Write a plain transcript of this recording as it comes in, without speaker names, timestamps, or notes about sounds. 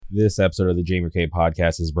This episode of the Jamie K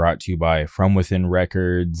podcast is brought to you by From Within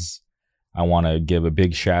Records. I want to give a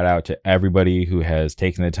big shout out to everybody who has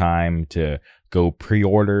taken the time to go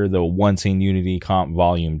pre-order the Once in Unity Comp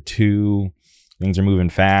Volume 2. Things are moving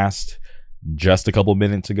fast. Just a couple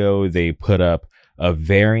minutes ago, they put up a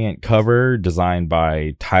variant cover designed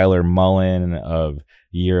by Tyler Mullen of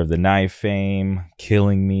Year of the Knife fame,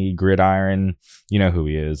 Killing Me, Gridiron. You know who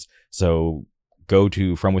he is. So go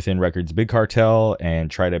to From Within Records Big Cartel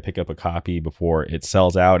and try to pick up a copy before it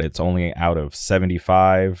sells out. It's only out of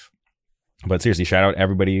 75. But seriously, shout out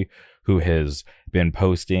everybody who has been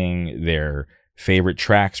posting their favorite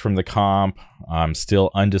tracks from the comp. I'm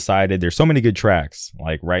still undecided. There's so many good tracks.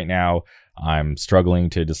 Like right now, I'm struggling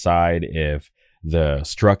to decide if the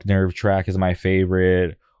Struck Nerve track is my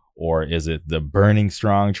favorite or is it the Burning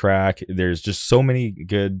Strong track. There's just so many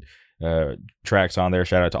good tracks on there.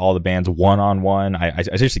 Shout out to all the bands. One on One, I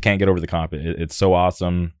seriously can't get over the comp. It's so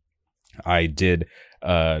awesome. I did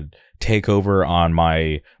takeover on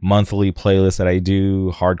my monthly playlist that I do,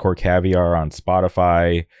 Hardcore Caviar on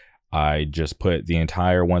Spotify. I just put the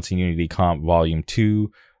entire Once in Unity Comp Volume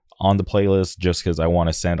 2 on the playlist just because I want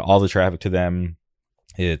to send all the traffic to them.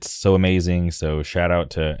 It's so amazing. So shout out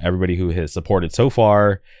to everybody who has supported so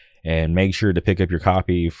far, and make sure to pick up your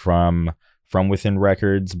copy from Within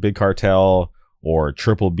Records, Big Cartel, or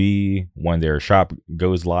Triple B when their shop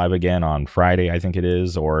goes live again on Friday, I think it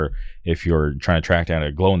is. Or if you're trying to track down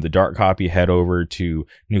a glow in the dark copy, head over to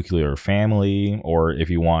Nuclear Family. Or if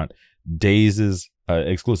you want Daze's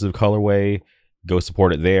exclusive colorway, go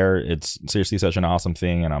support it there. It's seriously such an awesome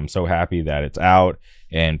thing, and I'm so happy that it's out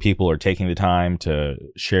and people are taking the time to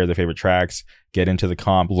share their favorite tracks, get into the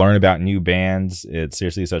comp, learn about new bands. It's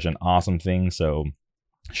seriously such an awesome thing. So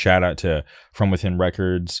shout out to From Within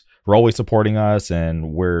Records for always supporting us,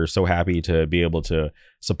 and we're so happy to be able to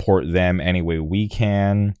support them any way we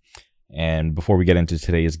can. And before we get into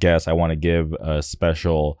today's guest, I want to give a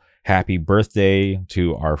special happy birthday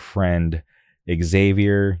to our friend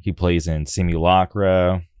Xavier. He plays in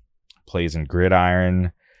Simulacra, plays in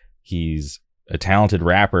Gridiron. He's a talented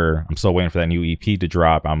rapper. I'm still waiting for that new EP to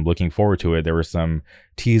drop. I'm looking forward to it. There were some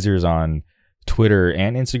teasers on Twitter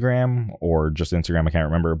and Instagram, or just Instagram, I can't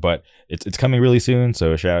remember, but it's coming really soon.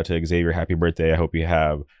 So shout out to Xavier. Happy birthday. I hope you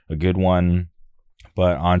have a good one.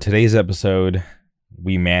 But on today's episode,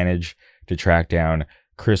 we managed to track down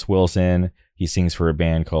Chris Wilson. He sings for a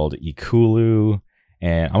band called Ikulu.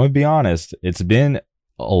 And I'm going to be honest, it's been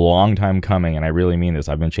a long time coming, and I really mean this.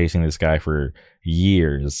 I've been chasing this guy for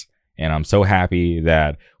years, and I'm so happy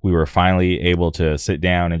that we were finally able to sit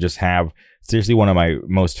down and just have seriously one of my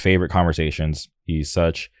most favorite conversations. He's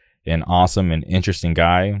such an awesome and interesting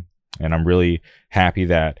guy, and I'm really happy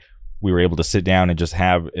that we were able to sit down and just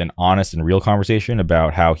have an honest and real conversation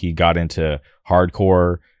about how he got into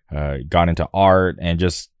hardcore, got into art, and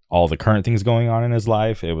just all the current things going on in his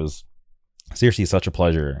life. It was seriously such a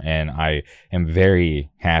pleasure, and I am very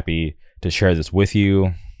happy to share this with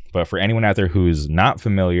you. But for anyone out there who's not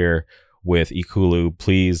familiar with Ikulu,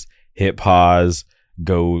 please hit pause,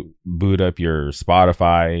 go boot up your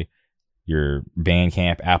Spotify, your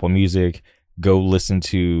Bandcamp, Apple Music, go listen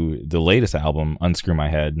to the latest album, Unscrew My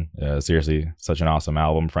Head. Seriously, such an awesome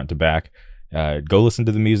album front to back. Go listen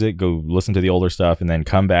to the music, go listen to the older stuff, and then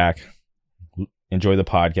come back, enjoy the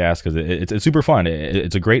podcast, because it's super fun.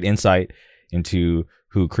 It's a great insight into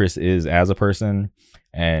who Chris is as a person,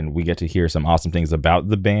 and we get to hear some awesome things about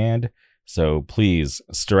the band. So please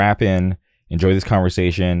strap in, enjoy this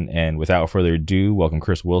conversation, and without further ado, welcome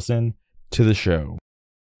Chris Wilson to the show.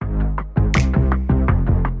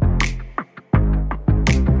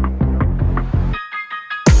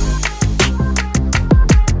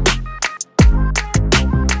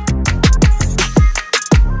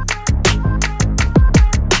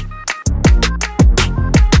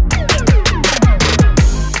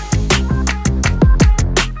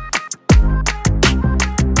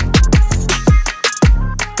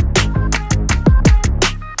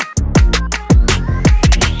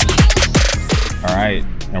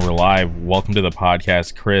 Welcome to the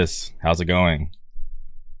podcast, Chris. How's it going?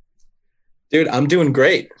 Dude, I'm doing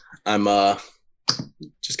great. I'm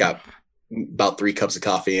just got about 3 cups of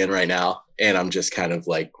coffee in right now, and I'm just kind of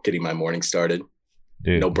like getting my morning started.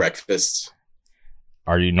 Dude, no breakfast.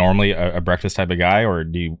 Are you normally a breakfast type of guy, or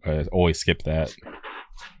do you always skip that?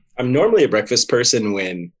 I'm normally a breakfast person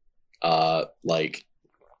when like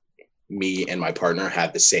me and my partner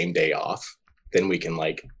have the same day off. Then we can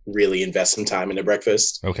like really invest some time into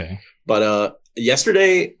breakfast. Okay. But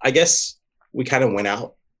yesterday, I guess we kind of went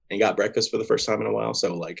out and got breakfast for the first time in a while.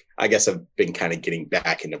 So like, I guess I've been kind of getting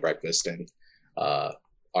back into breakfast, and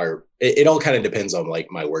it all kind of depends on like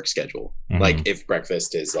my work schedule. Like if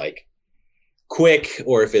breakfast is like quick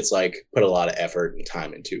or if it's like put a lot of effort and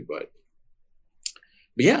time into. But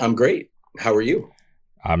yeah, I'm great. How are you?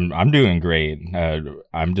 I'm doing great.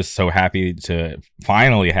 I'm just so happy to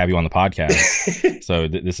finally have you on the podcast. So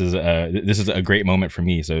this is a great moment for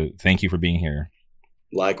me. So thank you for being here.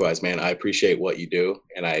 Likewise, man. I appreciate what you do,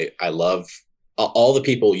 and I love all the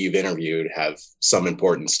people you've interviewed have some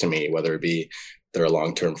importance to me, whether it be they're a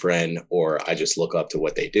long-term friend or I just look up to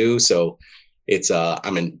what they do. So it's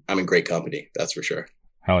I'm in great company, that's for sure.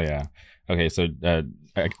 Hell yeah. Okay, so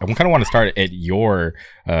I kind of want to start at your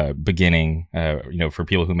beginning. For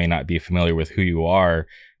people who may not be familiar with who you are,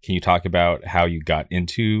 can you talk about how you got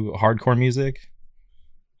into hardcore music?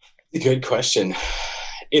 Good question.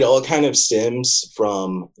 It all kind of stems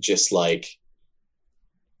from just like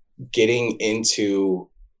getting into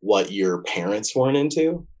what your parents weren't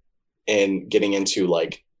into and getting into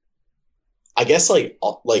like, I guess it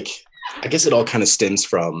all kind of stems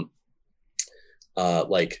from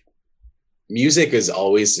like music is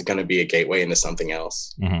always going to be a gateway into something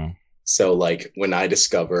else. Mm-hmm. So like when I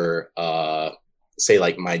discover, say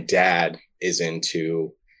like my dad is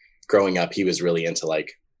into, growing up, he was really into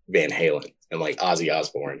like Van Halen and like Ozzy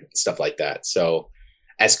Osbourne and stuff like that. So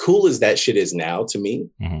as cool as that shit is now to me,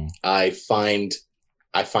 I find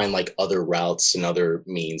like other routes and other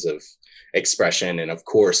means of expression. And of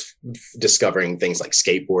course, discovering things like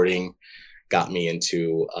skateboarding got me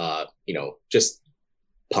into, just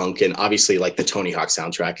punk. And obviously like the Tony Hawk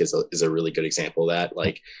soundtrack is a really good example of that.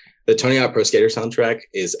 Like the Tony Hawk Pro Skater soundtrack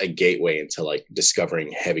is a gateway into like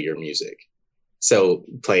discovering heavier music. So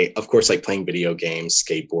playing video games,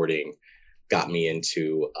 skateboarding got me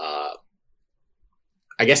into,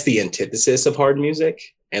 I guess the antithesis of hard music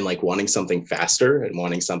and like wanting something faster and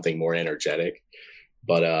wanting something more energetic.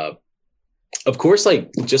 But, of course,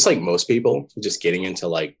 like just like most people, just getting into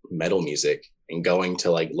like metal music and going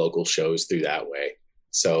to like local shows through that way.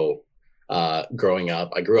 So growing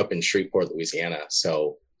up, I grew up in Shreveport, Louisiana.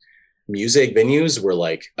 So music venues were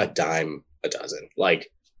like a dime a dozen.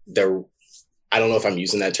 Like I don't know if I'm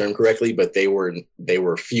using that term correctly, but they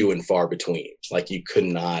were few and far between. Like you could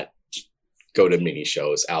not go to mini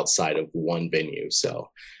shows outside of one venue. So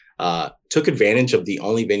took advantage of the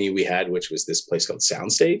only venue we had, which was this place called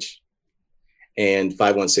Soundstage and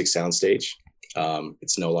 516 Soundstage.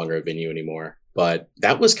 It's no longer a venue anymore, but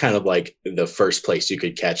that was kind of like the first place you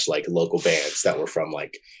could catch like local bands that were from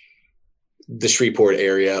like the Shreveport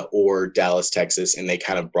area or Dallas, Texas. And they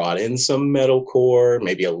kind of brought in some metalcore,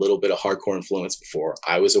 maybe a little bit of hardcore influence before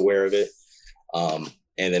I was aware of it. And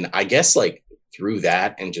then I guess like through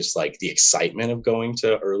that and just like the excitement of going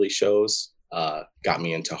to early shows got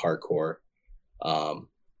me into hardcore.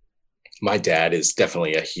 My dad is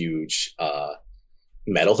definitely a huge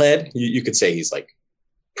metalhead. You could say he's like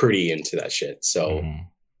pretty into that shit. So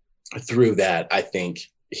through that, I think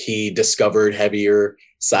he discovered heavier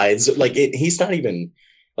sides. Like he's not even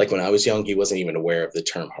like when I was young, he wasn't even aware of the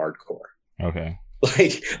term hardcore. Okay.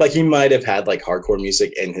 Like he might have had like hardcore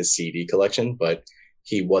music in his CD collection, but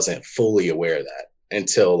he wasn't fully aware of that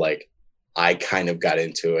until like I kind of got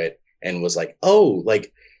into it and was like, oh,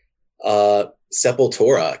 like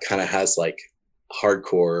Sepultura kind of has like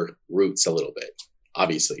hardcore roots a little bit,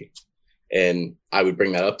 obviously. And I would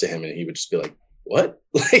bring that up to him and he would just be like, what?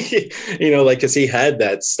 Like, cause he had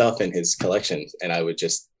that stuff in his collection and I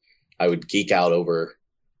would geek out over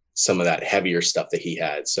some of that heavier stuff that he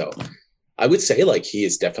had. So I would say like he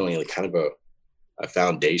is definitely like kind of a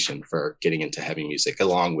foundation for getting into heavy music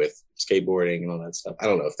along with skateboarding and all that stuff. I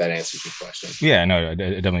don't know if that answers your question. Yeah, no, it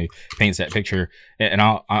definitely paints that picture. And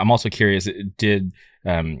I'm also curious, did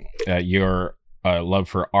your love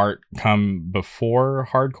for art come before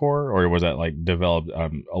hardcore or was that like developed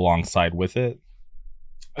alongside with it?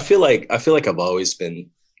 I feel like I've always been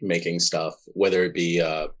making stuff, whether it be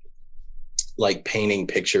like painting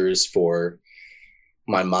pictures for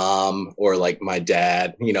my mom or like my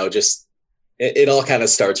dad, just it all kind of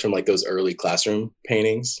starts from like those early classroom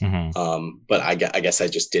paintings. But I guess I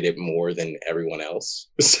just did it more than everyone else.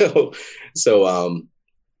 So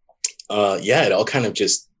yeah, it all kind of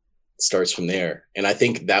just starts from there. And I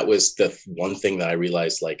think that was the one thing that I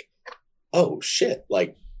realized like, oh shit,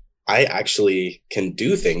 like I actually can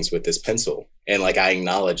do things with this pencil. And like, I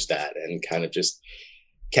acknowledged that and kind of just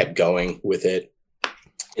kept going with it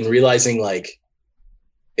and realizing like,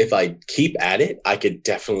 if I keep at it, I could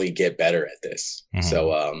definitely get better at this.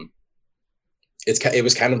 So it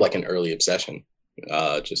was kind of like an early obsession,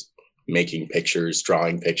 just making pictures,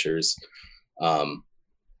 drawing pictures. I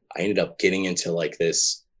ended up getting into like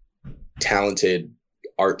this talented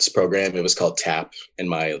arts program. It was called TAP in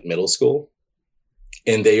my middle school.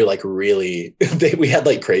 And they like really, we had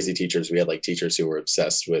like crazy teachers. We had like teachers who were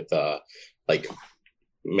obsessed with like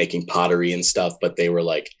making pottery and stuff, but they were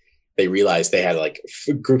like, they realized they had like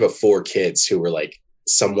a group of 4 kids who were like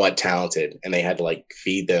somewhat talented, and they had to like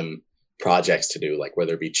feed them projects to do, like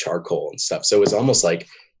whether it be charcoal and stuff. So it was almost like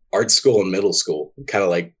art school in middle school, kind of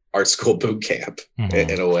like art school boot camp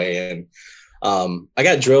in a way. And I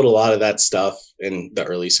got drilled a lot of that stuff in the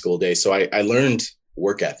early school days. So I learned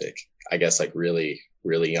work ethic, I guess, like really,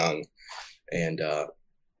 really young. And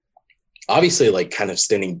obviously like kind of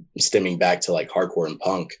stemming back to like hardcore and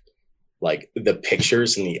punk, like the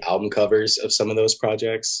pictures and the album covers of some of those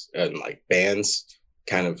projects and like bands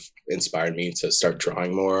kind of inspired me to start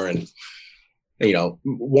drawing more, and, you know,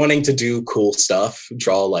 wanting to do cool stuff,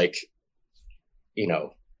 draw like, you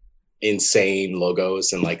know, insane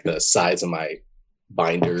logos and like the sides of my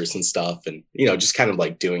binders and stuff, and, you know, just kind of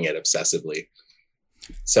like doing it obsessively.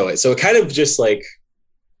 So it kind of just like,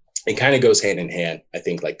 it kind of goes hand in hand, I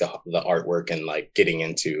think, like the artwork and like getting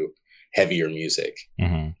into heavier music.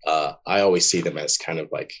 I always see them as kind of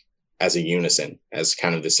like as a unison, as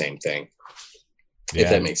kind of the same thing. If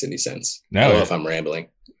that makes any sense. No, I don't know if I'm rambling.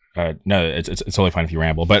 No, it's totally fine if you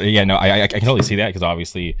ramble, but yeah, no, I can totally see that, because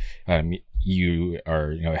obviously you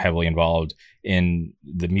are, you know, heavily involved in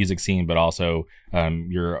the music scene, but also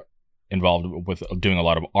you're involved with doing a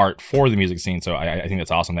lot of art for the music scene. So I think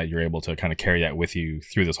that's awesome that you're able to kind of carry that with you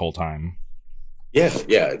through this whole time. Yeah,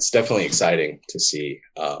 it's definitely exciting to see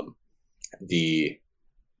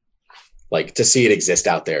to see it exist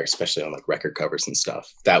out there, especially on like record covers and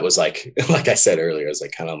stuff. That was like I said earlier, it was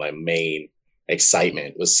like kind of my main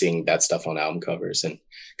excitement, was seeing that stuff on album covers and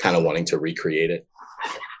kind of wanting to recreate it.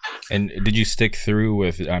 And did you stick through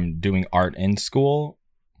with doing art in school,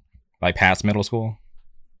 like past middle school?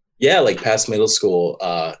 Yeah, like past middle school,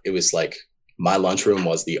 it was like my lunchroom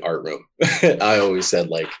was the art room. I always said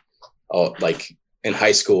like in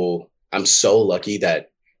high school, I'm so lucky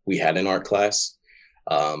that we had an art class.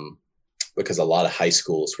 Because a lot of high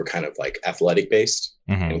schools were kind of like athletic based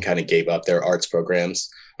and kind of gave up their arts programs.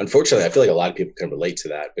 Unfortunately, I feel like a lot of people can relate to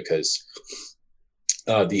that, because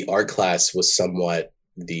the art class was somewhat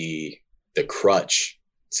the crutch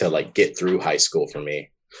to like get through high school for me,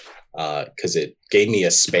 because it gave me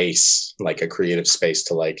a space, like a creative space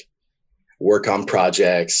to like work on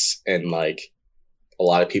projects. And like a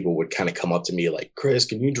lot of people would kind of come up to me like, Chris,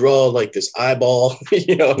 can you draw like this eyeball?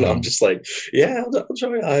 You know, and I'm just like, yeah, I'll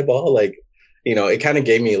draw an eyeball. Like, you know, it kind of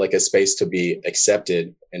gave me like a space to be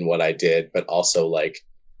accepted in what I did, but also like,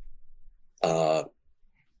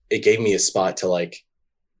 it gave me a spot to like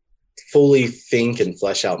fully think and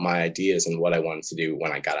flesh out my ideas and what I wanted to do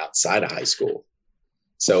when I got outside of high school.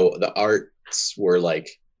 So the arts were like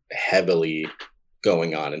heavily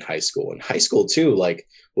going on in high school. And high school too, like,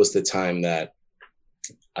 was the time that,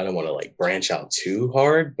 I don't want to like branch out too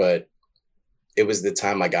hard, but it was the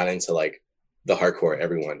time I got into like the hardcore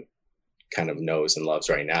everyone kind of knows and loves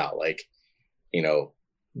right now. Like, you know,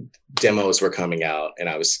 demos were coming out, and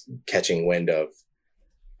I was catching wind of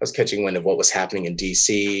what was happening in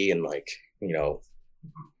DC, and like, you know,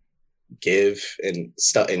 Give and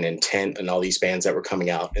stuff and Intent and all these bands that were coming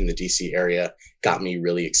out in the DC area got me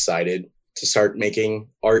really excited to start making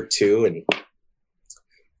art too. And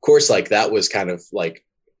of course, like that was kind of like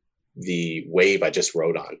the wave I just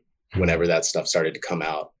rode on whenever that stuff started to come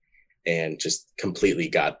out, and just completely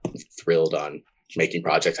got thrilled on making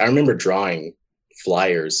projects. I remember drawing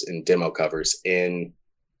flyers and demo covers in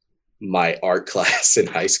my art class in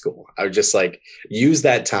high school. I would just like use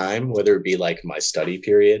that time, whether it be like my study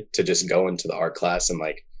period, to just go into the art class and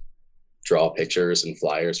like draw pictures and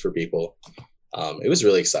flyers for people. It was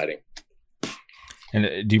really exciting.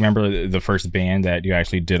 And do you remember the first band that you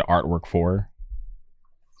actually did artwork for?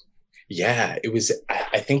 Yeah,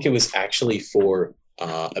 I think it was actually for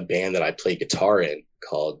a band that I play guitar in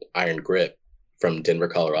called Iron Grip from Denver,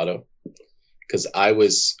 Colorado. Because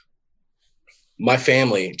my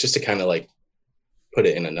family, just to kind of like put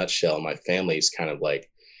it in a nutshell, my family's kind of like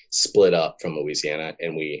split up from Louisiana,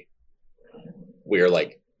 and we are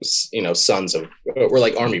like, you know, we're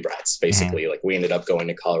like army brats, basically. Like we ended up going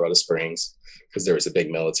to Colorado Springs because there was a big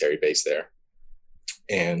military base there.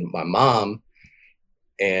 And my mom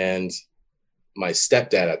and my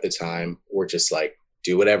stepdad at the time were just like,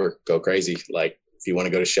 do whatever, go crazy. Like if you want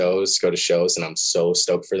to go to shows, go to shows. And I'm so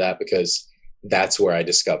stoked for that, because that's where I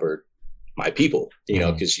discovered my people, you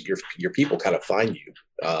know, because your people kind of find you,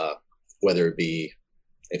 whether it be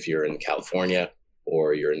if you're in California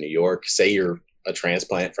or you're in New York. Say you're a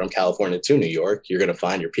transplant from California to New York, you're going to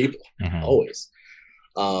find your people always.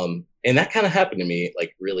 And that kind of happened to me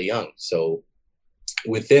like really young. So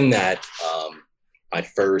within that, my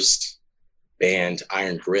first band,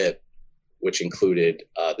 Iron Grip, which included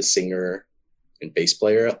the singer and bass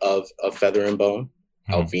player of Feather and Bone,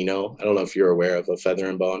 Alvino. I don't know if you're aware of A Feather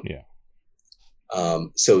and Bone. Yeah.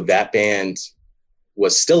 So that band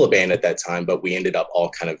was still a band at that time, but we ended up all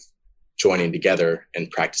kind of joining together and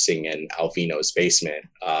practicing in Alvino's basement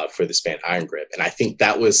for this band Iron Grip. And I think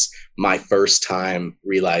that was my first time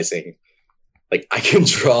realizing like I can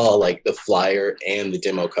draw like the flyer and the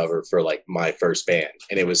demo cover for like my first band.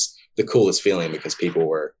 And it was the coolest feeling because people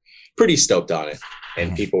were pretty stoked on it,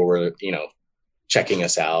 and people were, you know, checking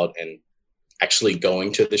us out and actually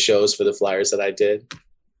going to the shows for the flyers that I did.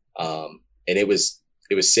 And it was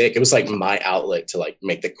sick. It was like my outlet to like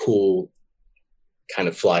make the cool kind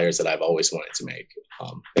of flyers that I've always wanted to make,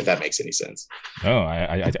 if that makes any sense. Oh,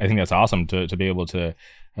 I think that's awesome to be able to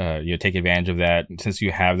you know, take advantage of that, since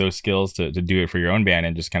you have those skills to do it for your own band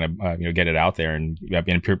and just kind of you know, get it out there, and you have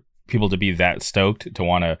people to be that stoked to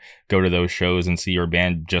want to go to those shows and see your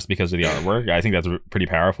band just because of the artwork. I think that's pretty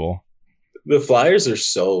powerful. The flyers are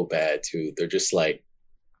so bad too. They're just like,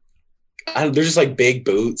 they're just like big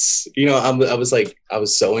boots. You know, I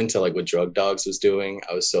was so into like what Drug Dogs was doing.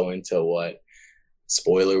 I was so into what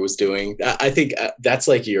Spoiler was doing. I think that's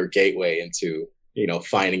like your gateway into, you know,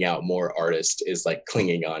 finding out more artists, is like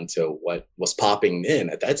clinging on to what was popping in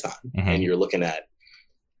at that time. And you're looking at,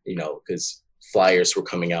 you know, because flyers were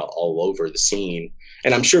coming out all over the scene.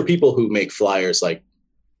 And I'm sure people who make flyers, like,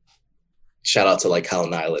 shout out to like Kyle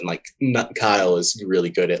Nyland, like Kyle is really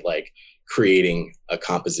good at like creating a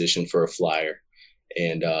composition for a flyer.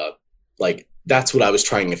 And like, that's what I was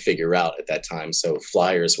trying to figure out at that time. So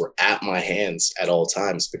flyers were at my hands at all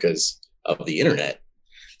times because of the internet,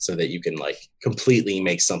 so that you can like completely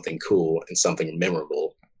make something cool and something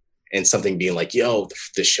memorable, and something being like, yo,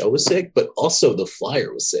 the show was sick, but also the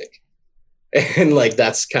flyer was sick. And like,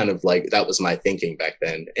 that's kind of like, that was my thinking back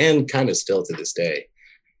then, and kind of still to this day.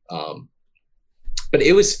 But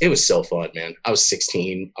it was so fun, man. I was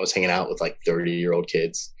 16. I was hanging out with like 30-year-old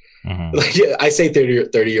kids. Like, I say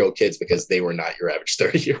 30-year-old kids because they were not your average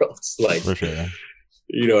 30-year-olds. Like, for sure.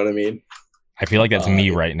 You know what I mean? I feel like that's me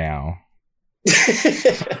right now.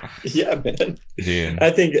 Yeah, man. Dude.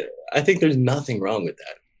 I think there's nothing wrong with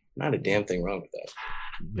that. Not a damn thing wrong with that.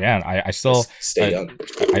 Yeah, I still stay young.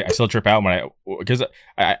 I still trip out because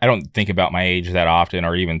I don't think about my age that often,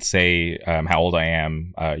 or even say how old I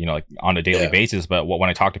am, you know, like on a daily basis. But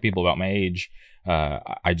when I talk to people about my age,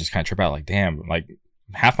 I just kind of trip out, like, damn, like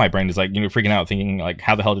half my brain is like, you know, freaking out, thinking like,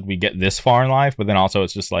 how the hell did we get this far in life? But then also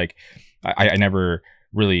it's just like, I never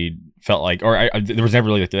really felt like, or there was never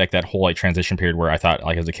really like that whole like transition period where I thought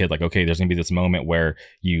like as a kid, like, okay, there's gonna be this moment where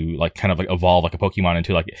you like kind of like evolve like a Pokemon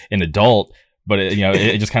into like an adult. But it, you know,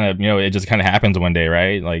 it just kind of, you know, it just kind of happens one day,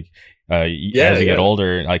 right? Like, as you get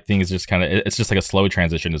older, like things just kind of, it's just like a slow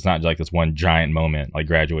transition. It's not like this one giant moment, like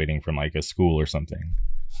graduating from like a school or something.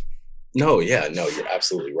 No, you're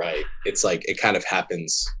absolutely right. It's like, it kind of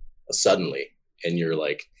happens suddenly, and you're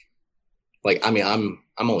like, I mean,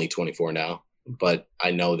 I'm only 24 now, but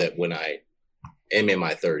I know that when I am in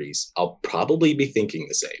my 30s, I'll probably be thinking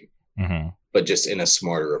the same, but just in a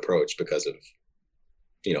smarter approach because of,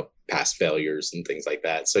 you know, past failures and things like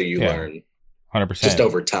that. So you learn 100% just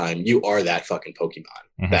over time. You are that fucking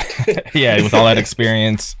Pokemon. Yeah, with all that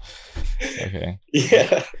experience. Okay.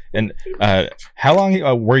 Yeah. And how long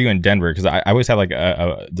were you in Denver? Because I always have like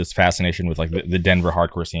this fascination with like the Denver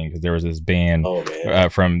hardcore scene, because there was this band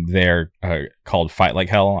from there called Fight Like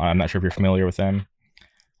Hell. I'm not sure if you're familiar with them.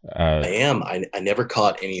 I am. I never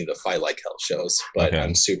caught any of the Fight Like Hell shows, but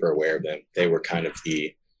I'm super aware of them. They were kind of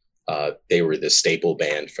they were the staple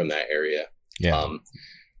band from that area. Yeah.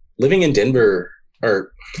 Living in Denver,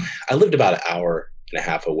 or I lived about an hour and a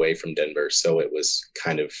half away from Denver, so it was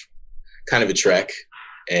kind of a trek,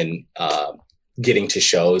 and getting to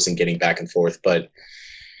shows and getting back and forth. But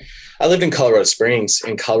I lived in Colorado Springs,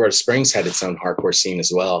 and Colorado Springs had its own hardcore scene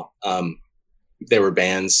as well. There were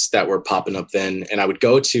bands that were popping up then, and I would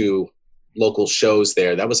go to local shows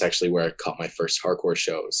there. That was actually where I caught my first hardcore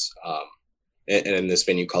shows. And in this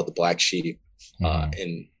venue called the Black Sheep.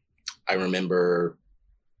 And I remember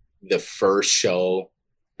the first show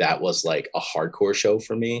that was like a hardcore show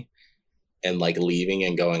for me, and like leaving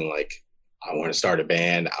and going like, I want to start a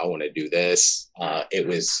band. I want to do this. It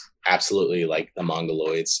was absolutely like the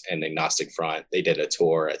Mongoloids and Agnostic Front. They did a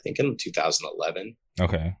tour, I think in 2011.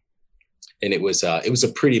 Okay. And it was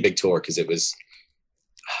a pretty big tour, because it was,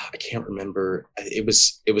 I can't remember. It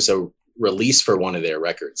was a release for one of their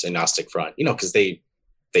records, Agnostic Front, you know, because they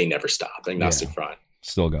never stop. Agnostic Front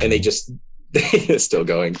still going, and they just It's still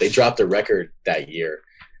going. They dropped a record that year,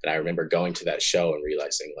 and I remember going to that show and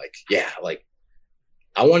realizing, like, yeah, like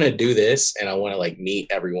I want to do this, and I want to like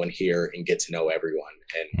meet everyone here and get to know everyone,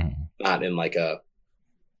 and not in like a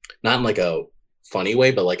funny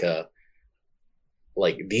way, but like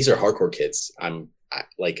these are hardcore kids. I'm at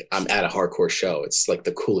a hardcore show. It's like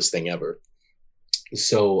the coolest thing ever.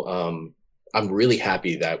 So I'm really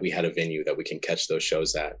happy that we had a venue that we can catch those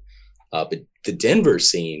shows at. But the Denver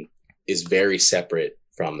scene is very separate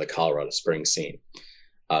from the Colorado Springs scene.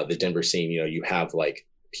 The Denver scene, you have like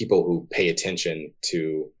people who pay attention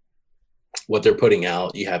to what they're putting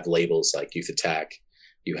out. You have labels like Youth Attack.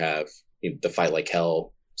 You have the Fight Like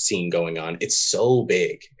Hell scene going on. It's so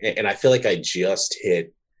big. And I feel like I just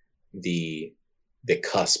hit the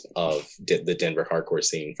cusp of the Denver hardcore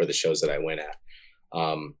scene for the shows that I went at.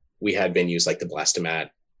 We had venues like the Blastomat,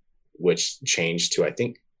 which changed to, I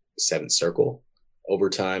think, Seventh Circle over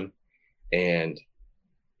time. And,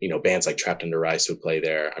 bands like Trapped Under Ice would play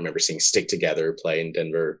there. I remember seeing Stick Together play in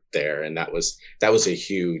Denver there. And that was a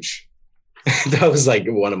huge, that was like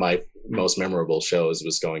one of my most memorable shows,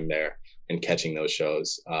 was going there and catching those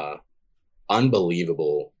shows.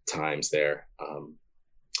 Unbelievable times there.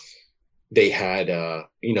 They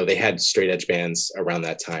had straight edge bands around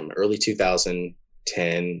that time, early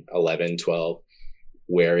 2010, 11, 12,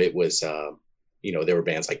 where it was, there were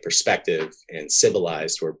bands like Perspective and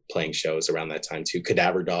Civilized were playing shows around that time too.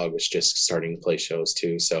 Cadaver Dog was just starting to play shows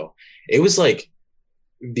too. So it was like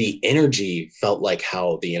the energy felt like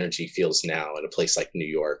how the energy feels now in a place like New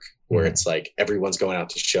York, where it's like everyone's going out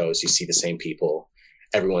to shows. You see the same people.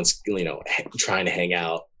 Everyone's, trying to hang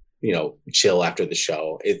out, chill after the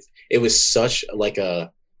show. It was such like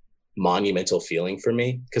a monumental feeling for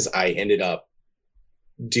me, because I ended up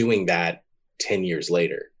doing that 10 years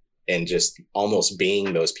later and just almost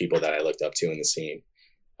being those people that I looked up to in the scene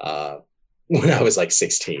when I was like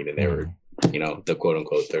 16 and they were, the quote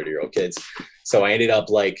unquote 30-year-old kids. So I ended up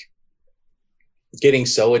like getting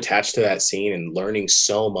so attached to that scene and learning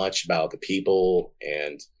so much about the people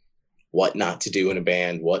and what not to do in a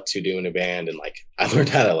band, what to do in a band. And like, I learned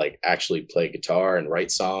how to like actually play guitar and write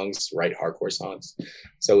hardcore songs.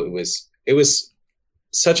 So it was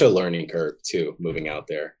such a learning curve too, moving out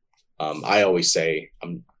there. I always say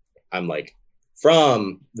I'm like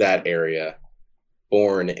from that area,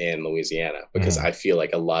 born in Louisiana, because I feel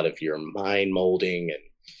like a lot of your mind molding and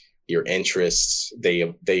your interests,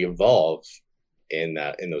 they evolve in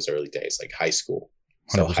those early days, like high school.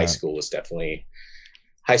 So 100%. High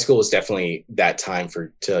school was definitely that time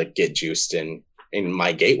to get juiced in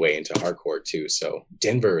my gateway into hardcore too. So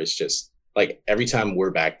Denver is just like, every time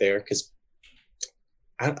we're back there, because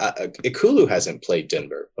Ikulu hasn't played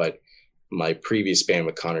Denver, but my previous band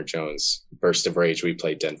with Connor Jones, Burst of Rage, we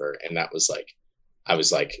played Denver, and that was like, I was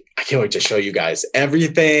like, I can't wait to show you guys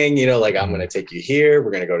everything, like I'm going to take you here.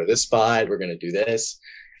 We're going to go to this spot. We're going to do this.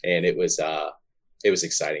 And it was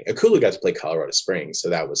exciting. Ikulu got to play Colorado Springs. So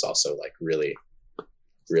that was also like really,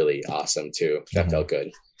 really awesome too. That felt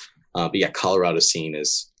good. But yeah, Colorado scene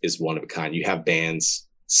is one of a kind. You have bands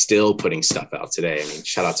still putting stuff out today. I mean,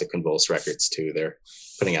 shout out to Convulse Records too. They're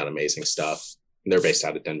putting out amazing stuff. They're based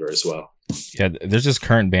out of Denver as well. Yeah, there's this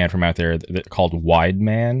current band from out there called Wide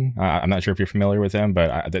Man. I'm not sure if you're familiar with them,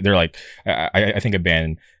 but they're like, I think a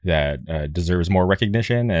band that deserves more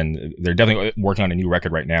recognition, and they're definitely working on a new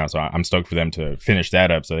record right now. So I'm stoked for them to finish that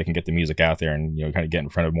up so they can get the music out there and kind of get in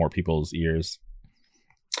front of more people's ears.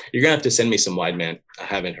 You're gonna have to send me some Wide Man. I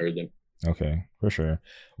haven't heard them. Okay, for sure.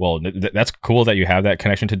 Well, that's cool that you have that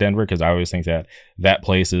connection to Denver, because I always think that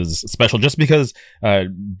place is special just because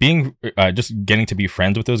just getting to be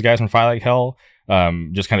friends with those guys from Fight Like Hell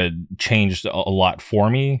just kind of changed a lot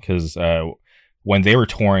for me, because when they were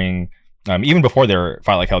touring, even before they were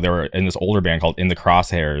Fight Like Hell, they were in this older band called In the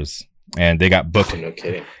Crosshairs, and they got booked. Oh, no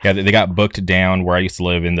kidding. Yeah, they got booked down where I used to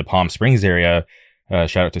live in the Palm Springs area.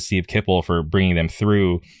 Shout out to Steve Kipple for bringing them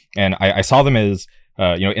through, and I saw them as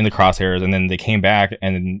In the Crosshairs, and then they came back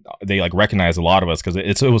and they like recognized a lot of us, because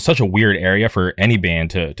it was such a weird area for any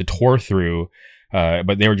band to tour through,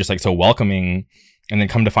 but they were just like so welcoming. And then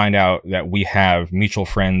come to find out that we have mutual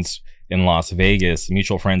friends in Las Vegas,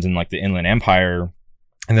 mutual friends in like the Inland Empire.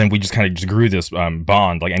 And then we just kind of just grew this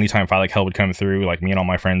bond. Like anytime Fight Like Hell would come through, like me and all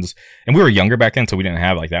my friends, and we were younger back then, so we didn't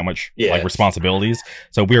have like that much like responsibilities.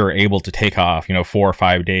 So we were able to take off, 4 or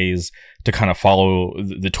 5 days to kind of follow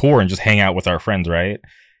the tour and just hang out with our friends, right?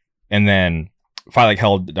 And then Fight Like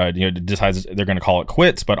Hell, decides they're going to call it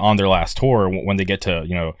quits. But on their last tour, when they get to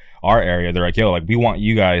our area, they're like, "Yo, like we want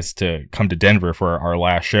you guys to come to Denver for our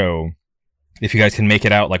last show. If you guys can make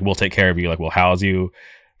it out, like we'll take care of you. Like we'll house you,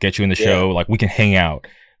 get you in the show. Like we can hang out."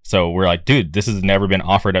 So we're like, dude, this has never been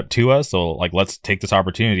offered up to us. So like, let's take this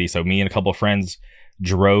opportunity. So me and a couple of friends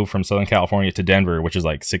drove from Southern California to Denver, which is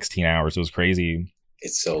like 16 hours. It was crazy.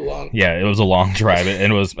 It's so long. Yeah, it was a long drive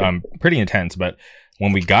and it was pretty intense. But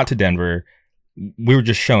when we got to Denver, we were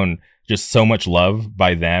just shown just so much love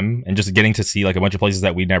by them, and just getting to see like a bunch of places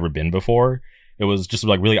that we'd never been before. It was just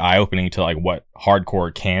like really eye-opening to like what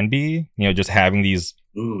hardcore can be, you know, just having these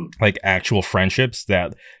like actual friendships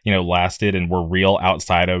that, you know, lasted and were real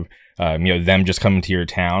outside of you know, them just coming to your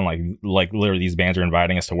town. Like literally these bands are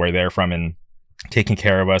inviting us to where they're from and taking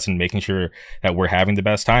care of us and making sure that we're having the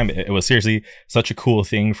best time. It was seriously such a cool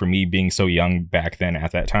thing for me being so young back then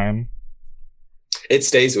at that time. It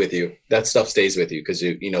stays with you. That stuff stays with you because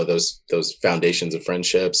you know those foundations of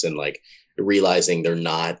friendships, and like realizing they're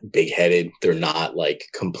not big-headed, they're not like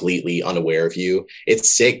completely unaware of you.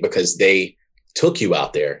 It's sick because they took you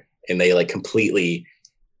out there and they like completely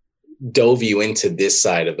dove you into this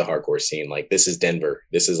side of the hardcore scene. Like, this is Denver,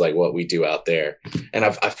 this is like what we do out there. And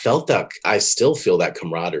I felt that, I still feel that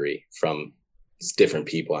camaraderie from different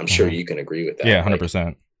people. I'm sure you can agree with that. Yeah,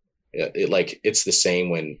 100%. Like, it's the same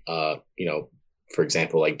when you know, for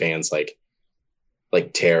example, like bands like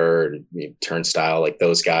Terror, Turnstile, like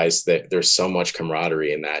those guys, that there's so much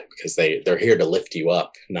camaraderie in that because they're here to lift you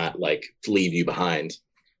up, not like leave you behind.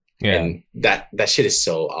 Yeah. And that shit is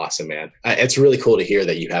so awesome, man. It's really cool to hear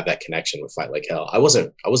that you have that connection with Fight Like Hell. I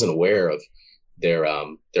wasn't aware of their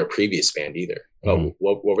previous band either. Oh,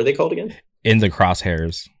 what were they called again? In the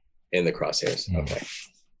Crosshairs. In the Crosshairs. Okay.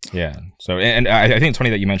 Yeah. So, and I think it's funny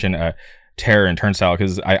that you mentioned Terror and Turnstile,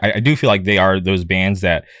 because I do feel like they are those bands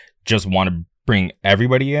that just want to bring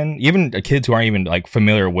everybody in, even kids who aren't even like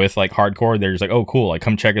familiar with like hardcore. They're just like, oh cool, like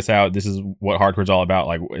come check us out, this is what hardcore's all about.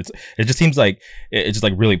 Like it just seems like it's just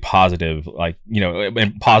like really positive, like, you know,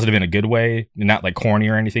 and positive in a good way, not like corny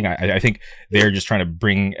or anything. I think they're just trying to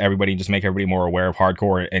bring everybody, just make everybody more aware of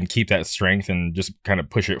hardcore and keep that strength and just kind of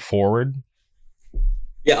push it forward.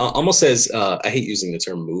 Yeah, almost as I hate using the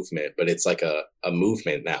term movement, but it's like a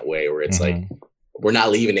movement in that way where it's like, we're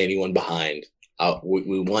not leaving anyone behind.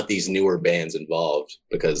 We want these newer bands involved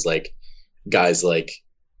because like guys like,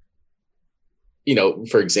 you know,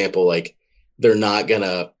 for example, like they're not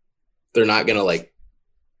gonna like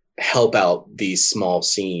help out these small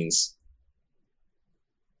scenes.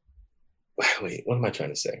 Wait, what am I trying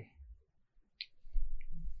to say?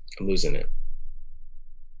 I'm losing it.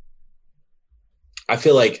 I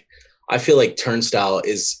feel like Turnstile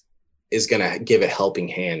is gonna give a helping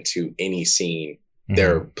hand to any scene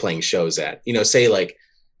they're playing shows at. You know, say like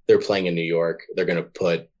they're playing in New York, they're going to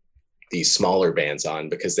put these smaller bands on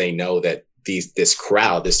because they know that this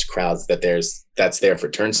crowd that's there for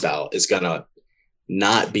Turnstile is going to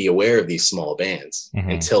not be aware of these small bands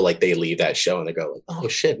until like they leave that show and they go like, oh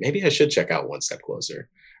shit, maybe I should check out One Step Closer,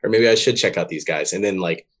 or maybe I should check out these guys. And then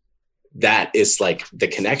like that is like the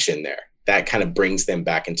connection there that kind of brings them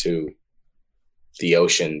back into the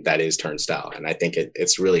ocean that is Turnstile. And I think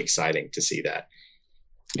it's really exciting to see that.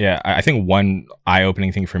 Yeah, I think one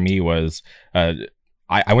eye-opening thing for me was I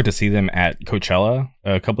went to see them at Coachella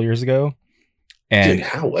a couple of years ago. And dude,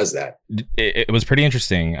 how was that? It was pretty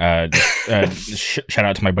interesting. Shout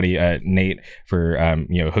out to my buddy Nate for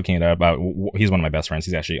you know, hooking it up. He's one of my best friends.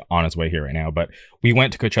 He's actually on his way here right now. But we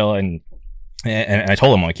went to Coachella and I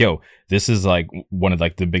told him like, yo, this is like one of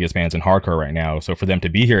like the biggest bands in hardcore right now. So for them to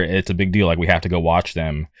be here, it's a big deal. Like we have to go watch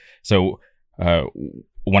them. So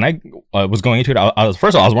when I was going into it, I was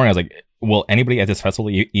wondering, I was like, will anybody at this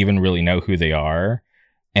festival even really know who they are?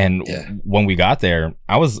 And when we got there,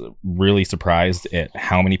 I was really surprised at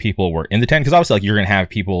how many people were in the tent. Because obviously, like, you're going to have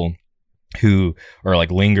people who are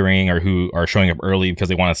like lingering or who are showing up early because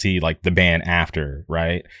they want to see like the band after,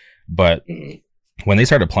 right? But when they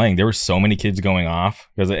started playing, there were so many kids going off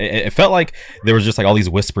because it felt like there was just like all these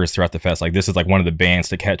whispers throughout the fest. Like, this is like one of the bands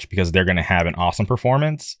to catch because they're going to have an awesome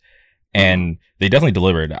performance. And they definitely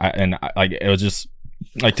delivered. Like, it was just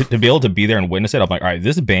like to be able to be there and witness it. I'm like, all right,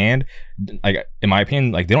 this band, like, in my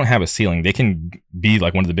opinion, like, they don't have a ceiling. They can be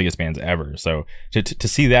like one of the biggest bands ever. So to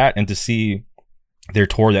see that and to see their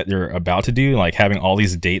tour that they're about to do, like having all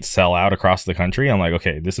these dates sell out across the country, I'm like,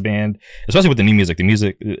 okay, this band, especially with the new music, the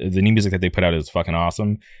new music that they put out is fucking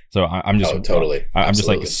awesome. So I'm just totally. I'm just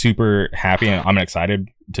like super happy, and I'm excited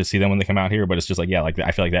to see them when they come out here. But it's just like, yeah, like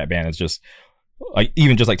I feel like that band is just like,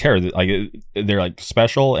 even just like Terror, like they're like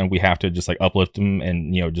special, and we have to just like uplift them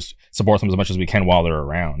and, you know, just support them as much as we can while they're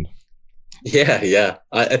around. Yeah.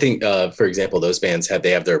 I think, for example, those bands have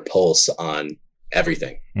their pulse on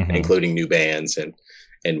everything, including new bands, and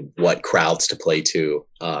and what crowds to play to.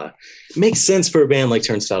 It makes sense for a band like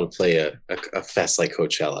Turnstile to play a fest like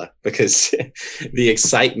Coachella, because the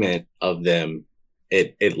excitement of them,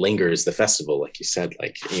 it lingers the festival, like you said,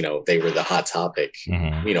 like, you know, they were the hot topic,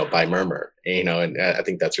 you know, by Murmur, you know, and I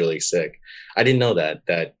think that's really sick. I didn't know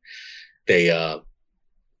that they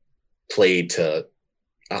played to,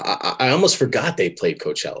 I almost forgot they played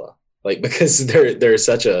Coachella, like, because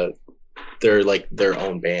they're like their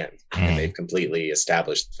own band, and they've completely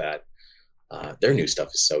established that. Their new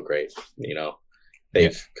stuff is so great, you know,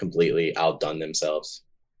 they've completely outdone themselves.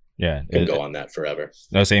 Yeah, Can go on that forever.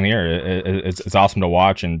 No, same here. It's awesome to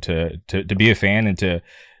watch and to be a fan, and to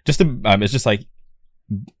just to it's just like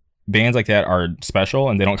bands like that are special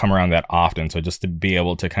and they don't come around that often. So just to be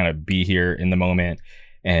able to kind of be here in the moment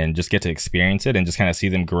and just get to experience it and just kind of see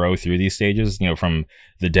them grow through these stages, you know, from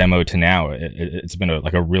the demo to now, it's been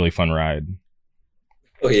like a really fun ride.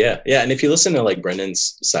 Oh yeah, yeah. And if you listen to like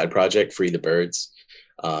Brendan's side project, Free the Birds,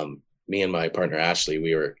 me and my partner Ashley,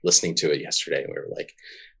 we were listening to it yesterday, and we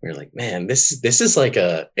were like, man, this is like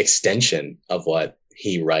a extension of what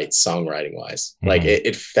he writes songwriting wise. Like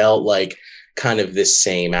it felt like kind of this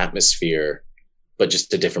same atmosphere, but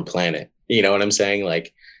just a different planet. You know what I'm saying?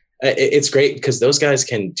 Like it's great because those guys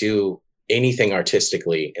can do anything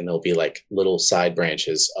artistically, and there'll be like little side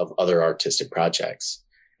branches of other artistic projects.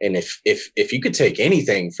 And if you could take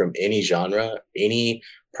anything from any genre, any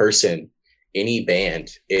person, any band,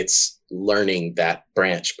 it's learning that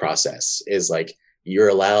branch process. Is like, you're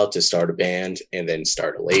allowed to start a band and then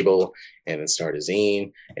start a label and then start a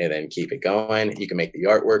zine and then keep it going. You can make the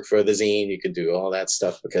artwork for the zine. You can do all that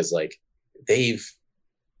stuff because like they've,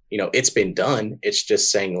 you know, it's been done. It's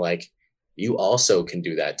just saying like, you also can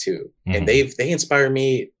do that too. And they inspire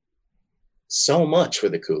me so much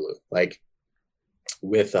with the Kulu, like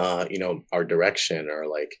with, you know, our direction, or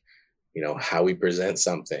like, you know, how we present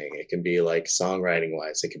something. It can be like songwriting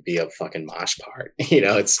wise, it could be a fucking mosh part, you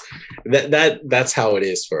know, it's that's how it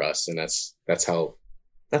is for us. And that's how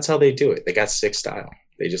they do it. They got sick style.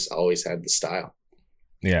 They just always had the style.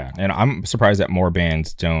 Yeah. And I'm surprised that more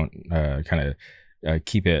bands don't kind of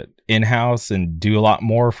keep it in-house and do a lot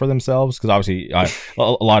more for themselves. Cause obviously a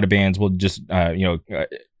lot of bands will just, you know,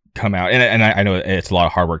 come out, and I know it's a lot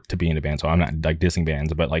of hard work to be in a band, so I'm not like dissing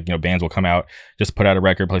bands, but like, you know, bands will come out, just put out a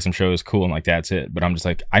record, play some shows, cool, and like that's it. But I'm just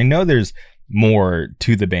like, I know there's more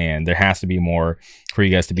to the band. There has to be more for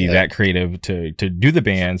you guys to be that creative to do the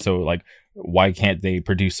band. So like, why can't they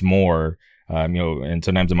produce more? You know, and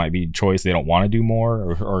sometimes it might be choice, they don't want to do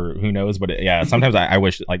more, or who knows. But yeah, sometimes I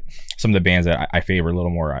wish like some of the bands that I favor a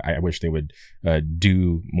little more, I wish they would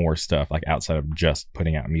do more stuff like outside of just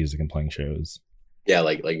putting out music and playing shows. Yeah,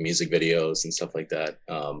 like music videos and stuff like that.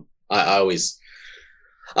 I'm always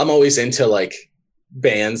into like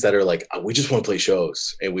bands that are like, oh, we just want to play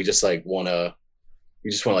shows, and we just want to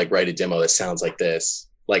like write a demo that sounds like this.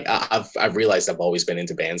 Like I've realized I've always been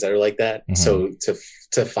into bands that are like that. So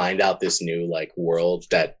to find out this new like world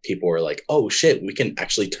that people are like, oh shit, we can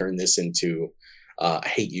actually turn this into, I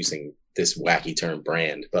hate using this wacky term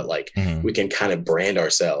brand, but like we can kind of brand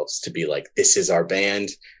ourselves to be like, this is our band.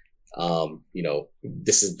 You know,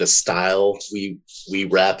 this is the style we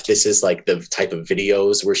rep. This is like the type of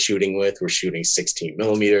videos we're shooting with. We're shooting 16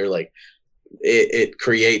 millimeter. Like it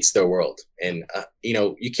creates their world. And you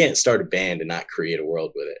know, you can't start a band and not create a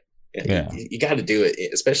world with it. Yeah. You got to do it,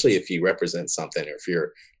 especially if you represent something, or if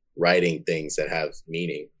you're writing things that have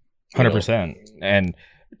meaning. 100%. And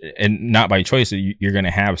not by choice. You're going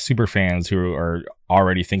to have super fans who are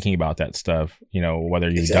already thinking about that stuff, you know, whether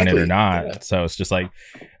you've done it or not. Yeah. So it's just like,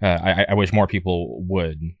 I wish more people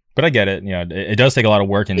would, but I get it. You know, it does take a lot of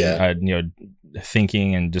work and, you know,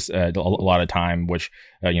 thinking and just a lot of time, which,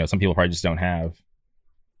 you know, some people probably just don't have.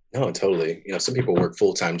 No, totally. You know, some people work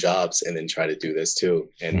full-time jobs and then try to do this too.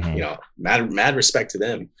 And, you know, mad respect to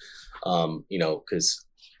them. You know, cause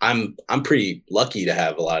I'm pretty lucky to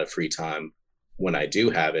have a lot of free time when I do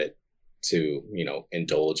have it, to, you know,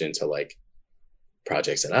 indulge into like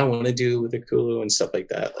projects that I want to do with the Kulu and stuff like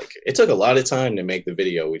that. Like it took a lot of time to make the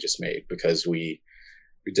video we just made, because we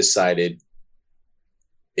decided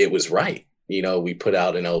it was right. You know, we put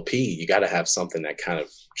out an LP, you got to have something that kind of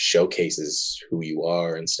showcases who you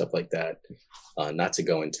are and stuff like that. Not to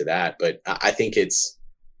go into that, but I think it's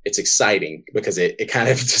exciting because it kind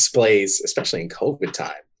of displays, especially in COVID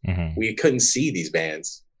time, we couldn't see these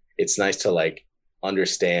bands. It's nice to like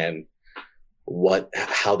understand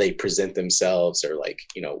how they present themselves, or like,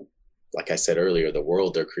 you know, like I said earlier, the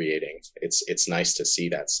world they're creating. It's nice to see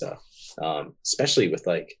that stuff, especially with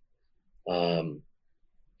like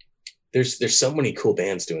there's so many cool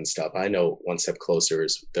bands doing stuff. I know One Step Closer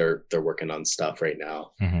is they're working on stuff right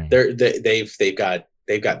now. Mhm.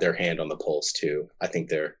 They've got their hand on the pulse too. I think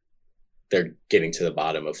they're getting to the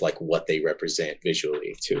bottom of like what they represent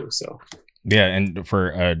visually too. So Yeah, and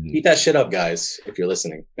for keep that shit up, guys, if you're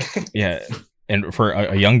listening. yeah, and for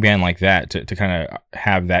a young band like that to kind of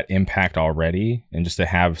have that impact already, and just to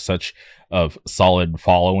have such of solid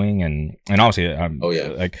following, and obviously Oh yeah.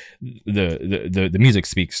 like the music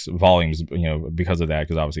speaks volumes, you know, because of that,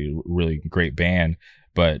 because obviously really great band.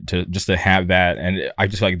 But to just to have that, and I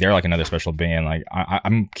just feel like they're like another special band. Like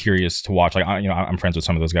I'm curious to watch. Like you know, I'm friends with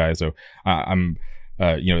some of those guys, so I'm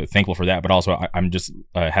you know, thankful for that. But also I'm just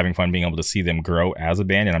having fun being able to see them grow as a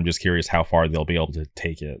band, and I'm just curious how far they'll be able to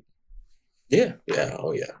take it. Yeah. Yeah.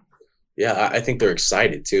 Oh yeah. Yeah. I think they're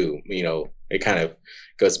excited too. You know, it kind of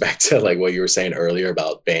goes back to like what you were saying earlier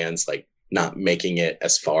about bands like not making it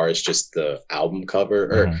as far as just the album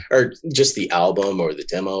cover or just the album or the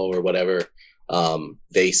demo or whatever.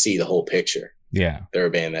 They see the whole picture. Yeah. They're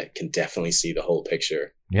a band that can definitely see the whole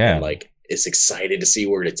picture. Yeah. And like is excited to see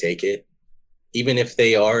where to take it. Even if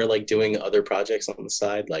they are like doing other projects on the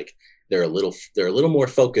side, like they're a little more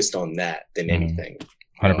focused on that than anything.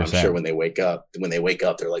 100%. I'm sure when they wake up,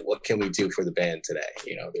 they're like, what can we do for the band today?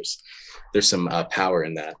 You know, there's some power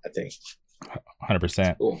in that, I think.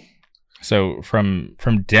 100%. Cool. So from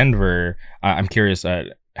Denver, I'm curious,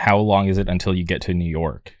 how long is it until you get to New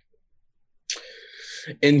York?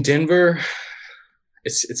 In Denver,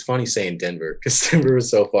 it's funny saying Denver because Denver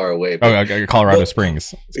is so far away. But, Colorado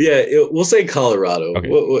Springs. Yeah, we'll say Colorado.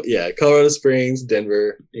 Okay. Yeah, Colorado Springs,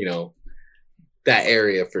 Denver, you know, that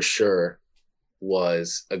area for sure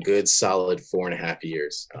was a good solid 4.5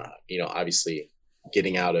 years. You know, obviously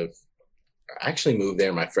getting out of, I actually moved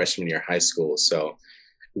there my freshman year of high school. So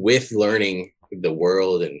with learning the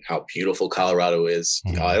world and how beautiful Colorado is,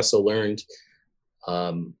 I also learned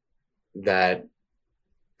that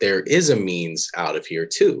there is a means out of here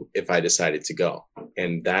too, if I decided to go.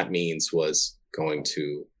 And that means was going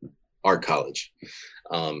to art college.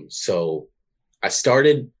 So I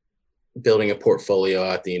started building a portfolio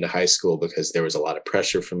at the end of high school because there was a lot of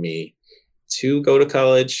pressure for me to go to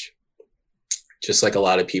college. Just like a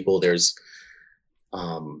lot of people, there's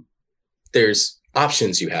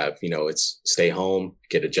options you have, you know, it's stay home,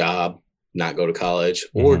 get a job, not go to college,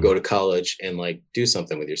 or go to college and like do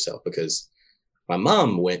something with yourself. Because my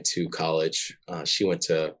mom went to college. She went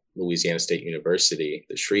to Louisiana State University,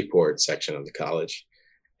 the Shreveport section of the college,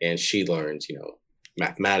 and she learned, you know,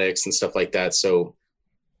 mathematics and stuff like that. So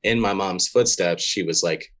in my mom's footsteps, she was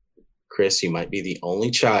like, Chris, you might be the only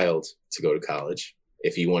child to go to college.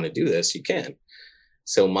 If you want to do this, you can.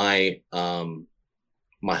 So my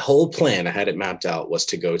whole plan, I had it mapped out, was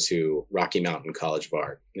to go to Rocky Mountain College of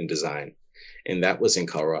Art and Design. And that was in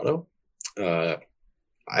Colorado.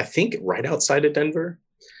 I think right outside of Denver.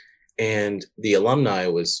 And the alumni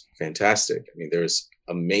was fantastic. I mean, there's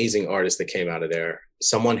amazing artists that came out of there.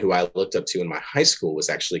 Someone who I looked up to in my high school was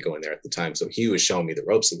actually going there at the time. So he was showing me the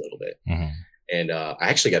ropes a little bit. And I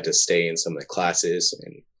actually got to stay in some of the classes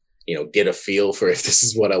and, you know, get a feel for if this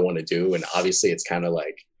is what I want to do. And obviously it's kind of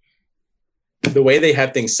like the way they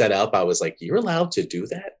have things set up. I was like, you're allowed to do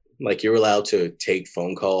that. Like you're allowed to take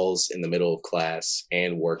phone calls in the middle of class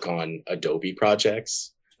and work on Adobe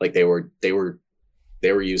projects. Like they were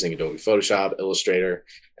using Adobe Photoshop, Illustrator.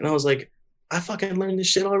 And I was like, I fucking learned this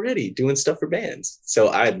shit already doing stuff for bands. So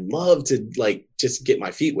I'd love to like just get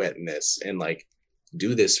my feet wet in this and like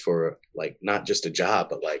do this for like not just a job,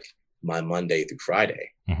 but like my Monday through Friday.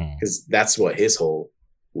 Because that's what his whole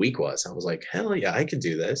week was. I was like, hell yeah, I could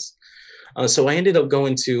do this. So I ended up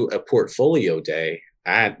going to a portfolio day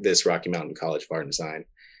at this Rocky Mountain College of Art and Design.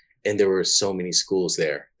 And there were so many schools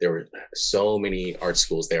there. There were so many art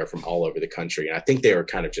schools there from all over the country. And I think they were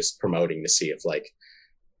kind of just promoting to see if like,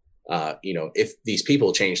 you know, if these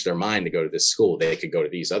people changed their mind to go to this school, they could go to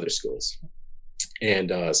these other schools.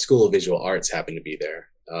 And School of Visual Arts happened to be there,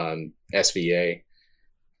 SVA.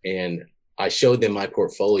 And I showed them my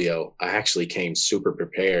portfolio. I actually came super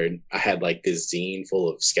prepared. I had like this zine full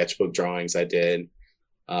of sketchbook drawings I did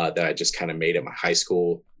that I just kind of made at my high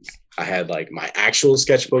school. I had like my actual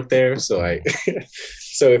sketchbook there. So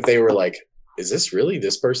so if they were like, is this really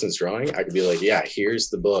this person's drawing? I could be like, yeah, here's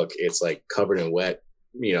the book. It's like covered in wet,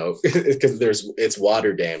 you know, because it's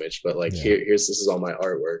water damage, but like this is all my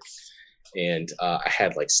artwork. And I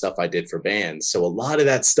had like stuff I did for bands. So a lot of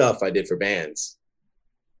that stuff I did for bands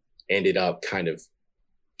ended up kind of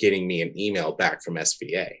getting me an email back from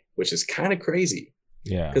SVA, which is kind of crazy.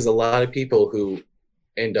 Yeah. Because a lot of people who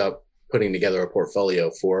end up putting together a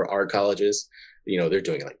portfolio for art colleges, you know, they're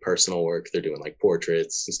doing like personal work, they're doing like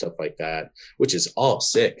portraits and stuff like that, which is all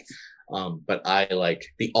sick. But I like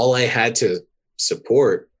all I had to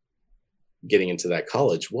support getting into that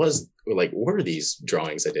college were these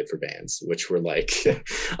drawings I did for bands, which were like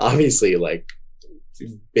obviously like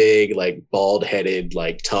big, like bald headed,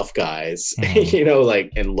 like tough guys, you know,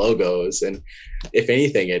 like, and logos. And if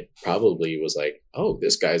anything, it probably was like, oh,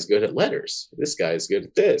 this guy's good at letters. This guy's good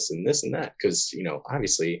at this and this and that. Cause, you know,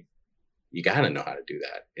 obviously you got to know how to do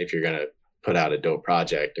that if you're going to put out a dope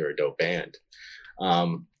project or a dope band.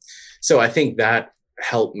 So I think that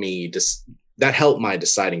helped me that helped my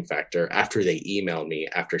deciding factor after they emailed me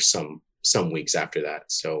after some weeks after that.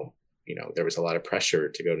 So, you know, there was a lot of pressure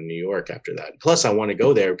to go to New York after that. Plus I want to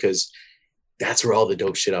go there because that's where all the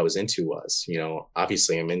dope shit I was into was, you know,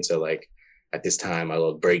 obviously I'm into like, at this time I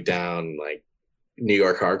love breakdown, like New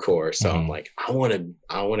York hardcore. So I'm like, I want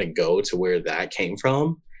to go to where that came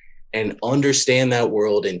from and understand that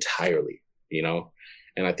world entirely, you know?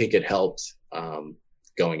 And I think it helped,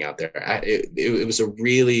 going out there. It was a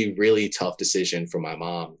really, really tough decision for my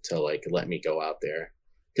mom to like let me go out there,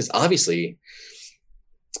 because obviously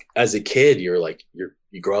as a kid you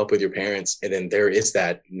grow up with your parents, and then there is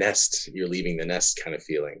that nest, you're leaving the nest kind of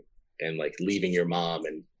feeling, and like leaving your mom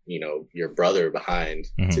and, you know, your brother behind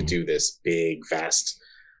to do this big vast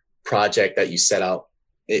project that you set out.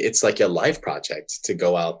 It's like a life project to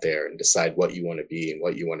go out there and decide what you want to be and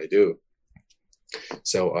what you want to do.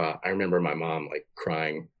 So I remember my mom like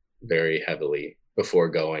crying very heavily before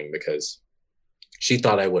going, because she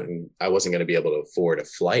thought I wasn't going to be able to afford a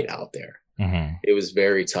flight out there. It was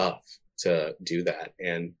very tough to do that.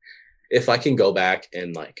 And if I can go back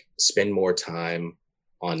and like spend more time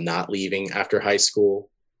on not leaving after high school,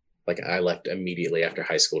 like I left immediately after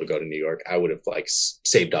high school to go to New York, I would have like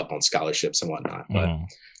saved up on scholarships and whatnot. But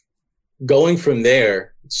going from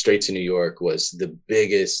there straight to New York was the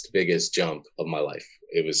biggest jump of my life.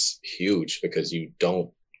 It was huge because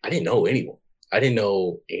I didn't know anyone. I didn't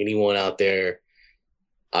know anyone out there.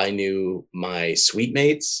 I knew my suite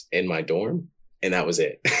mates in my dorm, and that was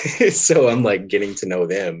it. So I'm like getting to know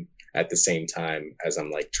them at the same time as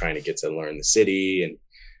I'm like trying to get to learn the city. And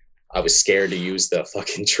I was scared to use the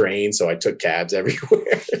fucking train, so I took cabs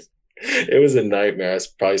everywhere. It was a nightmare. I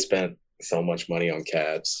probably spent so much money on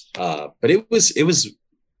cabs. But it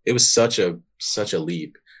was such a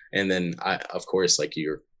leap. And then of course, like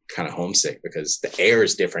you're kind of homesick because the air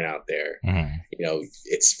is different out there. You know,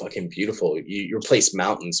 it's fucking beautiful. You replace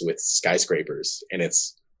mountains with skyscrapers, and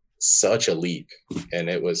it's such a leap. And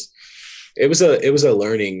it was a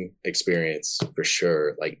learning experience for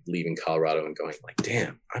sure. Like leaving Colorado and going like,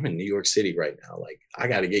 damn, I'm in New York City right now. Like I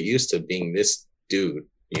got to get used to being this dude,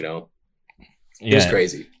 you know? It was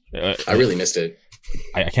crazy. I really missed it.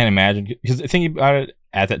 I can't imagine, because thinking about it,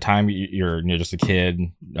 at that time you're just a kid,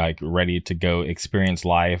 like ready to go experience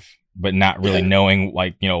life, but not really knowing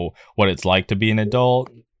like, you know, what it's like to be an adult,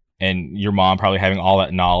 and your mom probably having all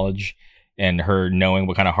that knowledge and her knowing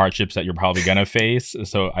what kind of hardships that you're probably gonna face.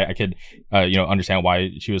 So I could you know, understand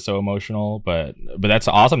why she was so emotional, but that's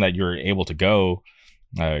awesome that you're able to go,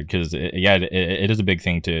 because it is a big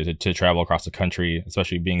thing to travel across the country,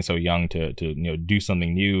 especially being so young, to you know, do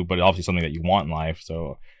something new, but obviously something that you want in life.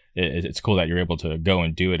 So it's cool that you're able to go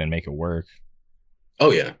and do it and make it work.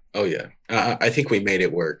 Oh yeah. I think we made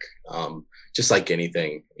it work. Just like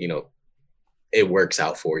anything, you know, it works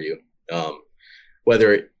out for you.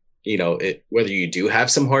 Whether you do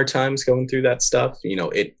have some hard times going through that stuff, you know,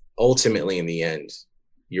 it ultimately in the end,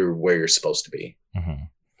 you're where you're supposed to be.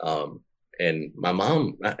 And my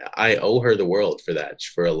mom, I owe her the world for that,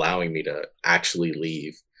 for allowing me to actually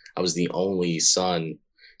leave. I was the only son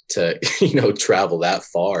to, you know, travel that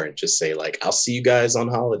far and just say like, I'll see you guys on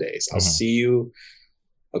holidays. I'll see you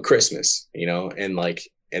at Christmas, you know, and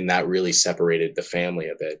that really separated the family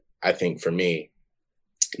a bit. I think for me,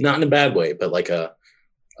 not in a bad way, but like a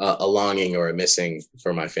longing or a missing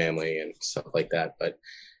for my family and stuff like that. But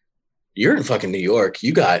you're in fucking New York.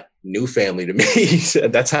 You got new family to meet.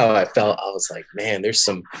 That's how I felt. I was like, man, there's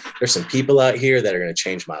some people out here that are going to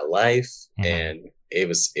change my life. And I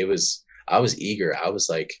was eager. I was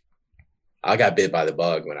like, I got bit by the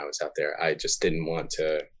bug when I was out there. I just didn't want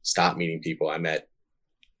to stop meeting people. I met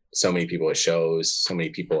so many people at shows, so many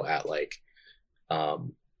people at like,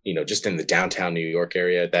 you know, just in the downtown New York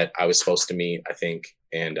area that I was supposed to meet, I think.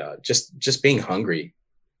 And just being hungry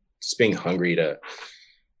to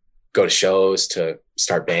go to shows, to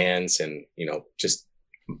start bands, and, you know, just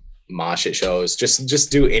mosh at shows,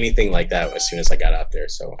 just do anything like that as soon as I got out there.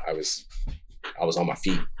 So I was on my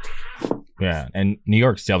feet. Yeah, and New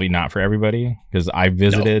York's definitely not for everybody because I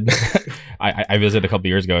visited. No. I visited a couple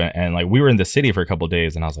years ago, and like we were in the city for a couple of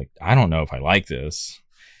days, and I was like, I don't know if I like this.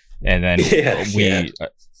 And then Yeah, yeah. we It's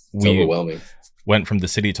we overwhelming. went from the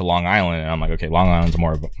city to Long Island, and I'm like, okay, Long Island's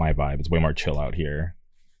more of my vibe. It's way more chill out here.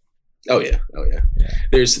 Oh yeah, oh yeah. Yeah.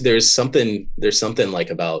 There's something like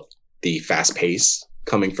about the fast pace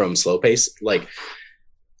coming from slow pace. Like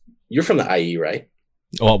you're from the IE, right?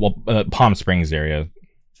 Palm Springs area.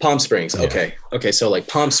 Palm Springs. Yeah. Okay. So like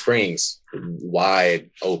Palm Springs, wide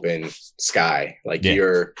open sky. Like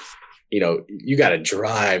Yeah. you got to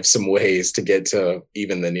drive some ways to get to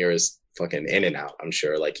even the nearest fucking In and Out. I'm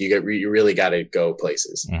sure. Like you really got to go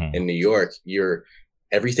places. Mhm. In New York,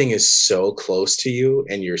 everything is so close to you,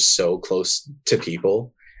 and you're so close to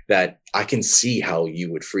people that I can see how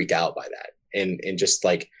you would freak out by that. And just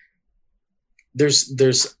like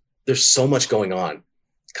there's so much going on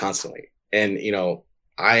constantly, and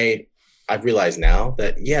I've realized now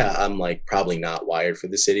that I'm like probably not wired for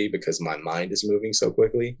the city because my mind is moving so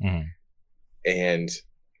quickly, Mhm. and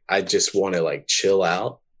I just want to like chill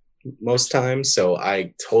out most times. So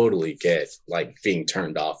I totally get like being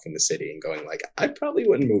turned off from the city and going like, I probably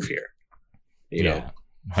wouldn't move here. You know?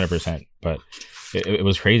 100%. But it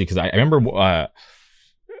was crazy because I remember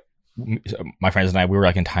my friends and I, we were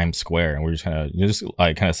like in Times Square, and we were just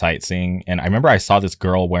kind of sightseeing. And I remember I saw this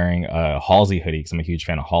girl wearing a Halsey hoodie because I'm a huge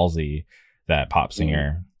fan of Halsey, that pop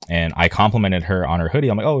singer. And I complimented her on her hoodie.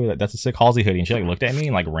 I'm like, oh, that's a sick Halsey hoodie. And she like looked at me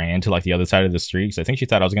and like ran to like the other side of the street. So I think she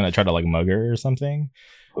thought I was gonna try to like mug her or something.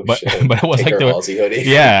 Oh, but shit. but it was Take like her the Halsey hoodie.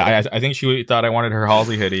 yeah. I think she thought I wanted her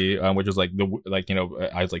Halsey hoodie, which was like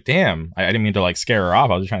I was like, damn. I didn't mean to like scare her off.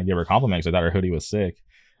 I was just trying to give her compliments. I thought her hoodie was sick.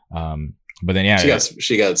 But then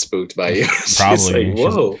she got spooked by you. Probably. Like,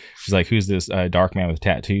 whoa. She's like, who's this dark man with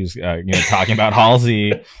tattoos? Talking about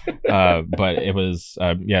Halsey. But it was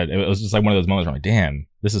it was just like one of those moments where I'm like, damn,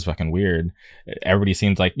 this is fucking weird. Everybody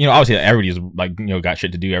seems like, obviously everybody's like, got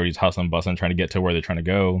shit to do. Everybody's hustling, bustling, trying to get to where they're trying to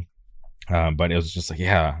go. But it was just like,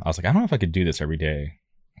 I was like, I don't know if I could do this every day.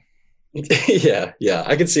 Yeah.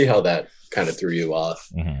 I can see how that kind of threw you off.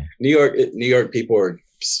 Mm-hmm. New York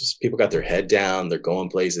people got their head down. They're going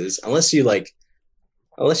places. Unless you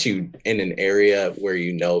in an area where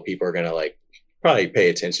people are gonna like probably pay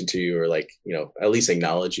attention to you, or like at least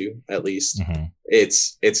acknowledge you. At least Mm-hmm.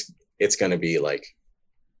 it's gonna be like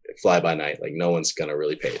fly by night. Like no one's gonna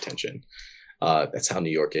really pay attention. That's how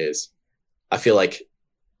New York is. I feel like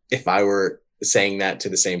if I were saying that to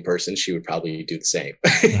the same person, she would probably do the same.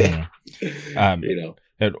 Mm-hmm.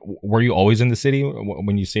 Were you always in the city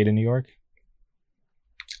when you stayed in New York?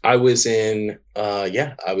 I was in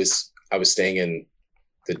I was staying in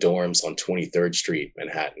the dorms on 23rd Street,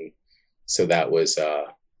 Manhattan. So that was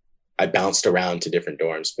I bounced around to different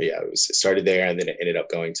dorms, but it started there, and then it ended up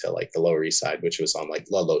going to like the Lower East Side, which was on like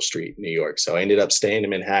Ludlow Street, New York. So I ended up staying in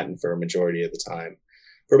Manhattan for a majority of the time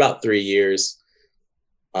for about 3 years.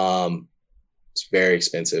 It's very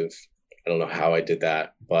expensive. I don't know how I did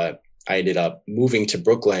that, but I ended up moving to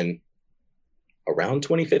Brooklyn around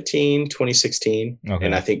 2015, 2016. Okay.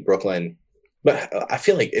 And I think Brooklyn, but I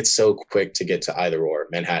feel like it's so quick to get to either or,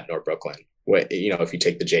 Manhattan or Brooklyn. If you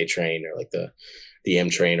take the J train or like the M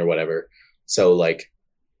train or whatever. So like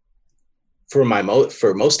for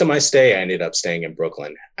most of my stay, I ended up staying in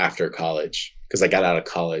Brooklyn after college, because I got out of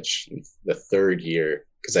college the third year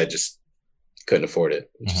because I just couldn't afford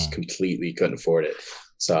it. Just completely couldn't afford it.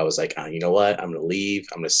 So I was like, you know what? I'm going to leave.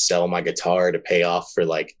 I'm going to sell my guitar to pay off for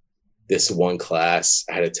like this one class.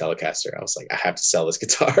 I had a Telecaster. I was like, I have to sell this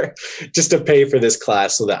guitar just to pay for this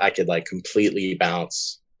class so that I could like completely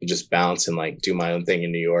bounce and like do my own thing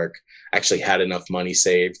in New York. I actually had enough money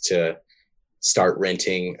saved to start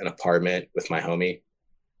renting an apartment with my homie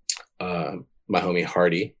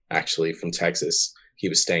Hardy, actually from Texas. He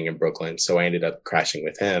was staying in Brooklyn. So I ended up crashing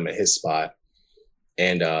with him at his spot.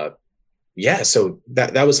 And so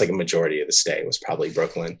that was like a majority of the stay was probably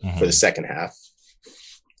Brooklyn for the second half,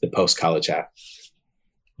 the post-college half.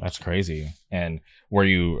 That's crazy. And were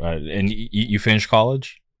you you finished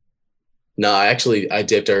college? No, I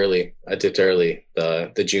dipped early.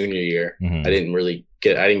 The junior year. Mm-hmm. I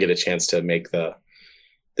didn't get a chance to make the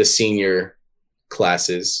senior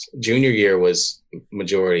classes. Junior year was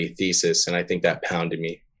majority thesis, and I think that pounded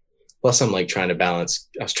me. Plus, I'm like trying to balance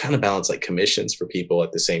like commissions for people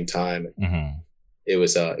at the same time. Mm-hmm. It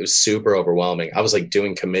was super overwhelming. I was like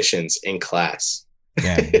doing commissions in class,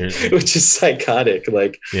 which is psychotic.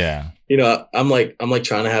 Like, I'm like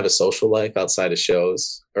trying to have a social life outside of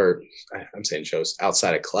shows, or I'm saying shows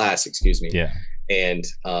outside of class, excuse me. Yeah. And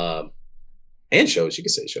shows, you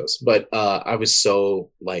could say shows, but I was so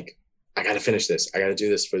like I got to finish this. I got to do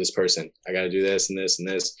this for this person. I got to do this and this and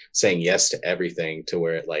this, saying yes to everything, to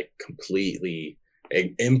where it like completely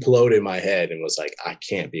imploded in my head and was like, I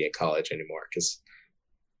can't be in college anymore. Because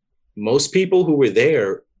most people who were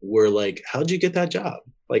there were like, how'd you get that job?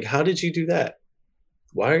 Like, how did you do that?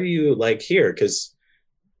 Why are you like here? Because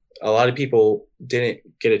a lot of people didn't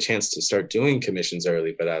get a chance to start doing commissions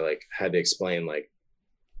early, but I like had to explain like,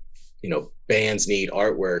 you know, bands need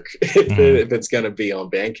artwork if it's going to be on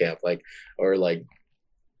Bandcamp, like, or like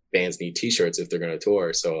bands need t-shirts if they're going to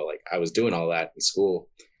tour. So like I was doing all that in school.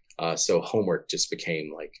 So homework just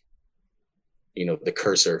became like, you know, the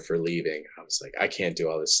cursor for leaving. I was like, I can't do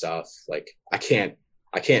all this stuff. Like I can't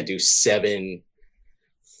do 7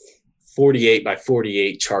 48 by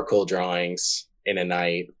 48 charcoal drawings in a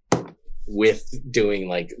night with doing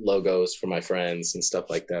like logos for my friends and stuff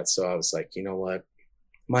like that. So I was like, you know what?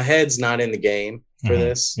 My head's not in the game for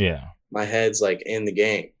this. Yeah. My head's like in the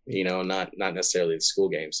game, you know, not necessarily the school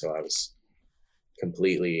game. So I was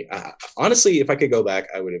completely, honestly, if I could go back,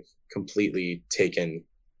 I would have completely taken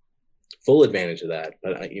full advantage of that.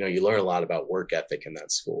 But, you know, you learn a lot about work ethic in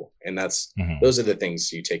that school. And that's, those are the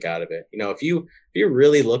things you take out of it. You know, if you're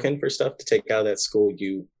really looking for stuff to take out of that school,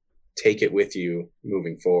 you take it with you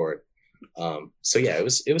moving forward. So yeah, it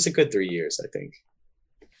was a good 3 years, I think.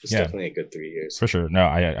 It's definitely a good 3 years. For sure. No,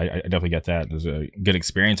 I definitely get that. It was a good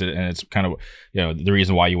experience. And it's kind of, you know, the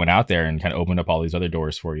reason why you went out there and kind of opened up all these other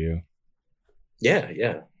doors for you. Yeah.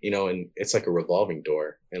 You know, and it's like a revolving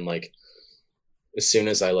door. And like, as soon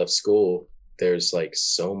as I left school, there's like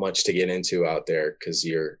so much to get into out there, because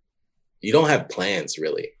you don't have plans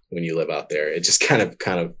really when you live out there. It just kind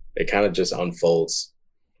of just unfolds,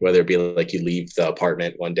 whether it be like you leave the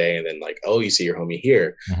apartment one day and then like, oh, you see your homie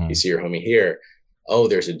here, you see your homie here. Oh,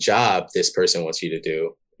 there's a job this person wants you to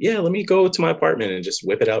do. Yeah, let me go to my apartment and just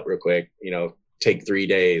whip it up real quick. You know, take 3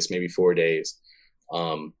 days, maybe 4 days.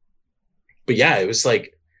 But yeah, it was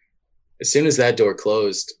like, as soon as that door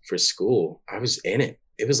closed for school, I was in it.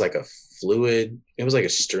 It was like a fluid, it was like a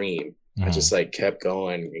stream. I just like kept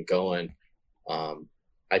going and going.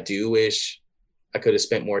 I do wish I could have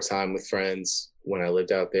spent more time with friends when I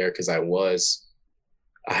lived out there, because I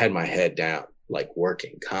had my head down, like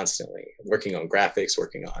working constantly, working on graphics,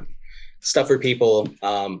 working on stuff for people.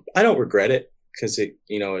 I don't regret it, because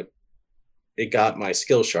it got my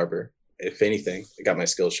skills sharper. If anything, it got my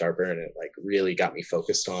skills sharper, and it like really got me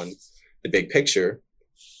focused on the big picture.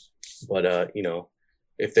 But you know,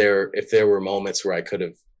 if there were moments where I could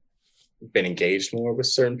have been engaged more with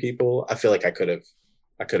certain people, I feel like I could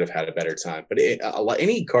have had a better time. But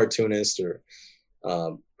any cartoonist or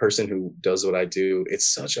person who does what I do,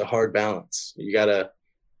 it's such a hard balance. You gotta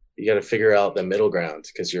figure out the middle ground,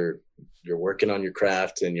 because you're working on your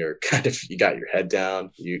craft and you got your head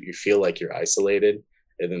down. You feel like you're isolated,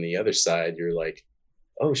 and then the other side, you're like,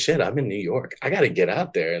 oh shit, I'm in New York. I gotta get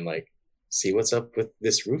out there and like see what's up with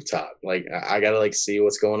this rooftop. Like I gotta like see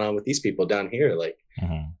what's going on with these people down here. Like,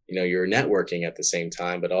 you know, you're networking at the same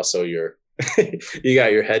time, but also you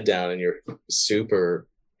got your head down and you're super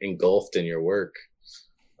engulfed in your work.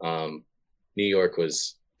 New York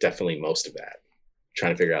was definitely most of that,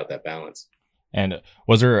 trying to figure out that balance. And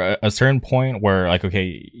was there a certain point where like,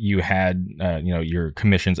 okay, you had, you know, your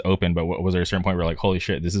commissions open, but was there a certain point where like, holy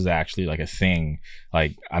shit, this is actually like a thing.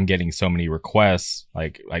 Like I'm getting so many requests,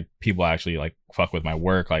 like people actually like fuck with my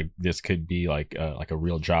work. Like this could be like a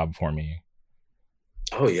real job for me.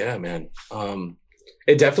 Oh yeah, man.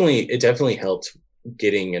 It definitely helped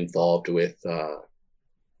getting involved with,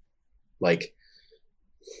 like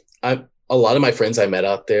a lot of my friends I met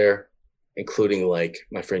out there, including like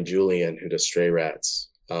my friend Julian, who does Stray Rats.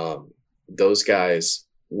 Those guys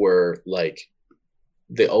were like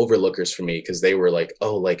the overlookers for me, because they were like,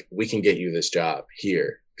 oh, like we can get you this job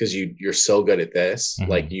here because you're so good at this.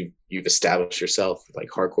 Like you've established yourself with like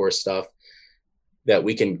hardcore stuff, that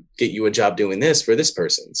we can get you a job doing this for this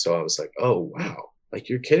person. So I was like, oh wow, like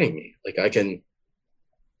you're kidding me. Like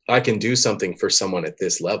I can do something for someone at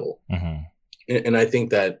this level. And I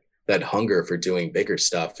think that hunger for doing bigger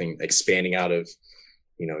stuff and expanding out of,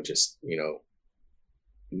 you know, just, you know,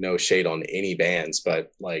 no shade on any bands,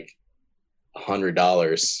 but like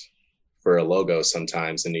 $100 for a logo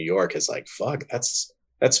sometimes in New York is like, fuck, that's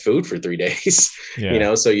food for 3 days. You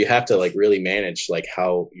know, so you have to like really manage like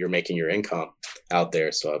how you're making your income out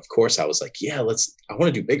there. So of course I was like, yeah, I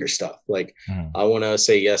want to do bigger stuff. Like I want to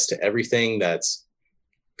say yes to everything that's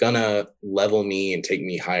gonna level me and take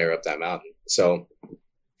me higher up that mountain. So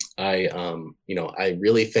I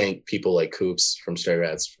really thank people like Coops from Stray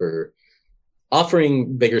Rats for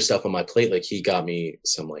offering bigger stuff on my plate. Like he got me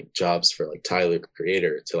some like jobs for like Tyler the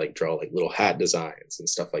Creator to like draw like little hat designs and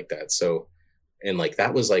stuff like that. So, and like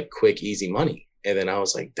that was like quick, easy money. And then I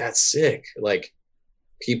was like, that's sick. Like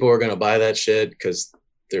people are gonna buy that shit because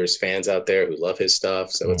there's fans out there who love his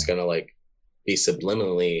stuff. So it's gonna like be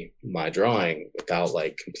subliminally my drawing without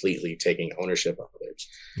like completely taking ownership of it.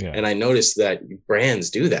 Yeah. And I noticed that brands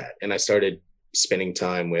do that. And I started spending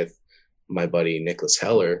time with my buddy Nicholas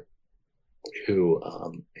Heller, who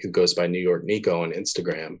goes by New York Nico on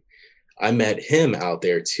Instagram. I met him out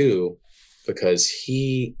there too because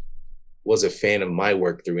he was a fan of my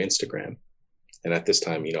work through Instagram. And at this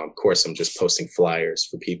time, you know, of course, I'm just posting flyers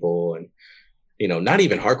for people and, you know, not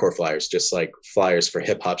even hardcore flyers, just like flyers for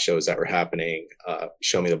hip hop shows that were happening.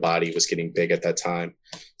 Show Me the Body was getting big at that time.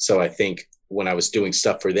 So I think when I was doing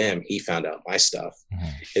stuff for them, he found out my stuff. Mm-hmm.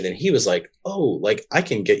 And then he was like, oh, like I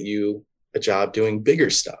can get you a job doing bigger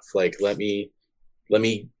stuff. Like, let me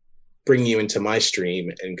bring you into my stream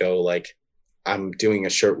and go like, I'm doing a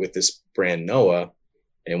shirt with this brand Noah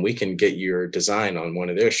and we can get your design on one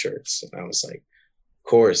of their shirts. And I was like, of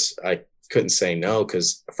course, I couldn't say no,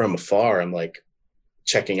 because from afar, I'm like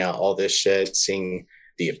checking out all this shit, seeing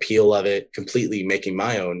the appeal of it, completely making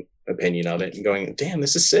my own opinion of it and going, damn,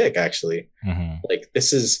 this is sick, actually. Mm-hmm. Like,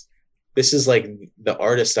 this is like the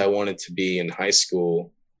artist I wanted to be in high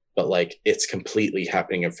school, but like it's completely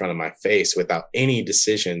happening in front of my face without any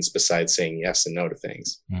decisions besides saying yes and no to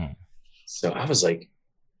things. Mm. So I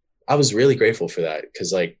was really grateful for that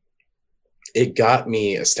because like it got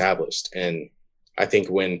me established. And I think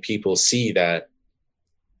when people see that,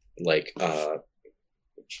 like,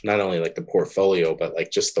 not only like the portfolio, but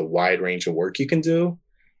like just the wide range of work you can do,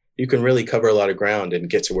 you can really cover a lot of ground and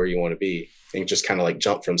get to where you want to be and just kind of like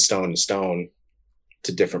jump from stone to stone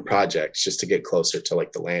to different projects just to get closer to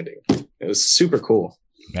like the landing. It was super cool.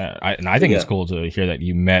 Yeah, I think it's cool to hear that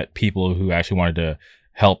you met people who actually wanted to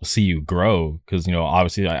help see you grow. Because, you know,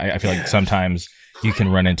 obviously I feel like sometimes you can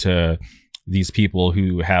run into these people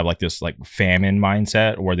who have like this like famine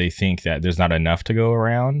mindset where they think that there's not enough to go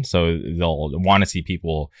around. So they'll want to see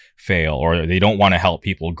people fail or they don't want to help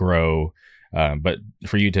people grow. But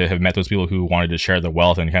for you to have met those people who wanted to share the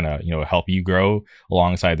wealth and kind of, you know, help you grow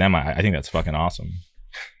alongside them, I think that's fucking awesome.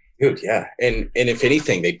 Dude, yeah. And if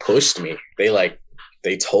anything, they pushed me.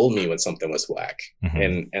 They told me when something was whack.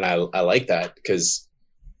 Mm-hmm. And I like that because,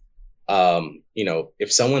 you know,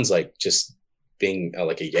 if someone's like just being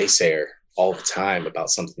like a yaysayer all the time about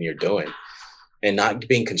something you're doing and not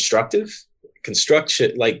being constructive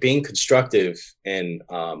and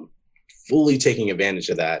fully taking advantage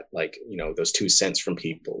of that, like, you know, those 2 cents from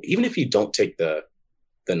people, even if you don't take the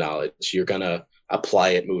knowledge, you're gonna apply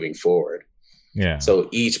it moving forward. Yeah. So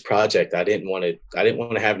each project, I didn't want to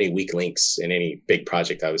have any weak links in any big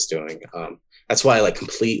project I was doing. That's why I like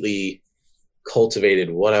completely cultivated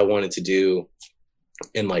what I wanted to do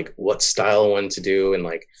and like what style I wanted to do and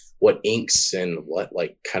like what inks and what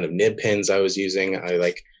like kind of nib pens I was using.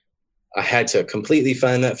 I had to completely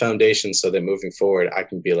find that foundation so that moving forward, I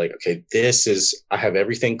can be like, okay, I have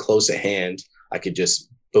everything close at hand. I could just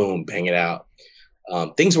boom, bang it out.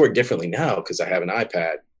 Things work differently now because I have an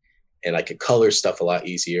iPad and I could color stuff a lot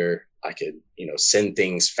easier. I could, you know, send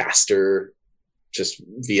things faster just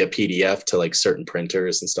via PDF to like certain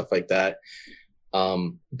printers and stuff like that.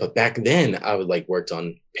 But back then I would like worked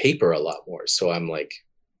on paper a lot more. So I'm like,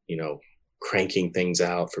 you know, cranking things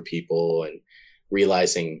out for people and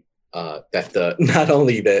realizing that not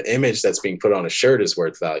only the image that's being put on a shirt is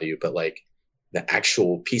worth value, but like the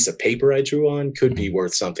actual piece of paper I drew on could be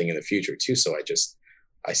worth something in the future too. So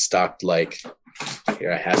I stocked like,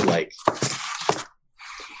 here I have like,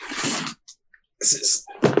 this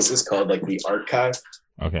is called like the archive.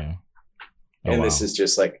 Okay. Oh, and wow. This is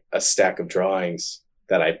just like a stack of drawings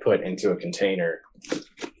that I put into a container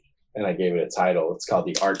and I gave it a title. It's called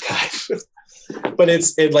the archive. But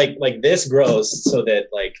it like this grows so that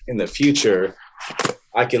like in the future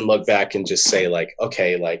I can look back and just say like,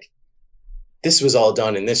 okay, like this was all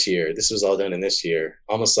done in this year. This was all done in this year.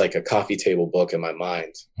 Almost like a coffee table book in my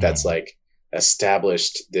mind that's like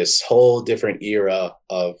established this whole different era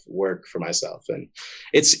of work for myself. And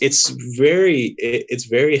it's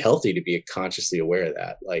very healthy to be consciously aware of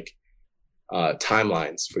that, like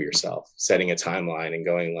timelines for yourself, setting a timeline and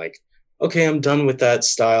going like, okay, I'm done with that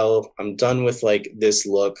style. I'm done with like this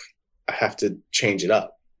look. I have to change it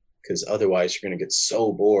up because otherwise you're going to get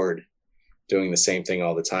so bored doing the same thing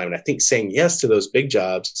all the time. And I think saying yes to those big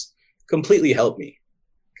jobs completely helped me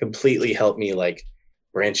like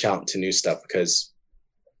branch out into new stuff because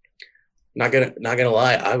not gonna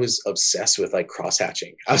lie, I was obsessed with like cross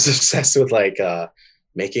hatching. I was obsessed with like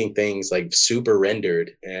making things like super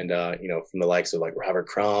rendered, and from the likes of like Robert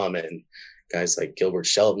Crumb and guys like Gilbert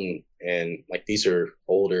Shelton, and like these are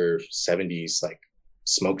older 70s like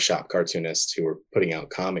smoke shop cartoonists who were putting out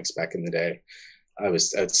comics back in the day.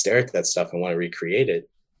 I'd stare at that stuff and want to recreate it,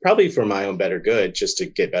 probably for my own better good, just to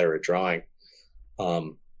get better at drawing.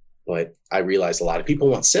 But I realized a lot of people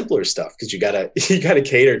want simpler stuff, because you gotta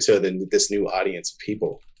cater to this new audience of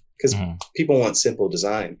people, because people want simple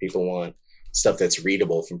design. People want stuff that's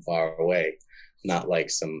readable from far away, not like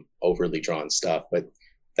some overly drawn stuff. But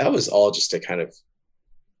that was all just to kind of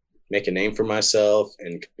make a name for myself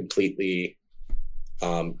and completely,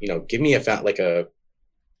 give me a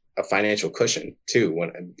financial cushion too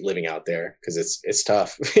when I'm living out there, because it's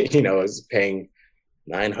tough. It's paying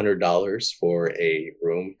 $900 for a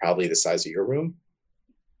room, probably the size of your room.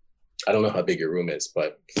 I don't know how big your room is,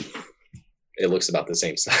 but it looks about the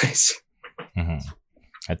same size.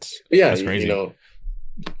 That's crazy.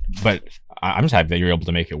 But I'm just happy that you're able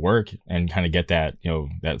to make it work and kind of get that,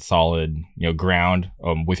 that solid, ground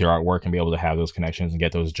with your artwork, and be able to have those connections and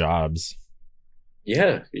get those jobs.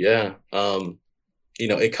 Yeah.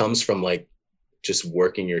 It comes from like just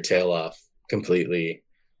working your tail off completely.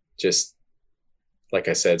 Just like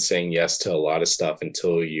I said, saying yes to a lot of stuff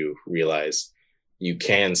until you realize you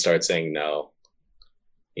can start saying no.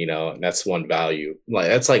 And that's one value.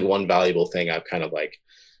 That's like one valuable thing I've kind of like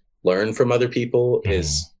learned from other people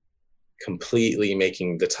is completely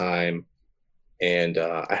making the time. And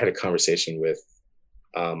I had a conversation with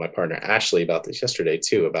my partner Ashley about this yesterday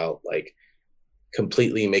too, about like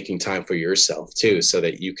completely making time for yourself too, so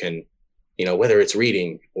that you can, whether it's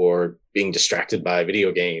reading or being distracted by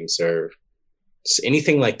video games or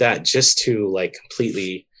anything like that, just to like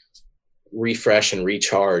completely refresh and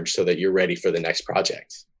recharge so that you're ready for the next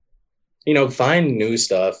project. Find new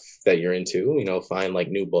stuff that you're into, find like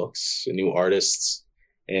new books, new artists,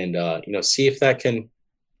 and see if that can,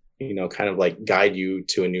 kind of like guide you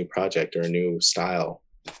to a new project or a new style.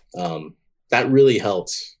 That really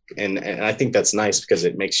helped. And I think that's nice, because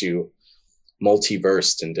it makes you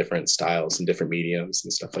multiversed in different styles and different mediums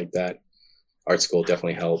and stuff like that. Art school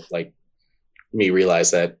definitely helped like me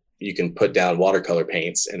realize that you can put down watercolor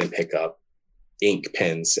paints and then pick up ink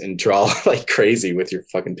pens and draw like crazy with your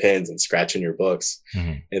fucking pens and scratch in your books.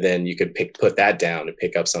 And then you could put that down and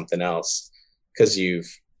pick up something else, because you've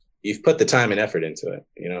put the time and effort into it.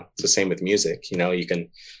 It's the same with music. You can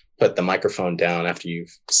put the microphone down after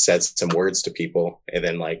you've said some words to people, and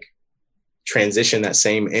then like transition that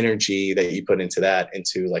same energy that you put into that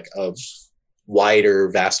into like a wider,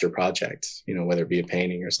 vaster project, whether it be a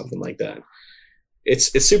painting or something like that.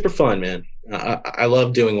 It's super fun, man. I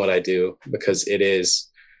love doing what I do, because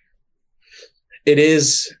it's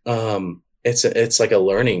like a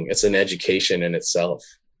learning, it's an education in itself.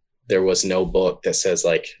 There was no book that says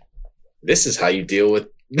like, this is how you deal with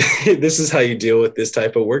this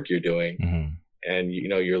type of work you're doing. And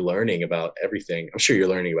you're learning about everything. I'm sure you're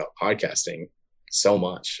learning about podcasting so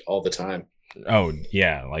much all the time. Oh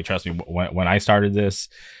yeah, like trust me, when I started this,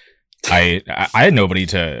 I had nobody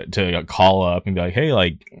to call up and be like, hey,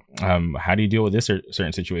 like how do you deal with this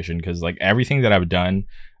certain situation? Because like everything that I've done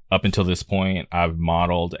up until this point, I've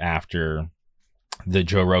modeled after the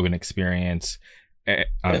Joe Rogan Experience,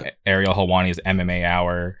 Ariel Helwani's MMA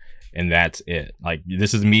Hour, and that's it. Like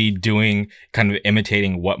this is me doing kind of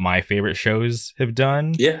imitating what my favorite shows have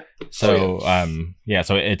done. So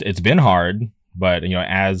so it's been hard, but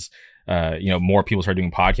as more people start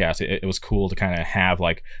doing podcasts, it was cool to kind of have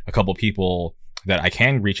like a couple people that I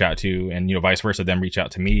can reach out to, and vice versa, them reach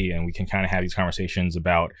out to me, and we can kind of have these conversations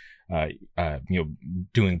about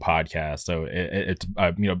doing podcasts. So it's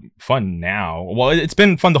fun now. Well, it's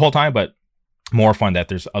been fun the whole time, but more fun that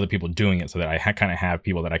there's other people doing it, so that I kind of have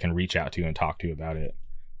people that I can reach out to and talk to about it.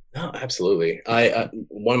 No, absolutely. I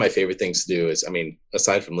one of my favorite things to do is,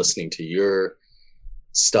 aside from listening to your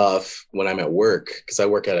stuff when I'm at work, because I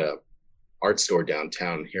work at a art store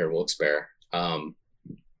downtown here in Wilkes-Barre,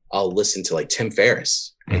 I'll listen to like Tim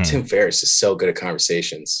Ferriss, and Tim Ferriss is so good at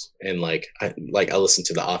conversations. And I listen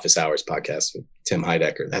to the Office Hours podcast with Tim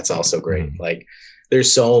Heidecker. That's also great. Like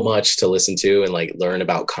there's so much to listen to and like learn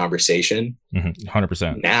about conversation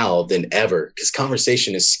 100% now than ever, because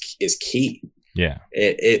conversation is key. Yeah,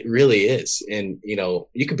 it really is. And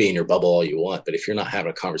you could be in your bubble all you want, but if you're not having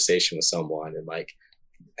a conversation with someone and like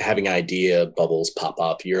having idea bubbles pop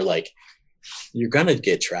up, you're gonna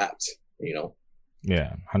get trapped.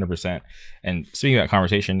 Yeah, 100%. And speaking of that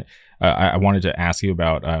conversation, I wanted to ask you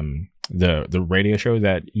about the radio show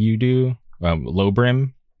that you do, Low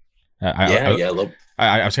Brim.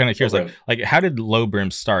 I was kind of curious, like how did Low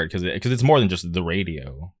Brim start? Because it's more than just the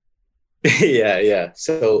radio. Yeah.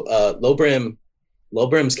 So low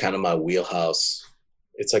brim's kind of my wheelhouse.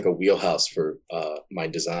 It's like a wheelhouse for my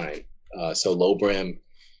design. So low brim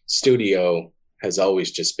studio has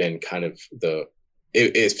always just been kind of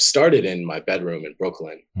it started in my bedroom in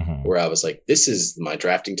Brooklyn, Mhm. where I was like, this is my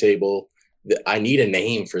drafting table. I need a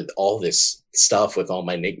name for all this stuff with all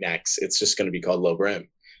my knickknacks. It's just going to be called low brim.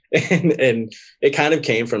 And it kind of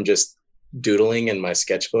came from just doodling in my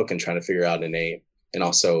sketchbook and trying to figure out a name. And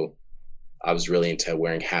also I was really into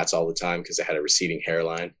wearing hats all the time because I had a receding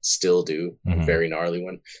hairline, still do, a Mhm. very gnarly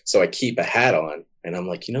one. So I keep a hat on, and I'm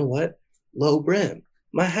like, you know what? Low brim.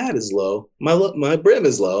 My hat is low. My brim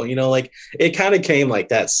is low. You know, like it kind of came like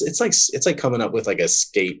that. It's like coming up with like a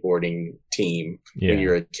skateboarding team when Yeah.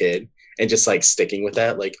 you're a kid and just like sticking with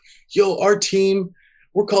that. Like, yo, our team,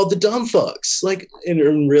 we're called the Dumb Fucks. Like,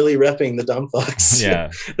 and really repping the Dumb Fucks.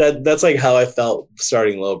 Yeah. That's like how I felt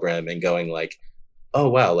starting low brim and going like, oh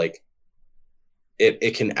wow, like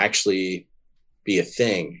it can actually be a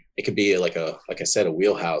thing. It could be like I said, a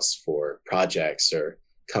wheelhouse for projects or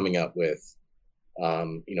coming up with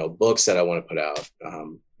books that I want to put out,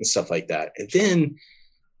 and stuff like that. And then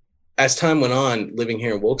as time went on, living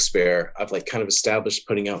here in Wilkes-Barre, I've like kind of established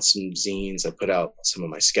putting out some zines. I put out some of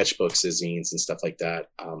my sketchbooks as zines and stuff like that.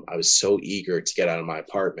 I was so eager to get out of my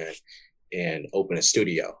apartment and open a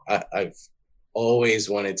studio. I've always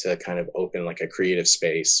wanted to kind of open like a creative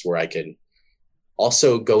space where I could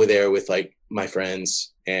also go there with like my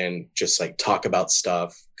friends and just like talk about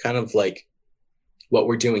stuff, kind of like what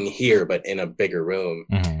we're doing here, but in a bigger room,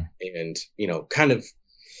 Mhm. and kind of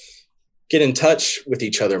get in touch with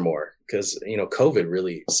each other more because COVID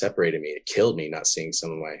really separated me. It killed me not seeing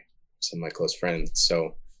some of my close friends.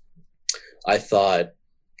 So I thought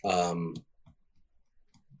um,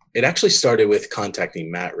 it actually started with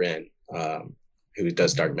contacting Matt Wren, who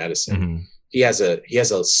does dark medicine. Mhm. He has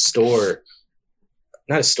a store,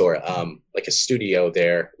 not a store, like a studio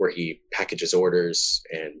there where he packages orders,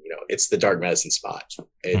 and it's the dark medicine spot.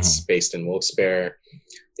 It's Mhm. based in Wilkes-Barre.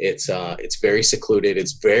 It's very secluded.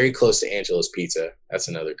 It's very close to Angelo's Pizza. That's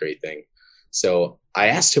another great thing. So I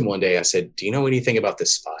asked him one day, I said, do you know anything about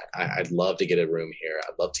this spot? I'd love to get a room here.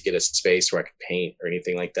 I'd love to get a space where I could paint or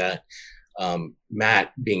anything like that.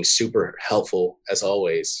 Matt, being super helpful as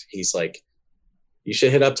always, he's like, you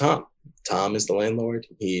should hit up Tom. Tom is the landlord.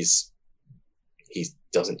 He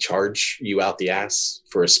doesn't charge you out the ass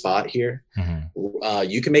for a spot here. Mhm.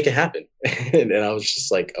 You can make it happen. And I was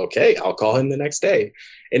just like, okay, I'll call him the next day.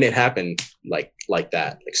 And it happened like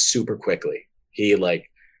that, like super quickly.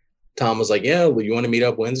 Tom was like, yeah, well, you want to meet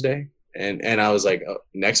up Wednesday? And I was like, oh,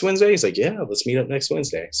 next Wednesday? He's like, yeah, let's meet up next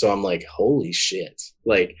Wednesday. So I'm like, holy shit.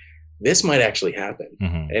 Like this might actually happen.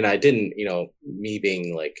 Mhm. And I didn't, me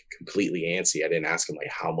being like completely antsy, I didn't ask him like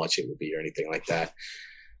how much it would be or anything like that.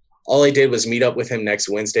 All I did was meet up with him next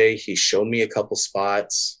Wednesday. He showed me a couple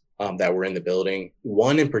spots that were in the building.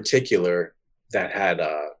 One in particular that had,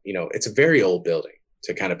 it's a very old building.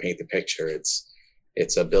 To kind of paint the picture,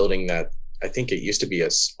 it's a building that I think it used to be a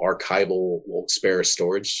archival Wilkes-Barre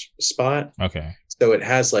storage spot. Okay. So it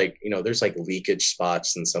has like, there's like leakage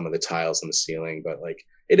spots in some of the tiles in the ceiling, but like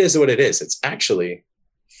it is what it is. It's actually,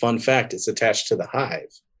 fun fact, it's attached to the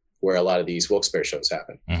Hive where a lot of these Wilkes-Barre shows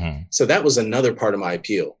happen. Mhm. So that was another part of my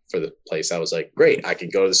appeal for the place. I was like, great, I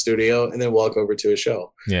could go to the studio and then walk over to a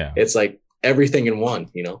show. Yeah. It's like everything in one,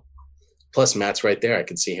 Plus Matt's right there. I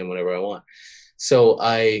can see him whenever I want. So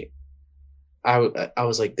I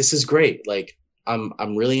was like, this is great. Like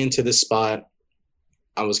I'm really into this spot.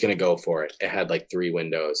 I was gonna go for it. It had like 3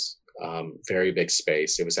 windows, very big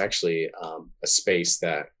space. It was actually a space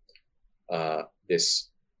that this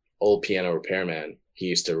old piano repairman, he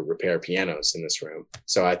used to repair pianos in this room.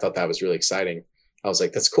 So I thought that was really exciting. I was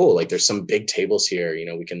like, that's cool. Like there's some big tables here,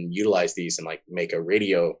 we can utilize these and like make a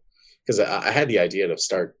radio. Cause I had the idea to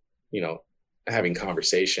start, having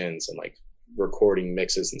conversations and like recording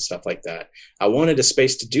mixes and stuff like that. I wanted a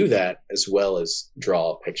space to do that as well as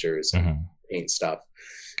draw pictures and Mhm. paint stuff.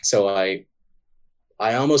 So I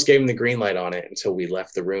almost gave him the green light on it until we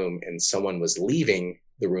left the room and someone was leaving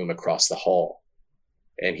the room across the hall.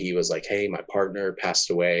 And he was like, hey, my partner passed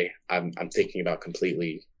away. I'm thinking about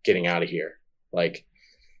completely getting out of here. Like,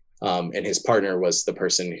 and his partner was the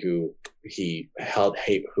person who he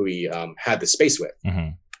had the space with.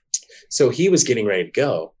 Mhm. So he was getting ready to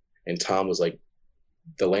go. And Tom was like,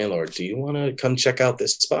 the landlord, do you want to come check out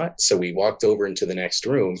this spot? So we walked over into the next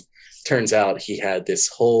room. Turns out he had this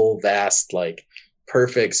whole vast, like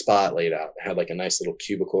perfect spot laid out. It had like a nice little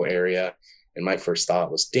cubicle area. And my first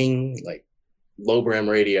thought was, ding, like low brim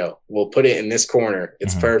radio. We'll put it in this corner.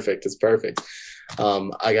 It's Mhm. perfect. It's perfect.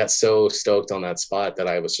 I got so stoked on that spot that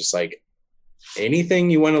I was just like, anything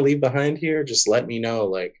you want to leave behind here, just let me know.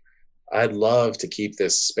 Like, I'd love to keep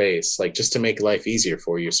this space, like, just to make life easier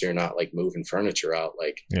for you, so you're not like moving furniture out.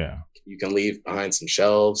 Like, Yeah. you can leave behind some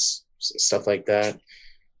shelves, stuff like that.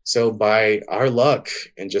 So by our luck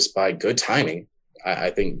and just by good timing, I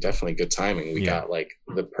think definitely good timing, we got like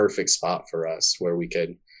the perfect spot for us where we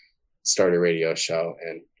could start a radio show.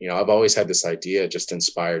 And, you know, I've always had this idea, just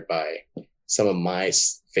inspired by some of my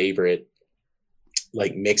favorite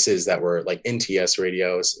like mixes that were like NTS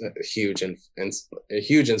radios, a huge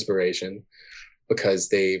inspiration, because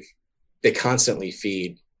they constantly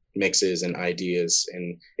feed mixes and ideas,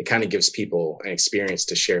 and it kind of gives people an experience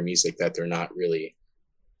to share music that they're not really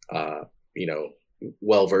you know,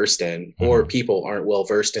 well versed in, or people aren't well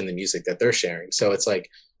versed in the music that they're sharing. So it's like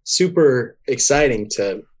super exciting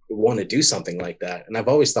to want to do something like that. And I've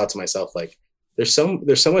always thought to myself, like, there's so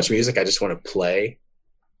much music I just want to play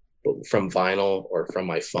from vinyl or from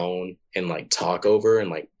my phone and like talk over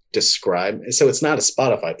and like describe. So it's not a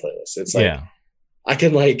Spotify playlist. It's like, I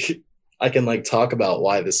can like talk about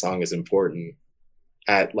why this song is important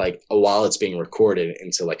at like while it's being recorded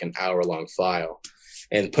into like an hour-long file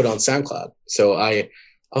and put on SoundCloud. So I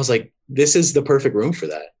was like, this is the perfect room for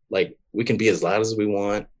that. Like, we can be as loud as we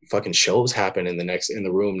want. Fucking shows happen in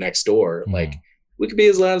the room next door. Like, we could be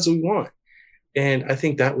as loud as we want. And I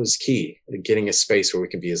think that was key, getting a space where we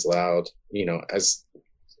can be as loud, you know, as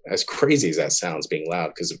crazy as that sounds, being loud,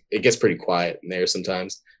 because it gets pretty quiet in there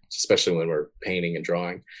sometimes, especially when we're painting and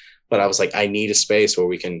drawing. But I was like, I need a space where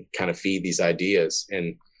we can kind of feed these ideas.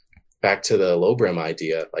 And back to the low brim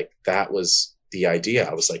idea, like, that was the idea.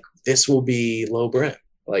 I was like, this will be low brim.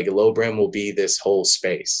 Like, low brim will be this whole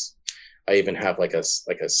space. I even have like a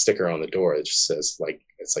sticker on the door that just says, like,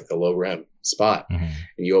 it's like the low brim spot. And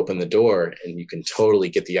you open the door and you can totally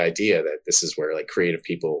get the idea that this is where like creative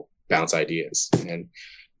people bounce ideas. And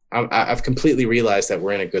I've completely realized that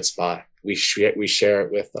we're in a good spot. We share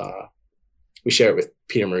it with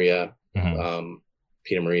Peter Maria,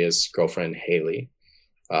 Peter Maria's girlfriend, Haley,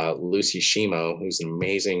 Lucy Shimo, who's an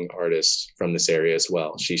amazing artist from this area as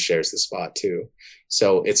well. She shares the spot too.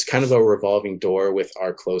 So it's kind of a revolving door with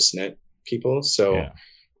our close knit people. So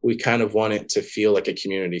we kind of want it to feel like a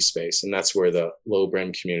community space. And that's where the Low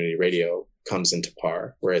Brim Community Radio comes into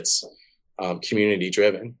par, where it's community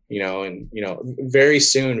driven, you know. And, you know, very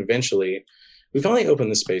soon, eventually, we've only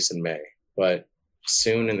opened the space in May, but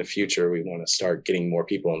soon in the future, we want to start getting more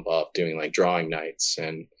people involved, doing like drawing nights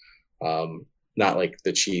and not like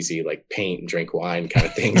the cheesy like paint and drink wine kind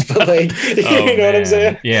of things, but like you know what I'm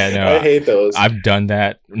saying? Yeah, no, I hate those. I've done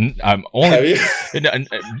that. I'm only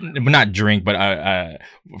not drink, but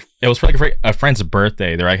it was for like a friend's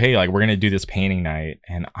birthday. They're like, hey, like, we're gonna do this painting night,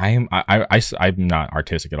 and I'm not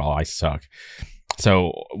artistic at all. I suck.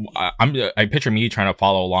 So I picture me trying to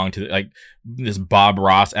follow along to like this Bob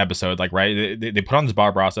Ross episode, like, right? They put on this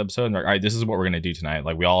Bob Ross episode, and they're like, all right, this is what we're gonna do tonight.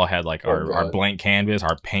 Like, we all had like our blank canvas,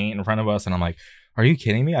 our paint in front of us, and I'm like, are you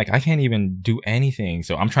kidding me? Like, I can't even do anything.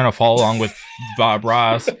 So I'm trying to follow along with Bob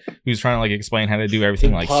Ross, who's trying to like explain how to do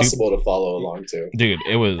everything. Like, impossible to follow along to. Dude,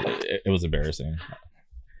 it was embarrassing.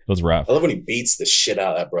 It was rough. I love when he beats the shit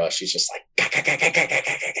out of that brush. He's just like,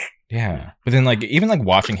 yeah. But then like even like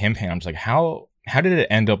watching him paint, I'm just like, how did it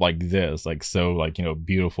end up like this? Like, so like, you know,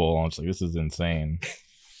 beautiful. I'm just like, this is insane.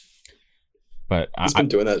 But he's been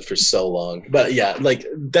doing that for so long. But yeah, like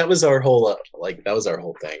that was our whole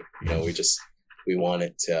thing. You know, we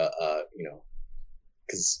wanted to you know,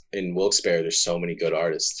 because in Wilkes-Barre there's so many good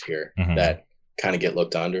artists here that kind of get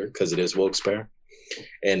looked under because it is Wilkes-Barre.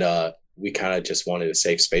 And we kind of just wanted a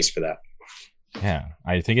safe space for that. Yeah,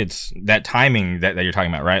 I think it's that timing that you're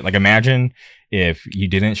talking about, right? Like, imagine if you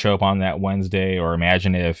didn't show up on that Wednesday, or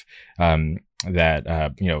imagine if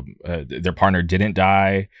that you know, their partner didn't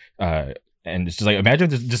die, and it's just like, imagine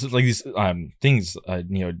just like these things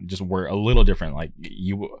you know, just were a little different. Like,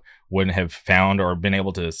 you wouldn't have found or been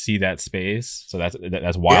able to see that space. So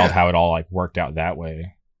that's wild how it all like worked out that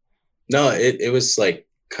way. No, it was like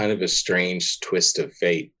kind of a strange twist of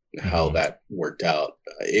fate how that worked out.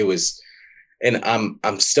 It was. And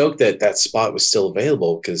I'm stoked that spot was still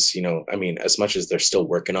available, because, you know, I mean, as much as they're still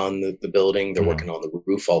working on the building, they're working on the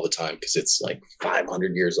roof all the time, because it's like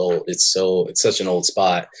 500 years old. It's such an old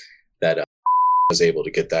spot that I was able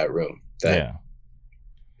to get that room.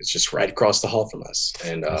 It's just right across the hall from us,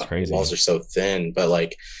 and the walls are so thin. But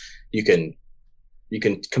like, you can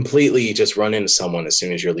completely just run into someone as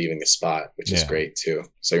soon as you're leaving the spot, which is great too.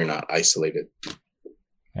 So you're not isolated.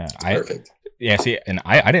 Yeah, it's perfect. Yeah, see, and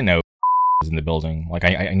I didn't know in the building. Like,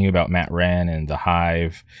 I knew about Matt Wren and the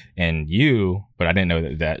Hive and you, but I didn't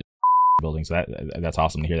know that building. So that's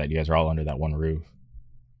awesome to hear that you guys are all under that one roof.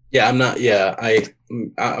 Yeah, I'm not. Yeah,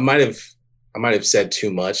 I might have said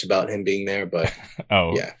too much about him being there, but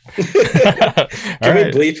Oh. yeah. All Can we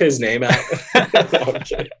right. bleep his name out? No, I'm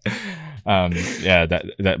kidding. Yeah,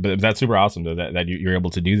 but that's super awesome though, that you're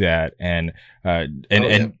able to do that. And Oh yeah.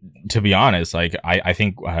 and to be honest, like I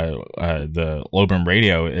think the Lobram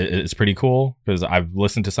Radio is pretty cool, because I've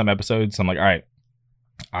listened to some episodes. So I'm like, all right,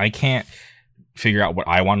 I can't figure out what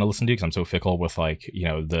I want to listen to because I'm so fickle with, like, you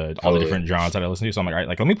know, all the Totally. different genres that I listen to. So I'm like, all right,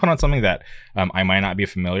 like, let me put on something that I might not be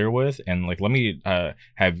familiar with, and like, let me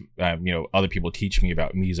have you know, other people teach me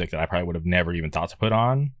about music that I probably would have never even thought to put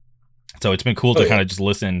on. So it's been cool to Oh yeah. kind of just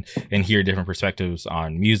listen and hear different perspectives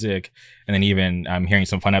on music. And then even I'm hearing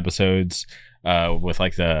some fun episodes with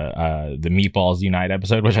like the Meatballs Unite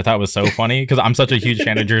episode, which I thought was so funny because I'm such a huge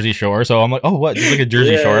fan of Jersey Shore. So I'm like, oh, what? This is like a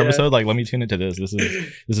Jersey Yeah, Shore yeah. episode? Like, let me tune into this. This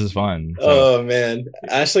is fun. So Oh man,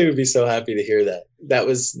 Ashley would be so happy to hear that. That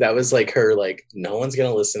was like her, like, no one's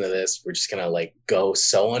gonna listen to this. We're just gonna like go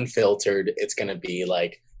so unfiltered. It's gonna be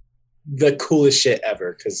like the coolest shit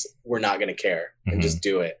ever because we're not gonna care and just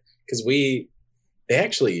do it. Because they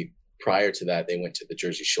actually, prior to that, they went to the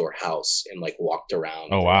Jersey Shore house and like walked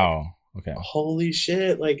around. oh They're wow. Okay. like, holy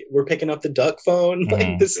shit! Like, we're picking up the duck phone. Like,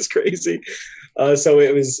 Mhm. this is crazy. So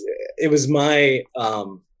it was my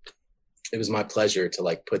it was my pleasure to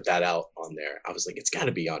like put that out on there. I was like, it's got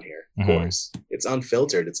to be on here. Of Mhm. course, it's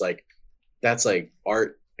unfiltered. It's like, that's like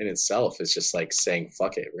art in itself. It's just like saying,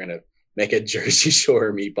 fuck it, we're gonna make a Jersey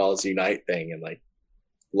Shore Meatballs Unite thing and like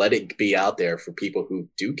let it be out there for people who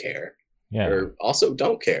do care Yeah. or also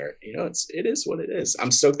don't care. You know, it is what it is.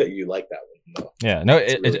 I'm stoked that you like that one though. Yeah, no,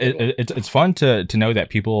 It's a really good one. it's fun to know that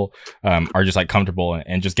people are just like comfortable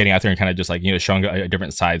and just getting out there and kind of just like, you know, showing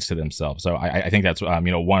different sides to themselves. So I think that's you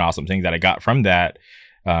know, one awesome thing that I got from that.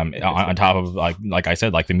 On top of like I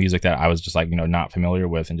said, like the music that I was just like, you know, not familiar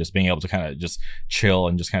with, and just being able to kind of just chill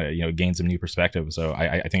and just kind of, you know, gain some new perspective. So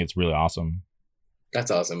I think it's really awesome. That's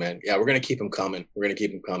awesome, man. Yeah, we're gonna keep them coming. We're gonna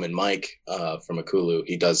keep them coming. Mike from Akulu,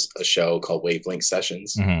 he does a show called Wavelength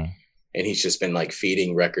Sessions, Mm-hmm. and he's just been like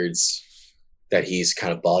feeding records that he's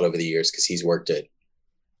kind of bought over the years because he's worked at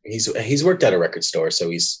a record store, so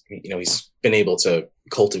he's been able to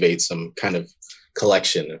cultivate some kind of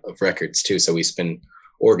collection of records too. So he's been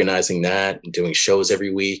organizing that and doing shows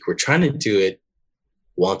every week. We're trying to do it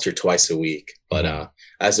once or twice a week, but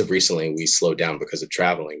as of recently, we slowed down because of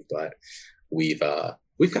traveling. But we've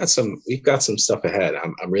got some stuff ahead.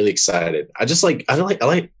 I'm really excited. I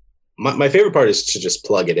like my favorite part is to just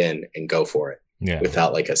plug it in and go for it. Yeah.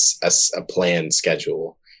 Without like a planned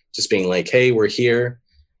schedule, just being like, hey, we're here,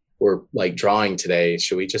 we're like drawing today,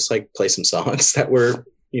 should we just like play some songs that were,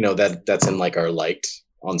 you know, that's in like our liked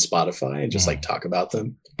on Spotify and just like talk about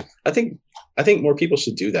them. I think more people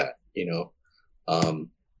should do that, you know,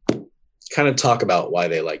 kind of talk about why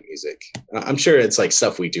they like music. I'm sure it's like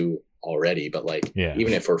stuff we do already, but like,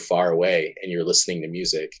 even if we're far away and you're listening to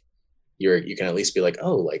music, you can at least be like,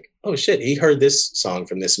 oh shit, he heard this song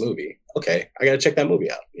from this movie. Okay, I gotta check that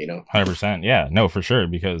movie out, you know. 100%. Yeah, no, for sure,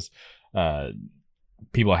 because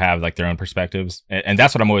people have like their own perspectives, and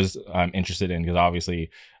that's what I'm always interested in, because obviously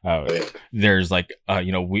there's like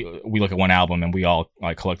you know, we look at one album and we all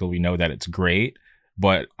like collectively know that it's great,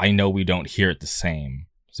 but I know we don't hear it the same.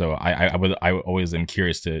 So I always am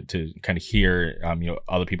curious to kind of hear you know,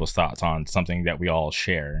 other people's thoughts on something that we all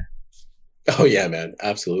share. Oh yeah, man,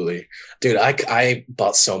 absolutely, dude. I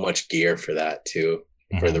bought so much gear for that too,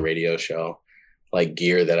 for the radio show, like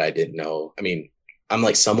gear that I didn't know. I mean, I'm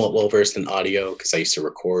like somewhat well versed in audio because I used to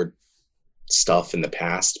record stuff in the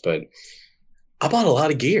past, but I bought a lot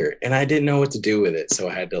of gear and I didn't know what to do with it, so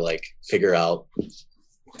I had to like figure out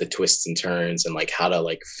the twists and turns and like how to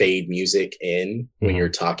like fade music in when you're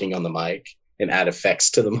talking on the mic and add effects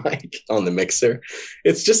to the mic on the mixer.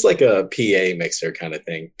 It's just like a PA mixer kind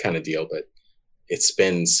of deal, but it's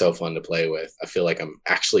been so fun to play with. I feel like I'm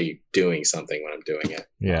actually doing something when I'm doing it.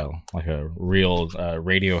 Yeah, like a real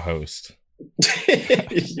radio host.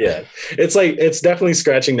 Yeah, it's definitely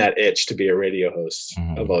scratching that itch to be a radio host.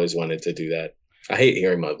 I've always wanted to do that. I hate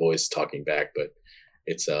hearing my voice talking back, but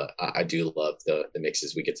it's I do love the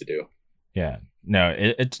mixes we get to do. Yeah, no,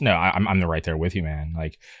 I'm right there with you, man.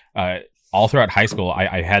 Like all throughout high school,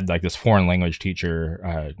 I had like this foreign language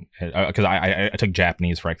teacher because I took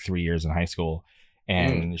Japanese for like 3 years in high school,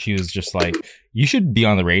 and she was just like, you should be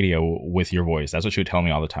on the radio with your voice. That's what she would tell me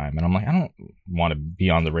all the time. And I'm like, I don't want to be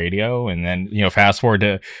on the radio. And then, you know, fast forward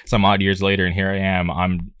to some odd years later, and here I am.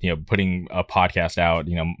 I'm, you know, putting a podcast out,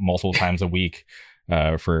 you know, multiple times a week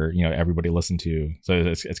for, you know, everybody to listen to. So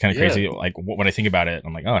it's kind of crazy. Like when I think about it,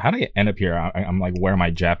 I'm like, oh, how did I end up here? I'm like where my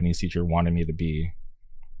Japanese teacher wanted me to be.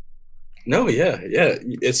 No, yeah, yeah.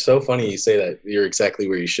 It's so funny you say that. You're exactly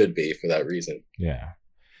where you should be for that reason. Yeah,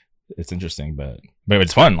 it's interesting, but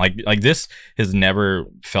it's fun. Like this has never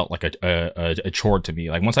felt like a chore to me.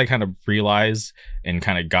 Like once I kind of realized and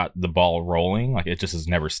kind of got the ball rolling, like it just has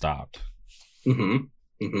never stopped. Mm-hmm.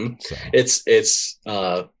 Mm-hmm. So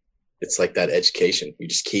It's like that education. You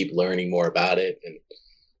just keep learning more about it, and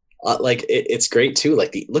it's great too.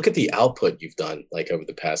 Like the look at the output you've done like over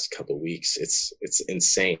the past couple of weeks. It's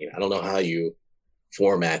insane. I don't know how you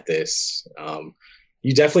format this.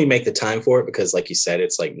 You definitely make the time for it because, like you said,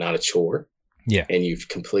 it's like not a chore, yeah, and you've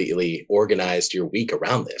completely organized your week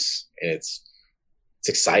around this, and it's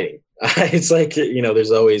exciting. It's like,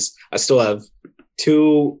 there's always, I still have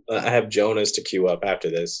I have Jonas to queue up after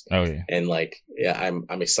this, oh yeah. and like, yeah,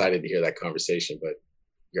 I'm excited to hear that conversation. But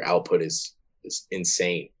your output is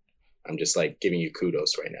insane. I'm just like giving you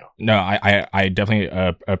kudos right now. No, I definitely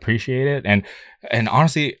appreciate it, and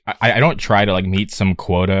honestly, I don't try to like meet some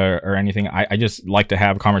quota or anything. I just like to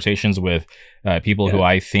have conversations with people who Yeah.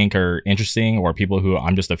 I think are interesting, or people who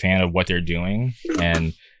I'm just a fan of what they're doing,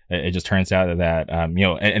 and it just turns out that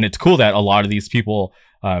and it's cool that a lot of these people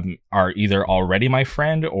are either already my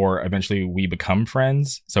friend or eventually we become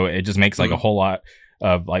friends. So it just makes like a Mhm. whole lot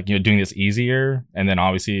of like doing this easier, and then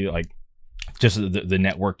obviously like just the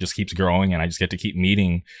network just keeps growing and I just get to keep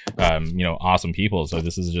meeting awesome people. So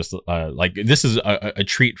this is just like this is a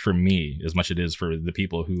treat for me as much as it is for the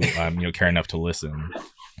people who care enough to listen.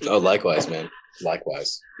 Oh, likewise, man.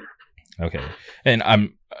 Likewise. Okay, and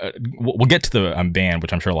we'll get to the band,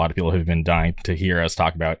 which I'm sure a lot of people have been dying to hear us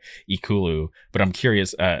talk about, Ikulu, but I'm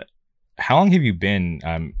curious, how long have you been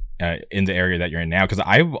in the area that you're in now? Because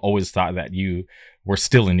I've always thought that you were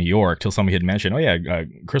still in New York till somebody had mentioned, oh yeah,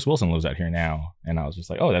 Chris Wilson lives out here now, and I was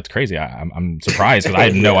just like, oh, that's crazy. I'm surprised because I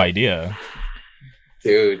had no Yeah. idea.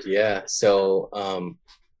 Dude, yeah. So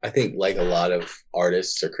I think like a lot of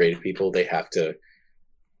artists or creative people, they have to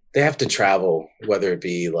travel, whether it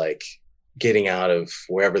be like getting out of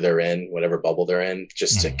wherever they're in, whatever bubble they're in,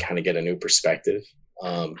 just to Mhm. kind of get a new perspective.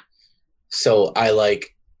 So I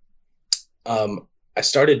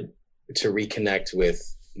started to reconnect with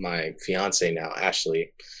my fiance now,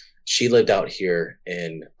 Ashley. She lived out here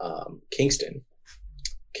in Kingston,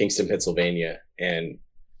 Pennsylvania, and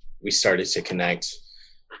we started to connect.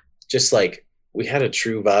 Just like we had a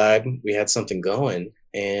true vibe, we had something going,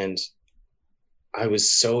 and I was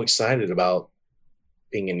so excited about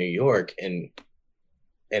being in New York and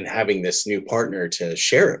having this new partner to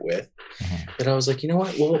share it with, Mhm. that I was like, you know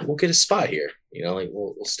what, we'll get a spot here. Like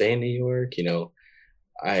we'll stay in New York.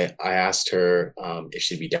 I asked her if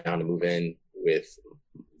she'd be down to move in with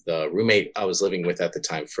the roommate I was living with at the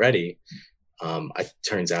time, Freddie.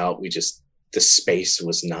 Turns out the space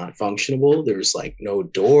was not functionable. There was like no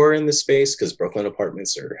door in the space because Brooklyn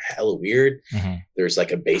apartments are hella weird. Mhm. There's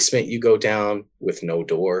like a basement you go down with no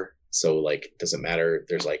door. So like it doesn't matter.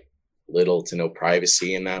 There's like little to no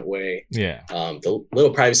privacy in that way. Yeah. The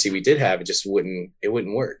little privacy we did have, it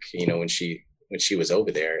wouldn't work. When she was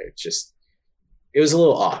over there, it was a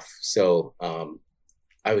little off. So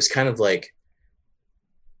I was kind of like,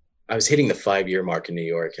 I was hitting the 5-year mark in New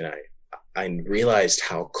York, and I realized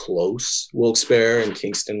how close Wilkes-Barre and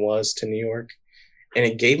Kingston was to New York, and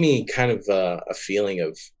it gave me kind of a feeling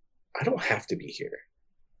of, I don't have to be here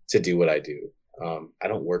to do what I do. I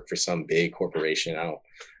don't work for some big corporation.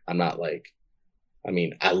 I'm not like, I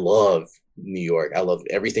mean, I love New York. I love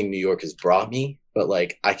everything New York has brought me, but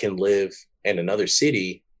like I can live in another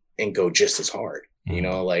city and go just as hard.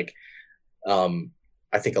 Mhm. Like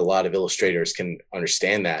I think a lot of illustrators can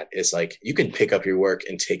understand that. It's like you can pick up your work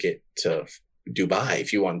and take it to Dubai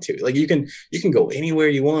if you want to. Like you can go anywhere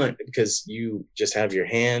you want because you just have your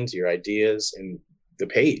hands, your ideas, and the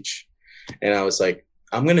page. And I was like,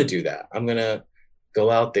 I'm gonna do that. I'm gonna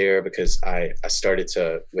go out there because I started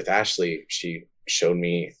to, with Ashley. She showed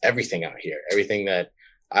me everything out here, everything that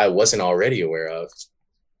I wasn't already aware of,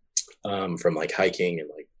 from like hiking, and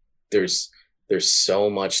like there's so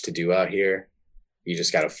much to do out here. You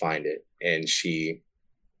just got to find it. And she,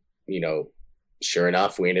 you know, sure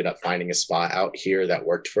enough, we ended up finding a spot out here that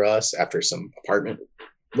worked for us after some apartment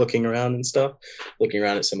looking around and stuff, looking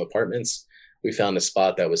around at some apartments. We found a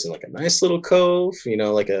spot that was in like a nice little cove,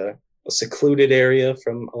 like a secluded area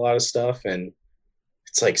from a lot of stuff. And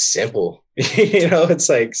it's like simple, it's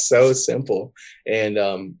like so simple. And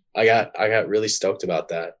I got really stoked about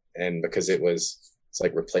that. And because it's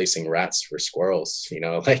like replacing rats for squirrels,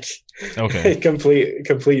 like Okay.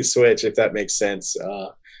 complete switch, if that makes sense.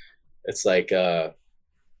 It's like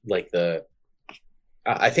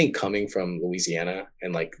I think coming from Louisiana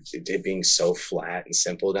and like it being so flat and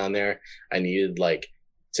simple down there, I needed like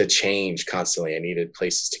to change constantly. I needed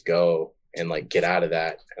places to go and like get out of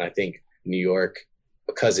that. And I think New York,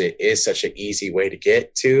 because it is such an easy way to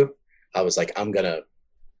get to, I was like, I'm gonna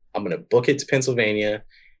book it to Pennsylvania,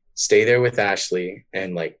 stay there with Ashley,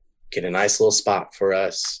 and like get a nice little spot for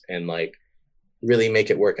us, and like really make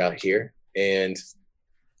it work out here. And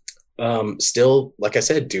still, like I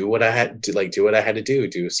said, do what I had to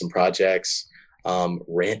do some projects.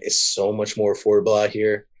 Rent is so much more affordable out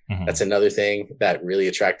here. Mhm. That's another thing that really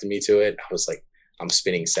attracted me to it. I was like, I'm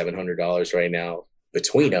spending $700 right now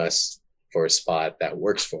between us for a spot that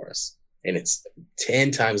works for us, and it's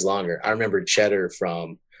 10 times longer. I remember Cheddar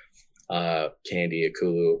from Candy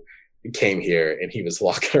Akulu came here, and he was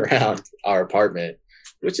walking around our apartment,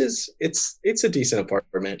 which is it's a decent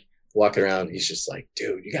apartment. Walking around, he's just like,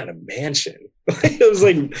 dude, you got a mansion. I was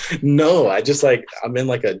like, no, I'm in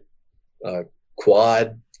like a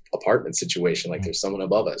quad apartment situation. Like there's someone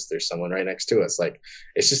above us, there's someone right next to us. Like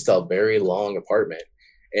it's just a very long apartment.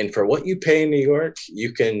 And for what you pay in New York,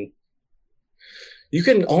 you can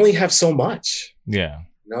only have so much. Yeah.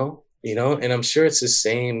 And I'm sure it's the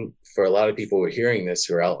same for a lot of people who are hearing this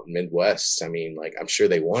who are out in Midwest. I mean, like I'm sure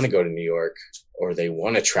they want to go to New York or they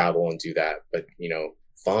want to travel and do that, but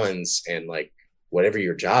funds and like whatever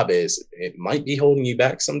your job is, it might be holding you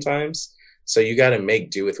back sometimes. So you got to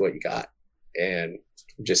make do with what you got. And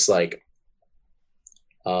just like,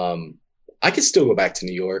 I could still go back to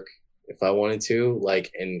New York if I wanted to,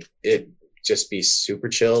 like, and it just be super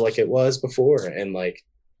chill like it was before. And like,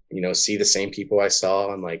 see the same people I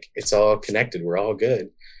saw, and like, it's all connected. We're all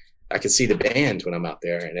good. I could see the band when I'm out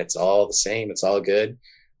there, and it's all the same. It's all good.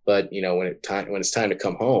 But when it's time to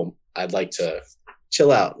come home, I'd like to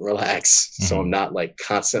chill out, relax, so I'm not like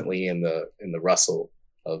constantly in the rustle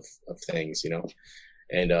of things,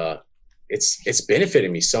 and it's benefited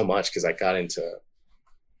me so much because I got into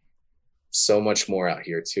so much more out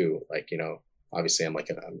here too. Like obviously I'm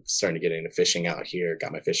starting to get into fishing out here,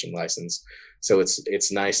 got my fishing license, so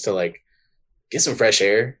it's nice to like get some fresh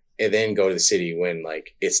air and then go to the city when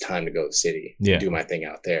like it's time to go to the city, and do my thing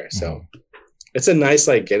out there. So it's a nice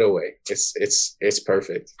like getaway. It's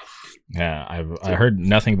perfect. Yeah, I heard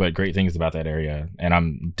nothing but great things about that area, and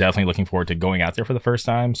I'm definitely looking forward to going out there for the first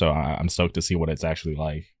time. So I'm stoked to see what it's actually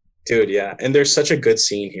like. Dude, yeah, and there's such a good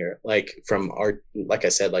scene here, like from art, like I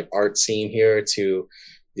said, like art scene here to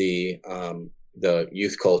the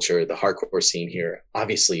youth culture, the hardcore scene here.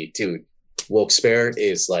 Obviously, dude, Wilkes-Barre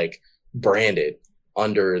is like branded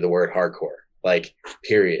under the word hardcore, like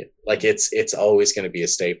period. Like it's always going to be a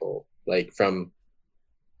staple. Like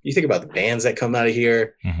you think about the bands that come out of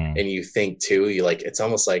here, and you think too, it's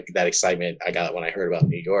almost like that excitement I got when I heard about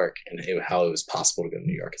New York and how it was possible to go to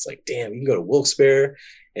New York. It's like, damn, you can go to Wilkes-Barre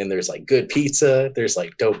and there's like good pizza. There's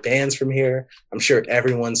like dope bands from here. I'm sure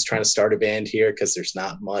everyone's trying to start a band here because there's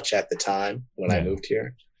not much at the time when I moved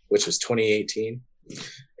here, which was 2018.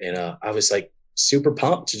 And I was like super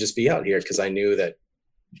pumped to just be out here because I knew that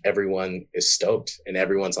everyone is stoked and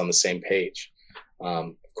everyone's on the same page.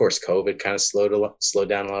 Of course, COVID kind of slowed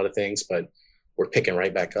down a lot of things, but we're picking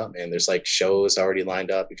right back up, man. There's like shows already lined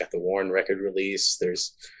up. We got the Warren record release.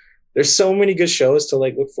 There's so many good shows to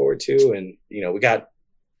like look forward to. And, we got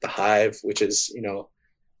the Hive, which is,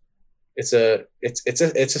 it's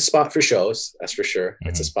a spot for shows. That's for sure.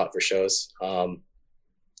 It's a spot for shows.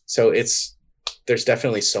 So there's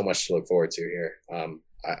definitely so much to look forward to here.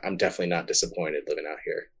 I'm definitely not disappointed living out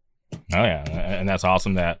here. Oh yeah. And that's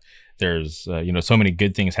awesome that there's so many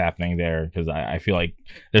good things happening there, because I feel like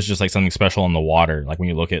there's just like something special in the water. Like when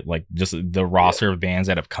you look at like just the roster of bands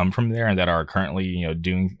that have come from there and that are currently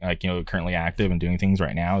doing currently active and doing things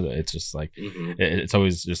right now, it's just like it's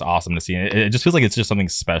always just awesome to see. It just feels like it's just something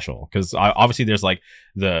special, because obviously there's like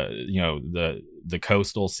the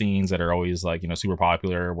coastal scenes that are always like super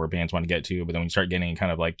popular where bands want to get to, but then when you start getting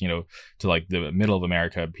kind of like to like the middle of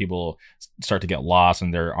America, people start to get lost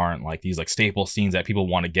and there aren't like these like staple scenes that people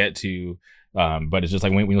want to get to. But it's just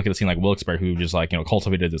like when we look at a scene like Wilkes-Barre, who just like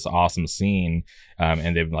cultivated this awesome scene,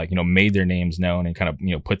 and they've like made their names known and kind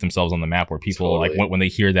of put themselves on the map where people like when they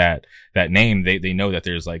hear that name, they know that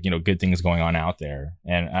there's like good things going on out there.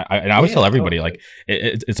 And I always tell everybody like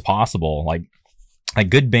it's possible. Like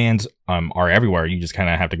good bands are everywhere. You just kind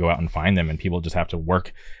of have to go out and find them, and people just have to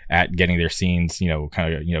work at getting their scenes,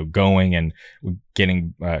 kind of going and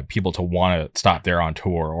getting people to want to stop there on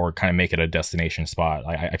tour or kind of make it a destination spot.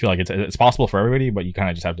 I feel like it's possible for everybody, but you kind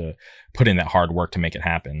of just have to put in that hard work to make it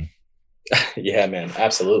happen. Yeah, man,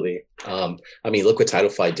 absolutely. I mean, look what Title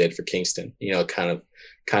Fight did for Kingston. Kind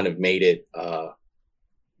of made it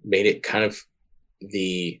kind of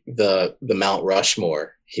the Mount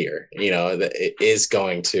Rushmore here. That it is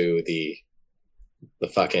going to the the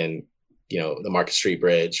fucking, the Market Street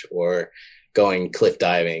Bridge, or going cliff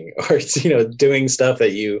diving, or, doing stuff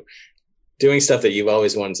that you've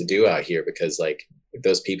always wanted to do out here, because like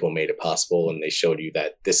those people made it possible and they showed you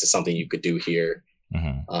that this is something you could do here.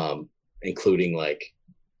 Including like,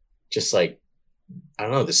 just like, I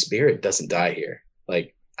don't know, the spirit doesn't die here.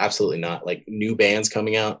 Like, absolutely not. Like, new bands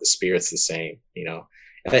coming out, the spirit's the same,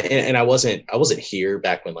 and I wasn't here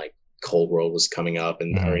back when like Cold World was coming up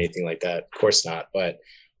and or anything like that. Of course not. But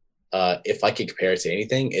if I could compare it to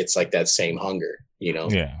anything, it's like that same hunger,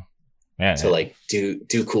 to like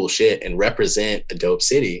do cool shit and represent a dope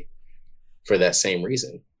city for that same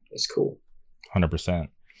reason. It's cool. 100%.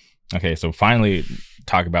 Okay, so finally,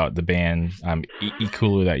 talk about the band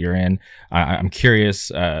Ekulu that you're in. I'm curious,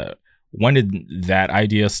 when did that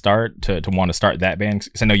idea start to want to start that band?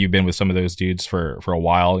 Because I know you've been with some of those dudes for a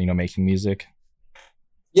while, making music.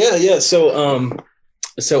 Yeah. So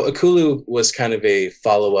Ekulu was kind of a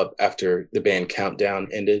follow-up after the band Countdown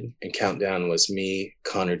ended, and Countdown was me,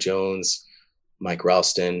 Connor Jones, Mike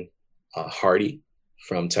Ralston, Hardy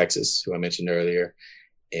from Texas, who I mentioned earlier,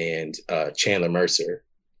 and Chandler Mercer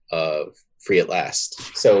of Free at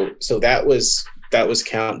Last. So that was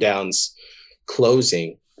Countdown's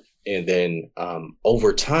closing. And then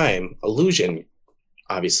over time, Illusion,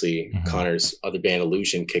 obviously Connor's other band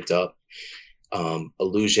Illusion, kicked up.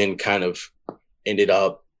 Illusion kind of ended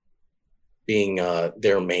up being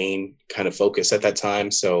their main kind of focus at that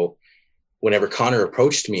time. So whenever Connor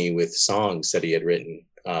approached me with songs that he had written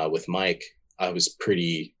with Mike, I was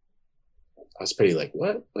pretty like,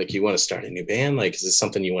 what? Like, you want to start a new band? Like, is this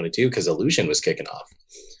something you want to do? Because Illusion was kicking off.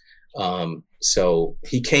 So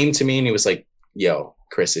he came to me and he was like, yo,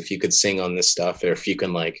 Chris, if you could sing on this stuff, or if you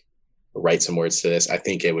can like write some words to this, I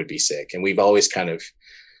think it would be sick. And we've always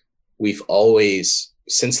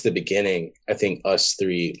since the beginning, I think us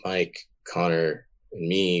three, Mike, Connor, and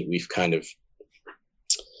me, we've kind of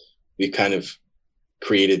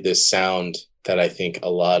created this sound that I think a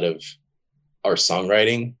lot of our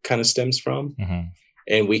songwriting kind of stems from.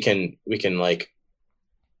 And we can like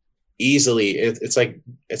easily, it's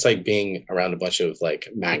like being around a bunch of like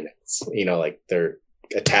magnets, like they're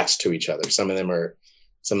attached to each other. Some of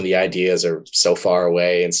the ideas are so far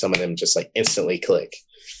away, and some of them just like instantly click.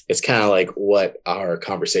 It's kind of like what our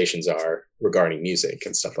conversations are regarding music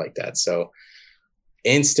and stuff like that. So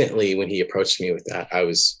instantly when he approached me with that, I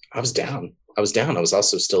was down. I was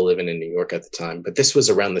also still living in New York at the time, but this was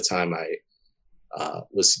around the time I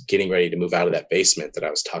was getting ready to move out of that basement that I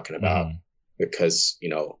was talking about, because,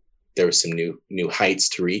 there was some new heights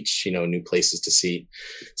to reach, new places to see.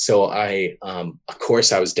 So I, of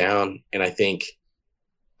course I was down, and I think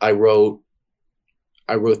I wrote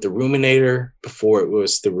The Ruminator before it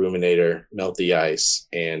was The Ruminator, Melt the Ice,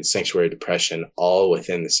 and Sanctuary Depression, all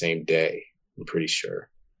within the same day, I'm pretty sure.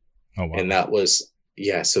 Oh, wow. And that was,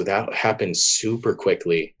 so that happened super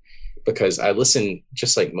quickly, because I listen,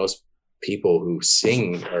 just like most people who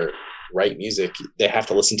sing or write music, they have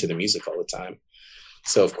to listen to the music all the time.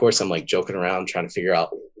 So of course I'm like joking around trying to figure out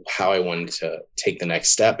how I wanted to take the next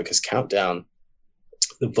step, because Countdown,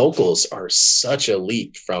 the vocals are such a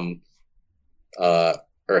leap from or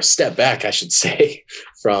a step back, I should say,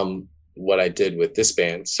 from what I did with this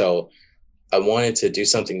band. So I wanted to do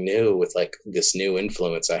something new with like this new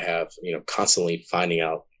influence I have, constantly finding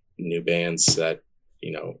out new bands that,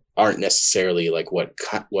 aren't necessarily like what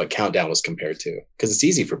Countdown was compared to, because it's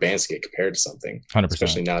easy for bands to get compared to something, 100%.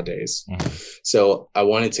 especially nowadays. So I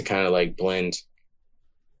wanted to kind of like blend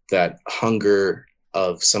that hunger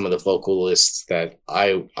of some of the vocalists that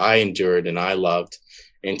I endured and I loved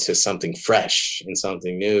into something fresh and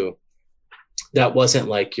something new that wasn't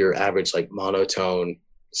like your average like monotone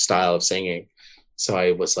style of singing. So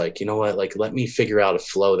I was like, you know what, like let me figure out a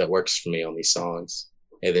flow that works for me on these songs,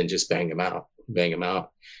 and then just bang them out.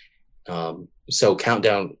 So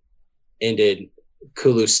Countdown ended,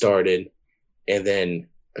 Ekulu started, and then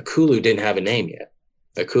Ekulu didn't have a name yet.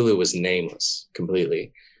 Ekulu was nameless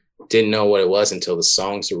completely. Didn't know what it was until the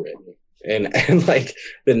songs were written. And like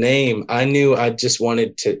the name, I knew I just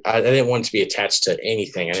wanted to, I didn't want it to be attached to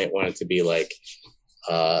anything. I didn't want it to be like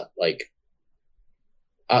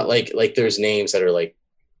there's names that are like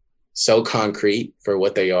so concrete for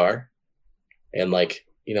what they are. And like,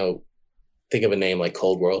 think of a name like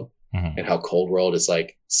Cold World, and how Cold World is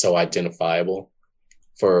like so identifiable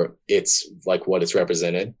for its like what it's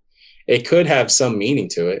represented. It could have some meaning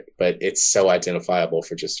to it, but it's so identifiable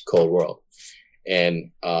for just Cold World.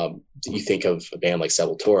 And you think of a band like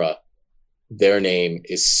Sepultura, their name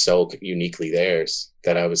is so uniquely theirs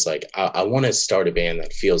that I was like, I want to start a band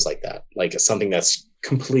that feels like that, like something that's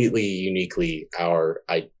completely uniquely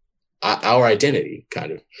our identity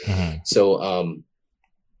kind of. Mm-hmm. So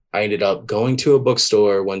I ended up going to a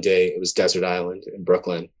bookstore one day. It was Desert Island in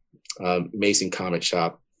Brooklyn, amazing comic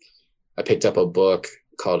shop. I picked up a book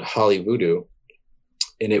called Holly Voodoo,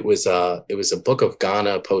 and it was a book of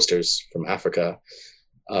Ghana posters from Africa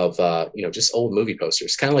of just old movie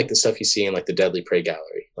posters, kind of like the stuff you see in like the Deadly Prey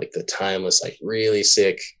Gallery, like the timeless, like really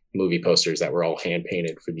sick movie posters that were all hand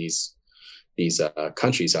painted for these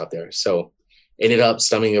countries out there. So ended up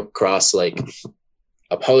stumbling across like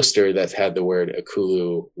a poster that had the word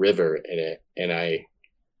Akulu River in it, and I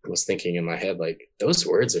was thinking in my head, like, those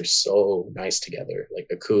words are so nice together, like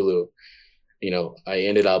Akulu.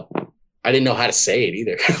 I didn't know how to say it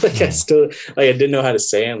either. I didn't know how to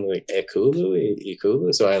say it. I'm like,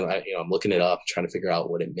 Ekulu. So I'm looking it up, trying to figure out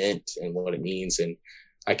what it meant and what it means. And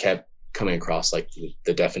I kept coming across like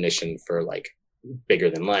the definition for like bigger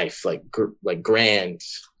than life, like grand,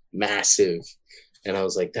 massive. And I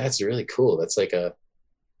was like, that's really cool. That's like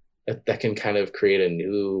that can kind of create a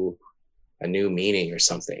new meaning or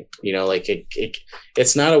something, like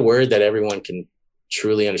it's not a word that everyone can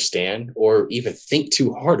truly understand or even think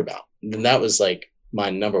too hard about. And that was like my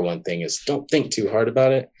number one thing is don't think too hard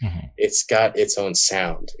about it. Mm-hmm. It's got its own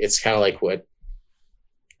sound. It's kind of like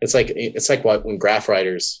when graph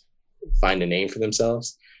writers find a name for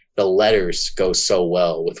themselves, the letters go so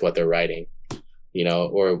well with what they're writing,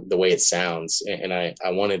 or the way it sounds. And I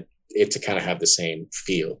wanted it to kind of have the same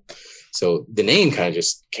feel. So the name kind of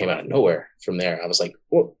just came out of nowhere from there. I was like,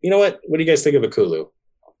 well, you know what? What do you guys think of Akulu?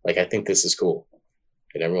 Like, I think this is cool.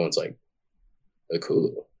 And everyone's like,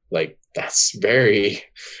 Akulu. Like, that's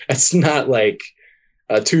not like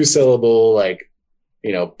a 2-syllable, like,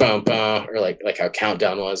 bum, bum, or like how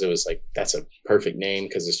Countdown was. It was like, that's a perfect name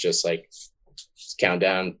because it's just like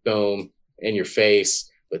countdown, boom, in your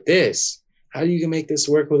face. But this, how are you gonna make this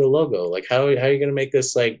work with a logo? Like, how are you gonna make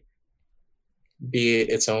this like be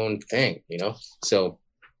its own thing, So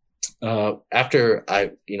after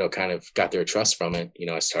I, kind of got their trust from it,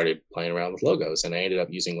 I started playing around with logos, and I ended up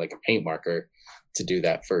using like a paint marker to do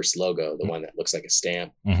that first logo, the one that looks like a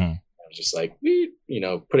stamp. Mm-hmm. I was just like,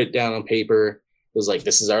 put it down on paper. It was like,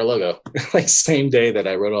 this is our logo. Like same day that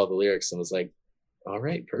I wrote all the lyrics and was like, all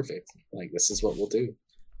right, perfect. Like, this is what we'll do.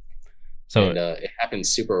 So it happened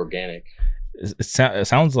super organic. It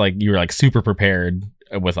sounds like you were like super prepared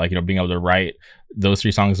with like, being able to write those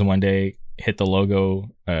 3 songs in one day, hit the logo,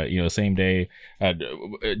 same day.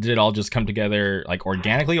 Did it all just come together like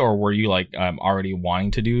organically, or were you like already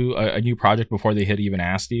wanting to do a new project before they had even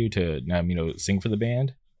asked you to, sing for the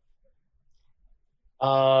band?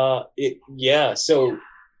 Yeah. So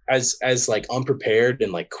as like unprepared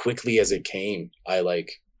and like quickly as it came, I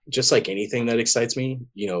like, just like anything that excites me,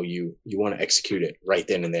 you want to execute it right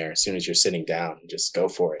then and there as soon as you're sitting down and just go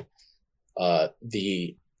for it.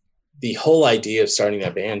 The whole idea of starting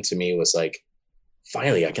that band to me was like,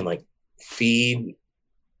 finally I can like feed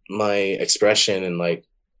my expression and like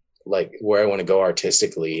where I want to go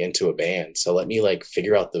artistically into a band. So let me like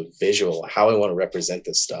figure out the visual, how I want to represent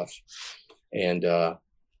this stuff. And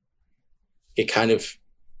it kind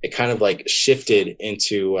of like shifted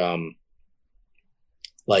into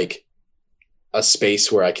like a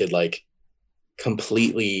space where I could like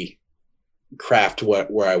completely craft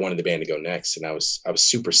where I wanted the band to go next. And I was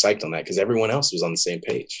super psyched on that because everyone else was on the same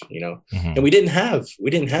page, Mm-hmm. And we didn't have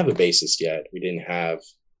a bassist yet. We didn't have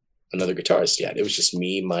another guitarist yet. It was just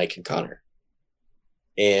me, Mike, and Connor.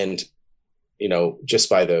 And, just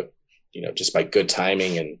by good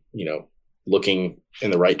timing and, looking in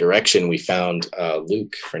the right direction, we found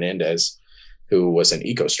Luke Fernandez, who was in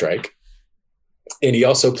Eco Strike. And he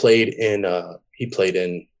also played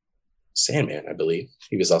in Sandman, I believe.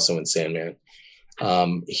 He was also in Sandman.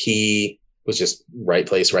 He was just right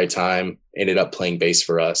place, right time, ended up playing bass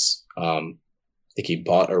for us. I think he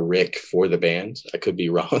bought a Rick for the band. I could be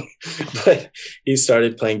wrong, but he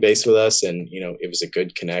started playing bass with us, and, it was a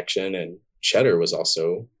good connection. And Cheddar was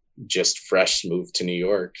also just fresh moved to New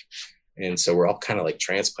York. And so we're all kind of like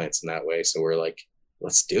transplants in that way. So we're like,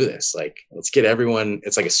 let's do this. Like, let's get everyone.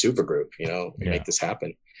 It's like a super group, make this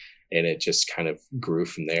happen. And it just kind of grew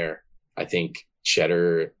from there. I think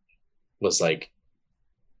Cheddar was like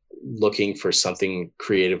looking for something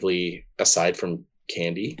creatively aside from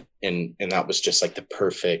Candy. And that was just like the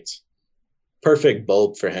perfect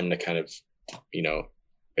bulb for him to kind of,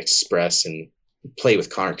 express and play with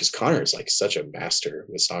Connor, because Connor is like such a master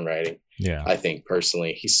with songwriting. Yeah, I think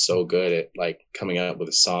personally he's so good at like coming up with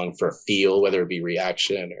a song for a feel, whether it be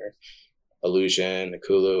Reaction or Illusion,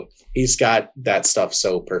 Akulu. He's got that stuff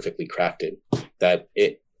so perfectly crafted that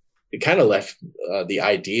it kind of left the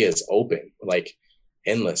ideas open. Like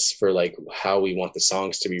endless for like how we want the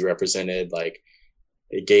songs to be represented. Like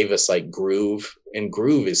it gave us like groove, and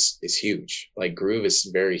groove is huge. Like groove is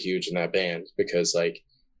very huge in that band, because like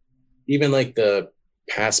even like the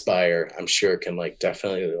pass buyer, I'm sure, can like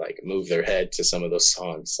definitely like move their head to some of those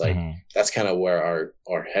songs. Like that's kind of where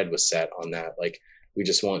our head was set on that. Like we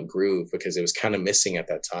just want groove, because it was kind of missing at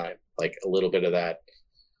that time, like a little bit of that.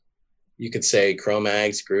 You could say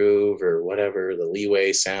Cro-Mags groove or whatever, the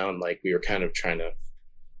Leeway sound. Like we were kind of trying to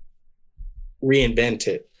reinvent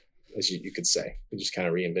it, as you could say. We just kind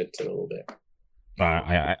of reinvented it a little bit.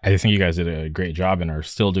 I think you guys did a great job and are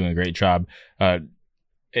still doing a great job.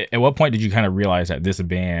 At what point did you kind of realize that this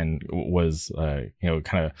band was, kind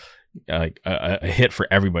of like a hit for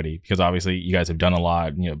everybody? Because obviously you guys have done a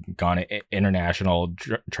lot, gone international,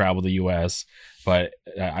 traveled the U.S. But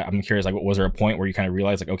I'm curious, like, was there a point where you kind of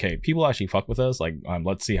realized, like, okay, people actually fuck with us? Like,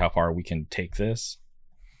 let's see how far we can take this.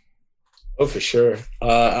 Oh, for sure.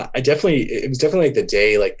 It was definitely like the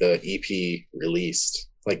day like the EP released,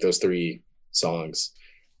 like those 3 songs.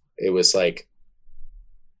 It was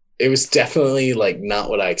definitely like not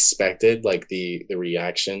what I expected, like the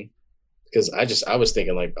reaction, because I was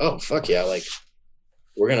thinking like, oh fuck yeah, like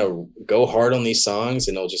we're gonna go hard on these songs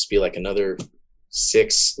and it'll just be like another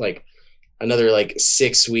 6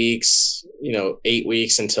 weeks, 8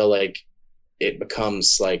 weeks until like it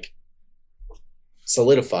becomes like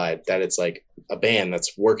solidified that it's like a band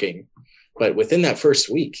that's working. But within that first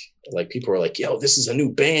week, like people were like, yo, this is a new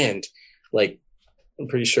band. Like I'm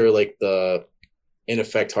pretty sure like the In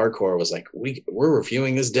Effect Hardcore was like, we're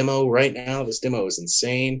reviewing this demo right now. This demo is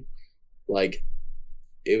insane. Like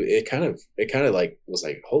it kind of like was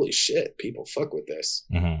like, holy shit, people fuck with this.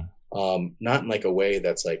 Not in like a way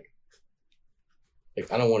that's like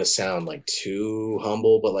I don't want to sound like too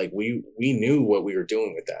humble, but like we knew what we were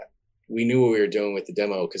doing with that. We knew what we were doing with the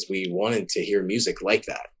demo because we wanted to hear music like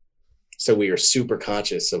that. So we were super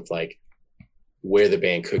conscious of like where the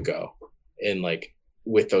band could go. And like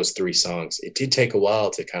with those 3 songs, it did take a while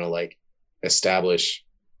to kind of like establish,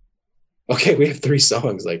 okay, we have 3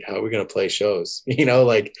 songs. Like, how are we going to play shows?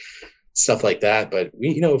 Like stuff like that. But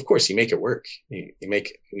we, of course you make it work. You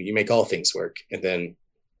make all things work. And then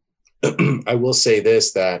I will say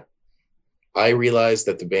this, that I realized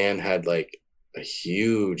that the band had like a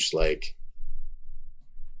huge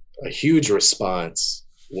response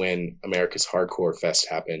when America's Hardcore Fest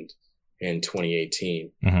happened in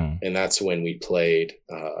 2018. And that's when we played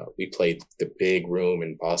the big room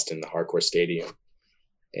in Boston, the Hardcore Stadium.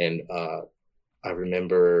 And I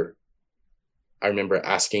remember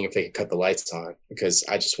asking if they could cut the lights on, because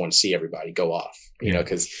I just want to see everybody go off,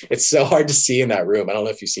 because it's so hard to see in that room. I don't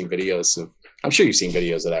know if you've seen videos I'm sure you've seen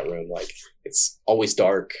videos of that room. Like it's always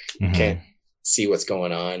dark. You can't see what's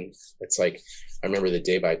going on. It's like, I remember the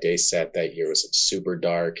Day by Day set that year was like super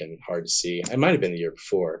dark and hard to see. It might've been the year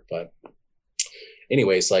before, but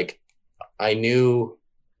anyways, like I knew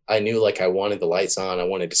like I wanted the lights on. I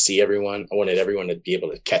wanted to see everyone. I wanted everyone to be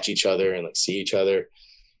able to catch each other and like see each other.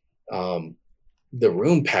 The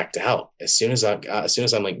room packed out as soon as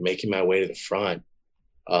I'm like making my way to the front.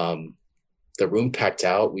 The room packed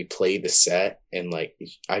out. We played the set, and like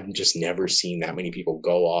I've just never seen that many people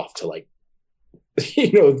go off to like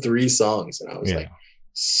 3 songs, and I was like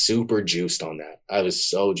super juiced on that. I was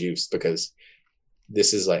so juiced, because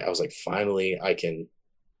this is like, I was like, finally I can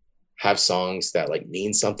have songs that like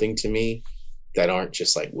mean something to me, that aren't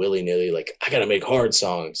just like willy-nilly, like I gotta make hard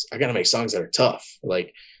songs, I gotta make songs that are tough.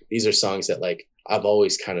 Like these are songs that like I've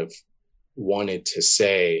always kind of wanted to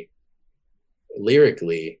say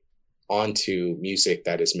lyrically onto music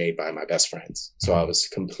that is made by my best friends. So I was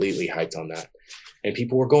completely hyped on that. And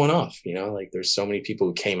people were going off, like there's so many people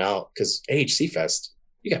who came out, because AHC Fest,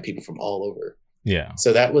 you got people from all over. Yeah.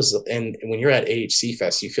 So that was, and when you're at AHC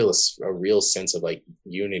Fest, you feel a real sense of like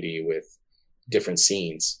unity with different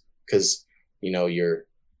scenes, because, you're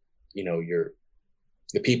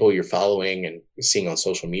the people you're following and seeing on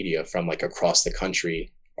social media from like across the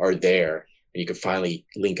country are there, and you can finally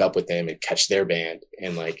link up with them and catch their band,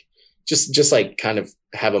 and like, just like kind of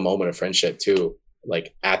have a moment of friendship too,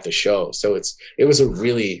 like at the show. So it was a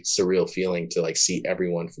really surreal feeling to like see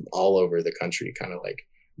everyone from all over the country kind of like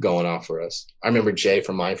going off for us. I remember Jay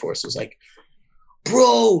from Mind Force was like,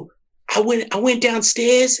 bro, I went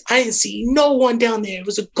downstairs, I didn't see no one down there, it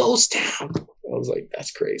was a ghost town. I was like,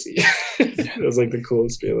 that's crazy. It was like the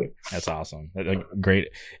coolest feeling. That's awesome. A great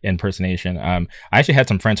impersonation. I actually had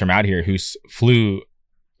some friends from out here who flew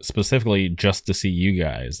specifically just to see you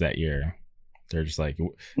guys that year. They're just like,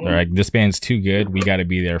 this band's too good. We got to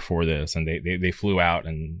be there for this. And they flew out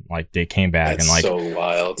and like they came back. That's and like, so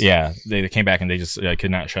wild. Yeah, they came back and they just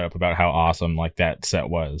could not shut up about how awesome like that set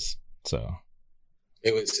was. So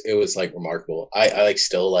it was like remarkable. I like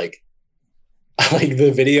still like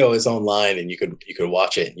the video is online and you could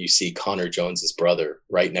watch it and you see Connor Jones's brother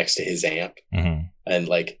right next to his amp. Mm-hmm. And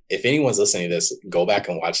like, if anyone's listening to this, go back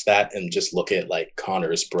and watch that and just look at like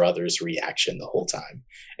Connor's brother's reaction the whole time.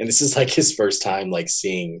 And this is like his first time like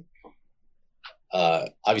seeing,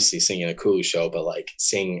 obviously singing a Kulu show, but like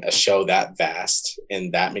seeing a show that vast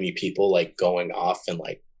and that many people like going off and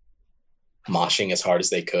like moshing as hard as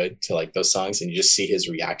they could to like those songs, and you just see his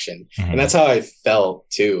reaction. Mm-hmm. And that's how I felt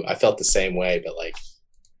too. I felt the same way, but like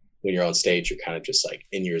when you're on stage, you're kind of just like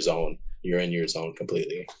in your zone. You're in your zone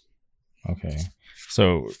completely. Okay.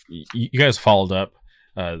 So you guys followed up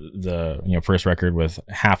the first record with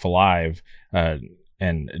Half Alive,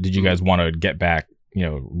 and did you guys want to get back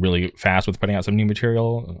really fast with putting out some new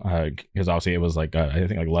material? Because obviously it was like I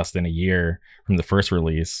think like less than a year from the first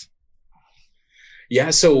release. Yeah,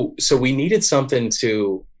 so we needed something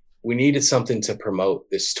to promote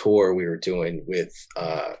this tour we were doing with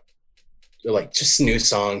like just new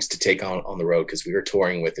songs to take on the road, because we were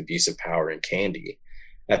touring with Abuse of Power and Candy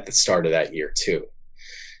at the start of that year too.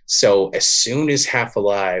 So as soon as Half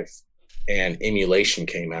Alive and Emulation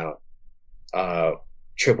came out,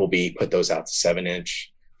 Triple B put those out to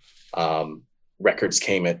 7-inch. Records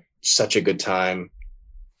came at such a good time.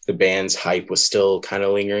 The band's hype was still kind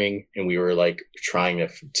of lingering, and we were like trying to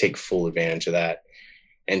take full advantage of that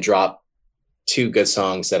and drop 2 good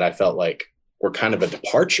songs that I felt like were kind of a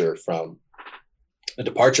departure from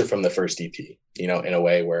the first EP, in a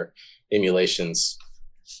way where Emulation's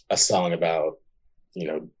a song about,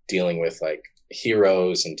 dealing with like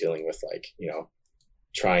heroes and dealing with like,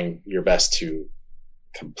 trying your best to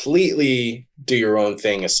completely do your own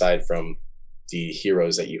thing aside from the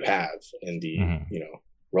heroes that you have and the,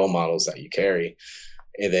 role models that you carry.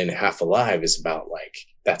 And then Half Alive is about like,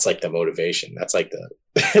 that's like the motivation. That's like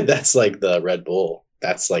that's like the Red Bull.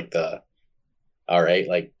 That's like all right,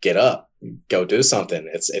 like get up, go do something.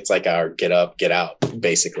 It's like our get up, get out,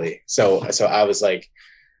 basically. So I was like,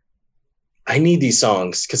 I need these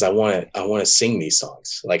songs because I want to sing these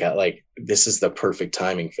songs. Like this is the perfect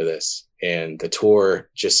timing for this. And the tour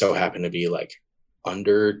just so happened to be like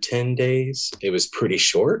under 10 days. It was pretty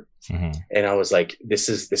short. Mm-hmm. And I was like, this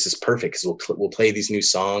is perfect because we'll play these new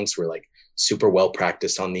songs. We're like super well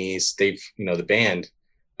practiced on these. They've, the band,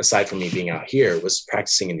 aside from me being out here, was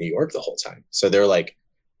practicing in New York the whole time. So they're like,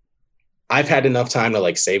 I've had enough time to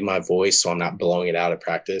like save my voice so I'm not blowing it out at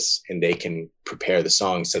practice, and they can prepare the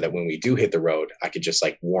songs so that when we do hit the road, I could just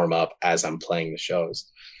like warm up as I'm playing the shows.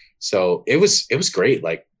 So it was great.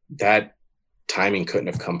 Like that timing couldn't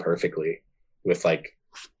have come perfectly with like,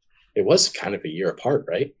 it was kind of a year apart,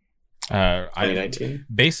 right? 2019.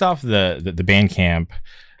 Based off the Bandcamp,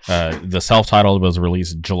 the self-titled was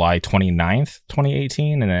released July 29th,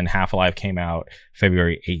 2018, and then Half Alive came out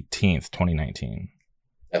February 18th, 2019.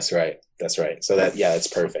 That's right. So it's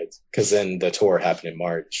perfect, because then the tour happened in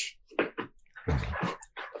March. Okay.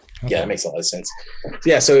 Yeah, that makes a lot of sense.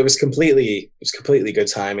 Yeah, so it was completely good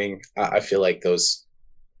timing. I feel like those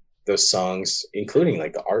songs, including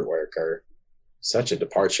like the artwork, are such a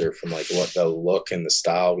departure from like what the look and the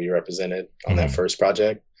style we represented on that first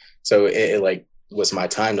project. So it like was my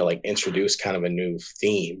time to like introduce kind of a new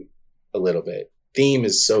theme a little bit. Theme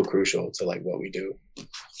is so crucial to like what we do.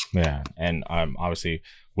 Yeah. And obviously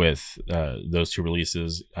with those 2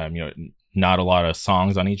 releases, not a lot of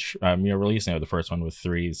songs on each release. The first one with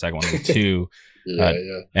 3, the second one with 2.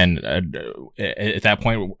 And at that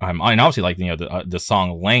point, and obviously like the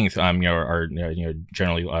song length are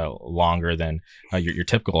generally longer than your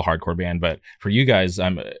typical hardcore band. But for you guys,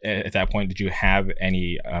 at that point, did you have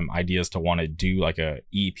any ideas to want to do like a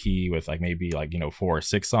EP with like maybe like 4 or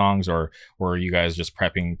 6 songs, or were you guys just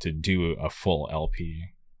prepping to do a full LP?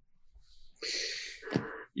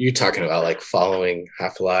 You talking about like following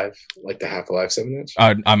Half Alive, like the Half Alive 7-inch?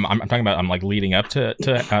 I'm talking about like leading up to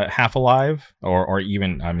Half Alive, or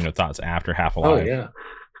even thoughts after Half Alive. Oh yeah.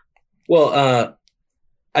 Well,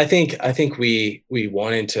 I think we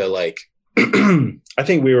wanted to like, I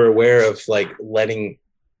think we were aware of like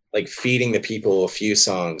feeding the people a few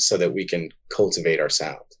songs so that we can cultivate our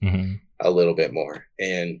sound a little bit more.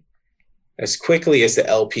 And as quickly as the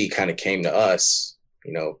LP kind of came to us,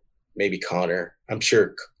 maybe Connor, I'm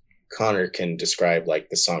sure Connor can describe like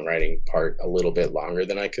the songwriting part a little bit longer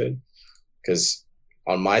than I could, because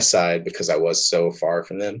on my side, because I was so far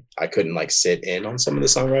from them, I couldn't like sit in on some of the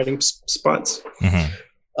songwriting spots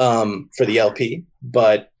for the LP.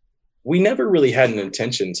 But we never really had an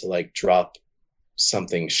intention to like drop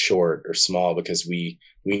something short or small, because we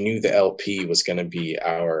knew the LP was going to be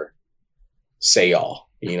our say all,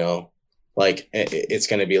 you know, like it's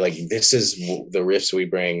going to be like, this is the riffs we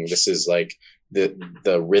bring, this is like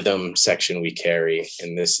the rhythm section we carry,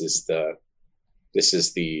 and this is the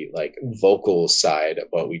like vocal side of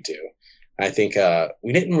what we do. I think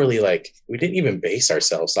we didn't even base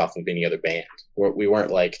ourselves off of any other band. We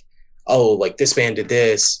weren't like, oh, like this band did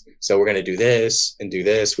this, so we're going to do this and do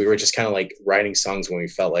this. We were just kind of like writing songs when we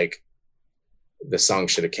felt like the song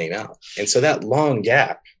should have came out. And so that long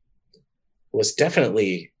gap was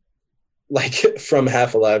definitely like from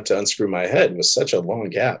Half Alive to Unscrew My Head was such a long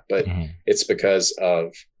gap, but it's because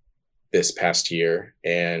of this past year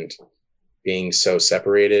and being so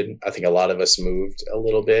separated. I think a lot of us moved a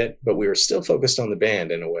little bit, but we were still focused on the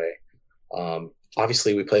band in a way.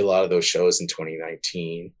 Obviously we played a lot of those shows in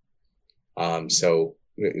 2019. So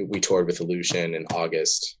we toured with Illusion in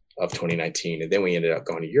August of 2019, and then we ended up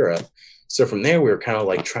going to Europe. So from there, we were kind of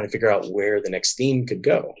like trying to figure out where the next theme could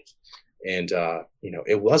go. And, you know,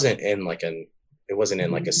 it wasn't in like a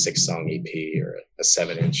 6-song EP or a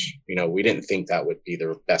 7-inch, you know, we didn't think that would be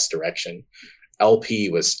the best direction. LP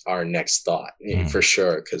was our next thought for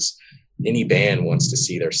sure, because any band wants to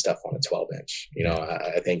see their stuff on a 12-inch. You know,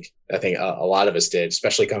 I think a lot of us did,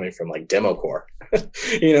 especially coming from like democore.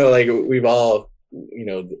 You know, like we've all, you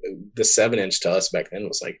know, the 7-inch to us back then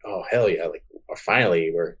was like, oh hell yeah, like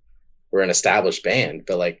finally we're an established band.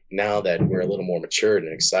 But like now that we're a little more matured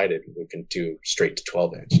and excited, we can do straight to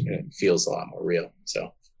 12-inch, and it feels a lot more real.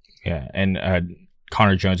 So yeah, and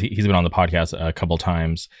Connor Jones, he's been on the podcast a couple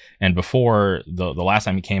times, and before the last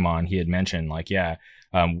time he came on, he had mentioned like, yeah,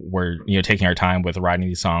 we're, you know, taking our time with writing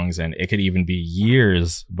these songs, and it could even be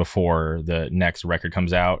years before the next record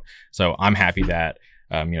comes out. So I'm happy that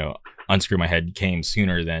you know, Unscrew My Head came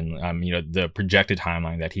sooner than you know, the projected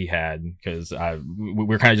timeline that he had, because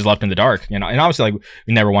we're kind of just left in the dark, you know. And obviously, like,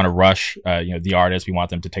 we never want to rush you know, the artists. We want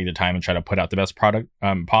them to take the time and try to put out the best product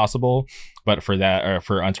possible. But for that,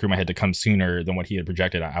 for Unscrew My Head to come sooner than what he had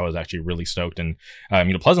projected, I was actually really stoked and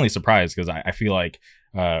you know, pleasantly surprised, because I feel like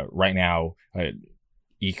right now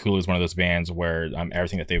E-Cool is one of those bands where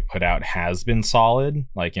everything that they've put out has been solid.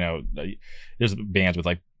 Like, you know, there's bands with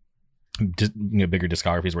like, you know, bigger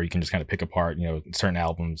discographies where you can just kind of pick apart, you know, certain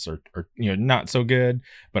albums or you know, not so good.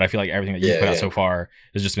 But I feel like everything that you've put out so far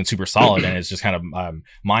has just been super solid, and it's just kind of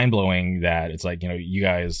mind blowing that it's like, you know, you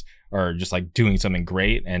guys are just like doing something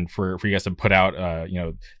great, and for you guys to put out you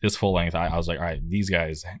know, this full length, I was like, all right, these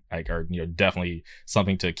guys like are, you know, definitely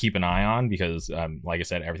something to keep an eye on, because like I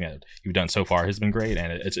said, everything that you've done so far has been great,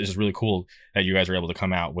 and it's just really cool that you guys are able to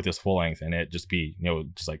come out with this full length and it just be, you know,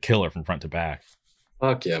 just like killer from front to back.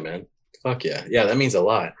 Fuck yeah, man. Fuck yeah. Yeah, that means a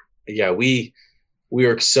lot. Yeah, we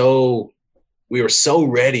were so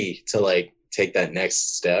ready to like take that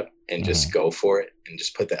next step and just go for it and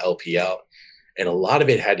just put the LP out. And a lot of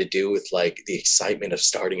it had to do with like the excitement of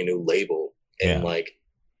starting a new label and like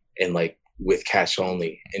with cash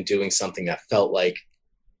only, and doing something that felt like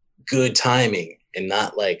good timing and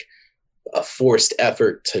not like a forced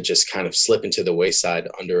effort to just kind of slip into the wayside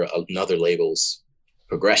under another label's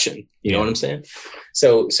progression. You know what I'm saying?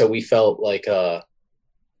 So we felt like the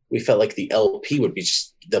LP would be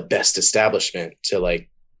just the best establishment to like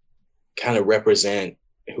kind of represent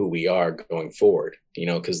who we are going forward, you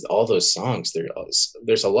know, because all those songs,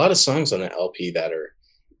 there's a lot of songs on the LP that are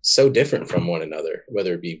so different from one another,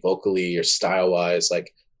 whether it be vocally or style wise,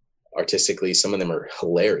 like artistically. Some of them are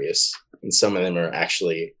hilarious and some of them are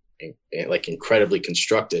actually like incredibly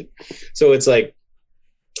constructed. So it's like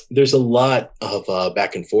there's a lot of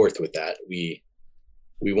back and forth with that. We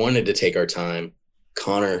wanted to take our time.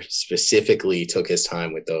 Connor specifically took his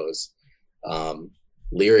time with those.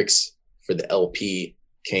 Lyrics for the LP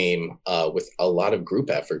came with a lot of group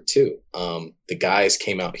effort too. The guys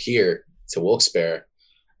came out here to Wilkes-Barre.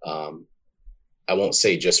 I won't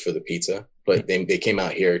say just for the pizza, but they came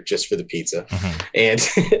out here just for the pizza and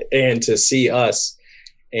to see us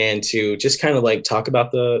and to just kind of like talk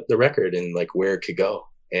about the record and like where it could go.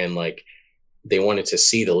 And like they wanted to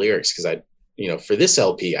see the lyrics, because I, you know, for this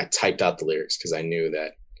LP, I typed out the lyrics because I knew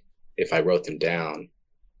that if I wrote them down,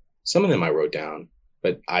 some of them I wrote down,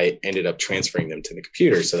 but I ended up transferring them to the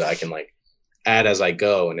computer so that I can like add as I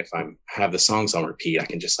go. And if I have the songs on repeat, I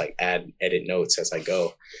can just like edit notes as I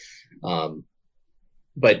go.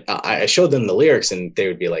 But I showed them the lyrics and they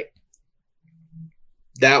would be like,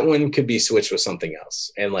 that one could be switched with something else.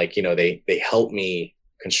 And like, you know, they helped me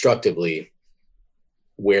constructively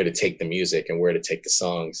where to take the music and where to take the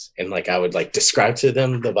songs. And like, I would like describe to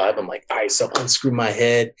them the vibe. I'm like, all right, so Unscrew My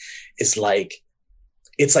Head is like,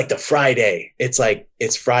 it's like the Friday. It's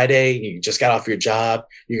Friday. You just got off your job.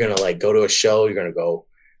 You're going to like go to a show. You're going to go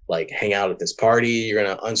like hang out at this party. You're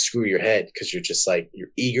going to unscrew your head because you're just like, you're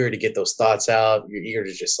eager to get those thoughts out. You're eager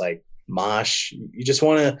to just like mosh. You just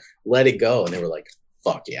want to let it go. And they were like,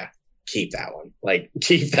 fuck yeah, keep that one. Like,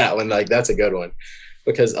 keep that one. Like, that's a good one.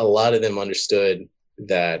 Because a lot of them understood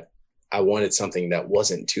that I wanted something that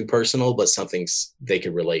wasn't too personal, but something they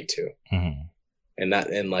could relate to. Mm-hmm.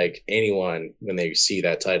 And like anyone, when they see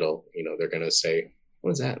that title, you know, they're going to say,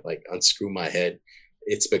 what is that? Like, unscrew my head.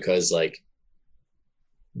 It's because like,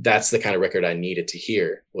 that's the kind of record I needed to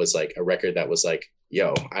hear, was like a record that was like,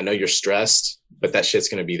 yo, I know you're stressed, but that shit's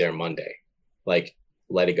going to be there Monday. Like,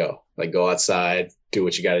 let it go. Like, go outside, do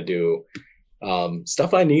what you got to do.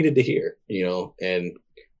 Stuff I needed to hear, you know, and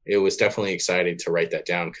it was definitely exciting to write that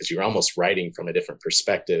down, because you're almost writing from a different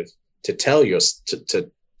perspective to tell you,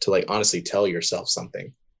 to like honestly tell yourself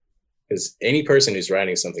something. Because any person who's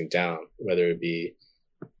writing something down, whether it be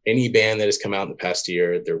any band that has come out in the past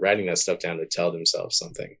year, they're writing that stuff down to tell themselves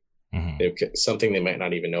something. Mm-hmm. Something they might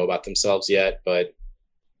not even know about themselves yet, but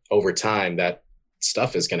over time, that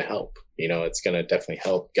stuff is going to help. You know, it's going to definitely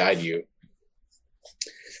help guide you.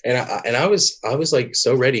 And I was like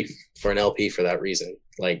so ready for an LP for that reason,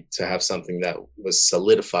 like to have something that was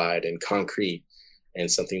solidified and concrete and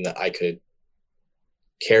something that I could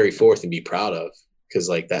carry forth and be proud of. Because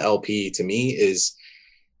like the LP to me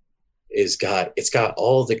it's got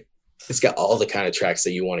all the kind of tracks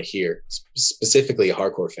that you want to hear, specifically a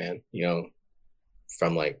hardcore fan, you know,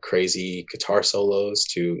 from like crazy guitar solos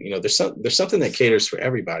to, you know, there's something that caters for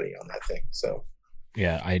everybody on that thing. So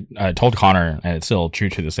yeah, I told Connor, and it's still true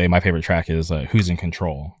to this day, my favorite track is Who's in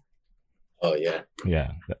Control. Oh yeah,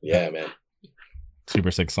 man,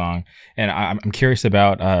 super sick song. And I'm curious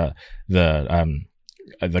about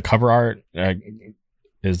the cover art.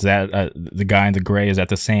 Is that the guy in the gray? Is that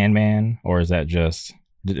the Sandman, or is that just,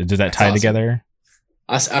 does that tie together?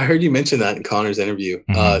 I heard you mention that in Connor's interview.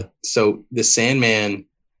 Mm-hmm. So the Sandman,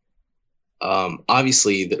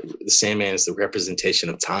 obviously the Sandman is the representation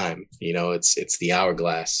of time. You know, it's the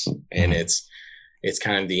hourglass, and mm-hmm. it's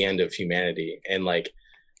kind of the end of humanity. And like,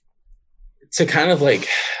 to kind of like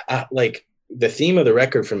the theme of the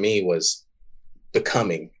record for me was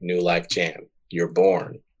becoming New Life Jam. You're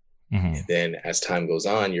born. Mm-hmm. And then as time goes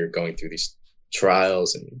on, you're going through these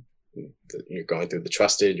trials, and you're going through the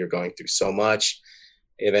trusted, you're going through so much.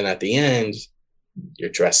 And then at the end, you're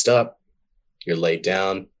dressed up, you're laid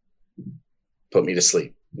down, put me to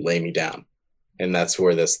sleep, lay me down. And that's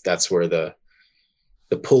where the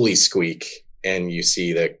pulleys squeak, and you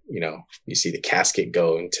see the casket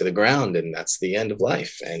go into the ground, and that's the end of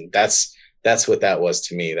life. And that's what that was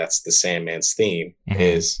to me. That's the Sandman's theme, mm-hmm.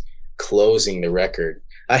 is closing the record.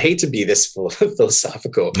 I hate to be this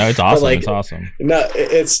philosophical. No, it's awesome. Like, it's awesome. No,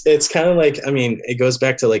 it's kind of like, I mean, it goes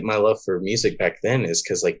back to like my love for music back then, is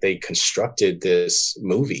because like they constructed this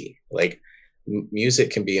movie. Like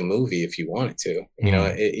music can be a movie if you want it to. Mm-hmm. You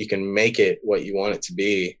know, you can make it what you want it to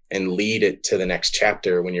be and lead it to the next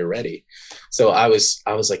chapter when you're ready. So I was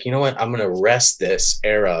like, you know what? I'm gonna rest this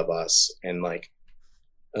era of us. And like,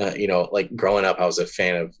 you know, like growing up, I was a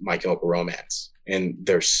fan of My Chemical Romance, and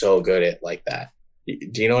they're so good at like that.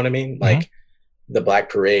 Do you know what I mean? Mm-hmm. Like the Black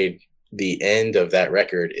Parade, the end of that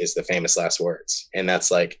record is the famous last words. And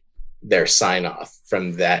that's like their sign off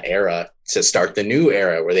from that era to start the new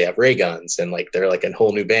era where they have ray guns and like they're like a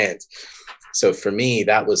whole new band. So for me,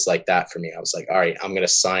 that was like that for me. I was like, all right, I'm going to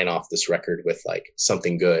sign off this record with like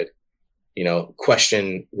something good, you know,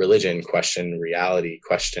 question religion, question reality,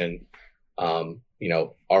 question, you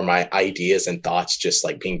know, are my ideas and thoughts just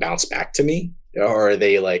like being bounced back to me, or are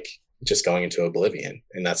they like just going into oblivion?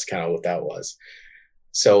 And that's kind of what that was.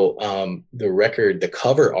 So the record, the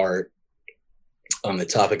cover art, on the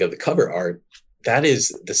topic of the cover art, that is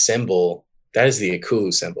the symbol, that is the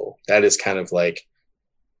Ekulu symbol. That is kind of like,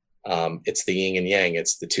 it's the yin and yang,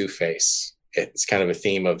 it's the two-face. It's kind of a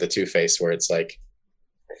theme of the two-face, where it's like,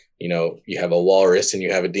 you know, you have a walrus and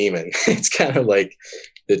you have a demon. It's kind of like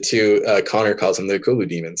the two, Connor calls them the Ekulu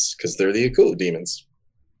demons, because they're the Ekulu demons.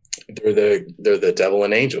 They're the devil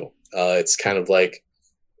and angel. It's kind of like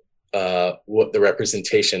what the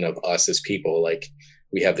representation of us as people. Like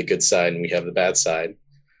we have the good side and we have the bad side,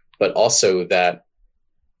 but also that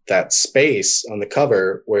space on the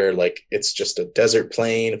cover where like it's just a desert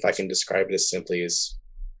plain. If I can describe it as simply as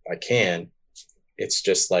I can, it's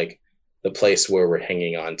just like the place where we're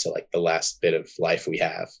hanging on to like the last bit of life we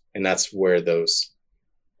have, and that's where those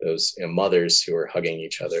you know, mothers who are hugging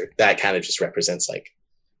each other, that kind of just represents like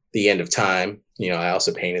the end of time. You know, I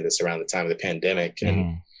also painted this around the time of the pandemic,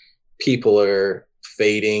 and people are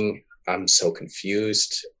fading I'm so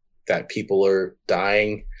confused that people are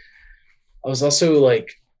dying. I was also like,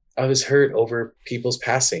 I was hurt over people's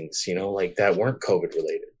passings, you know, like that weren't COVID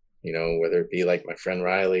related, you know, whether it be like my friend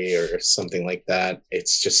Riley or something like that.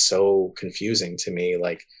 It's just so confusing to me.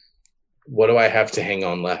 Like, what do I have to hang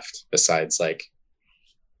on left besides like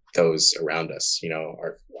those around us, you know,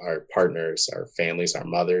 our partners, our families, our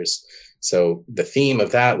mothers. So the theme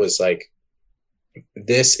of that was like,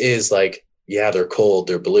 this is like, yeah, they're cold,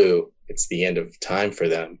 they're blue. It's the end of time for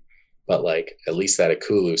them. But like, at least that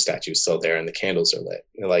Akulu statue is still there and the candles are lit.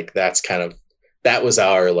 And like, that was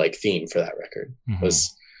our like theme for that record,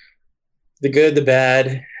 was the good, the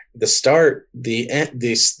bad, the start,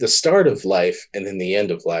 the start of life, and then the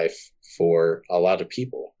end of life for a lot of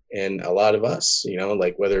people and a lot of us, you know,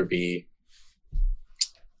 like whether it be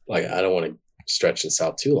like, I don't want to stretch this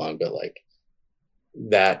out too long, but like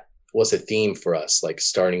that was a theme for us, like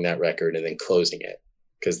starting that record and then closing it.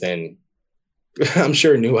 Cause then I'm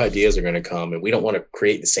sure new ideas are going to come and we don't want to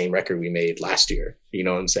create the same record we made last year. You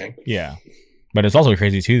know what I'm saying? Yeah. But it's also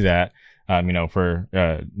crazy too that, you know, for,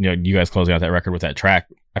 you know, you guys closing out that record with that track,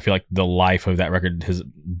 I feel like the life of that record has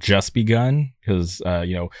just begun because,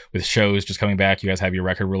 you know, with shows just coming back, you guys have your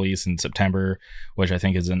record release in September, which I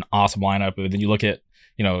think is an awesome lineup. But then you look at,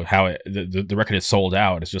 you know, how the record is sold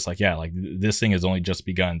out. It's just like, yeah, like this thing has only just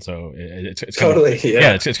begun. So it's totally, kinda,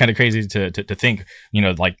 yeah, it's kind of crazy to think, you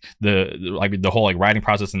know, like the whole like writing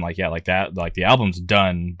process and like, yeah, like that, like the album's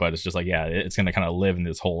done, but it's just like, yeah, it's going to kind of live in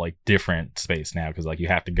this whole like different space now. Cause like you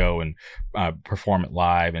have to go and perform it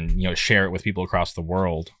live and, you know, share it with people across the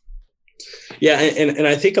world. Yeah. And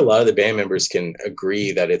I think a lot of the band members can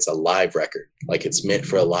agree that it's a live record. Like it's meant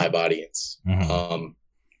for a live audience.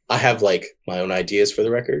 I have like my own ideas for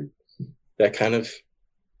the record that kind of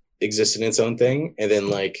exist in its own thing. And then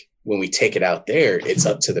like when we take it out there, it's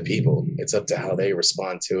up to the people. It's up to how they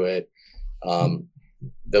respond to it.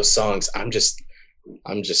 Those songs, I'm just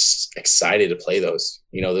excited to play those.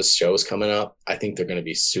 You know, this show's coming up. I think they're going to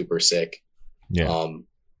be super sick. Yeah.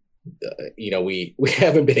 You know, we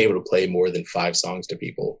haven't been able to play more than 5 songs to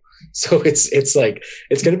people. So it's like,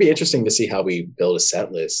 it's going to be interesting to see how we build a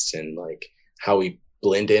set list and like how we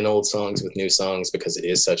blend in old songs with new songs, because it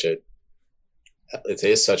is such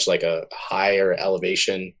like a higher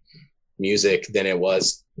elevation music than it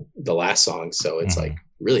was the last song. So it's like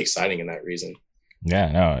really exciting in that reason.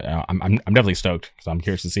 Yeah, no, I'm definitely stoked because I'm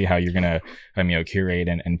curious to see how you're gonna, you know, curate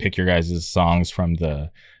and pick your guys' songs from the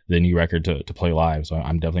new record to play live. So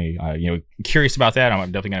I'm definitely, you know, curious about that.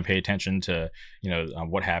 I'm definitely going to pay attention to, you know,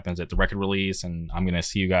 what happens at the record release, and I'm going to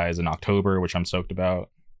see you guys in October, which I'm stoked about.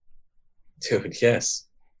 Dude, yes.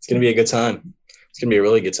 It's going to be a good time. It's going to be a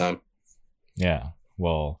really good time. Yeah.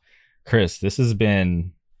 Well, Chris, this has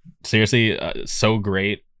been seriously so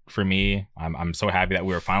great for me. I'm so happy that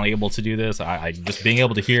we were finally able to do this. I just being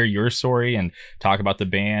able to hear your story and talk about the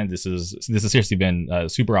band. This has seriously been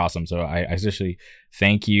super awesome. So I seriously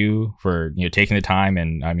thank you for, you know, taking the time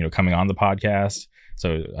and, you know, coming on the podcast.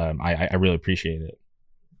 So I really appreciate it.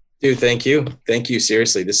 Dude, thank you. Thank you.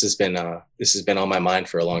 Seriously, this has been on my mind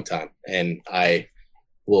for a long time, and I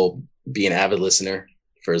will be an avid listener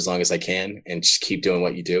for as long as I can and just keep doing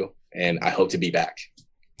what you do. And I hope to be back.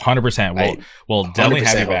 100%. We'll definitely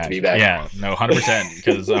have you back. Yeah, no, 100%.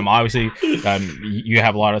 Because obviously you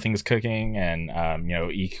have a lot of things cooking, and you know,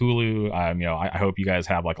 Ikulu. You know, I hope you guys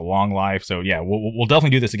have like a long life. So yeah, we'll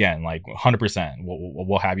definitely do this again. Like 100%.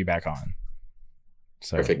 We'll have you back on.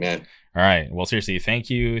 So, perfect, man. All right. Well, seriously, thank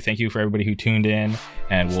you for everybody who tuned in,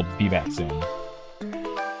 and we'll be back soon.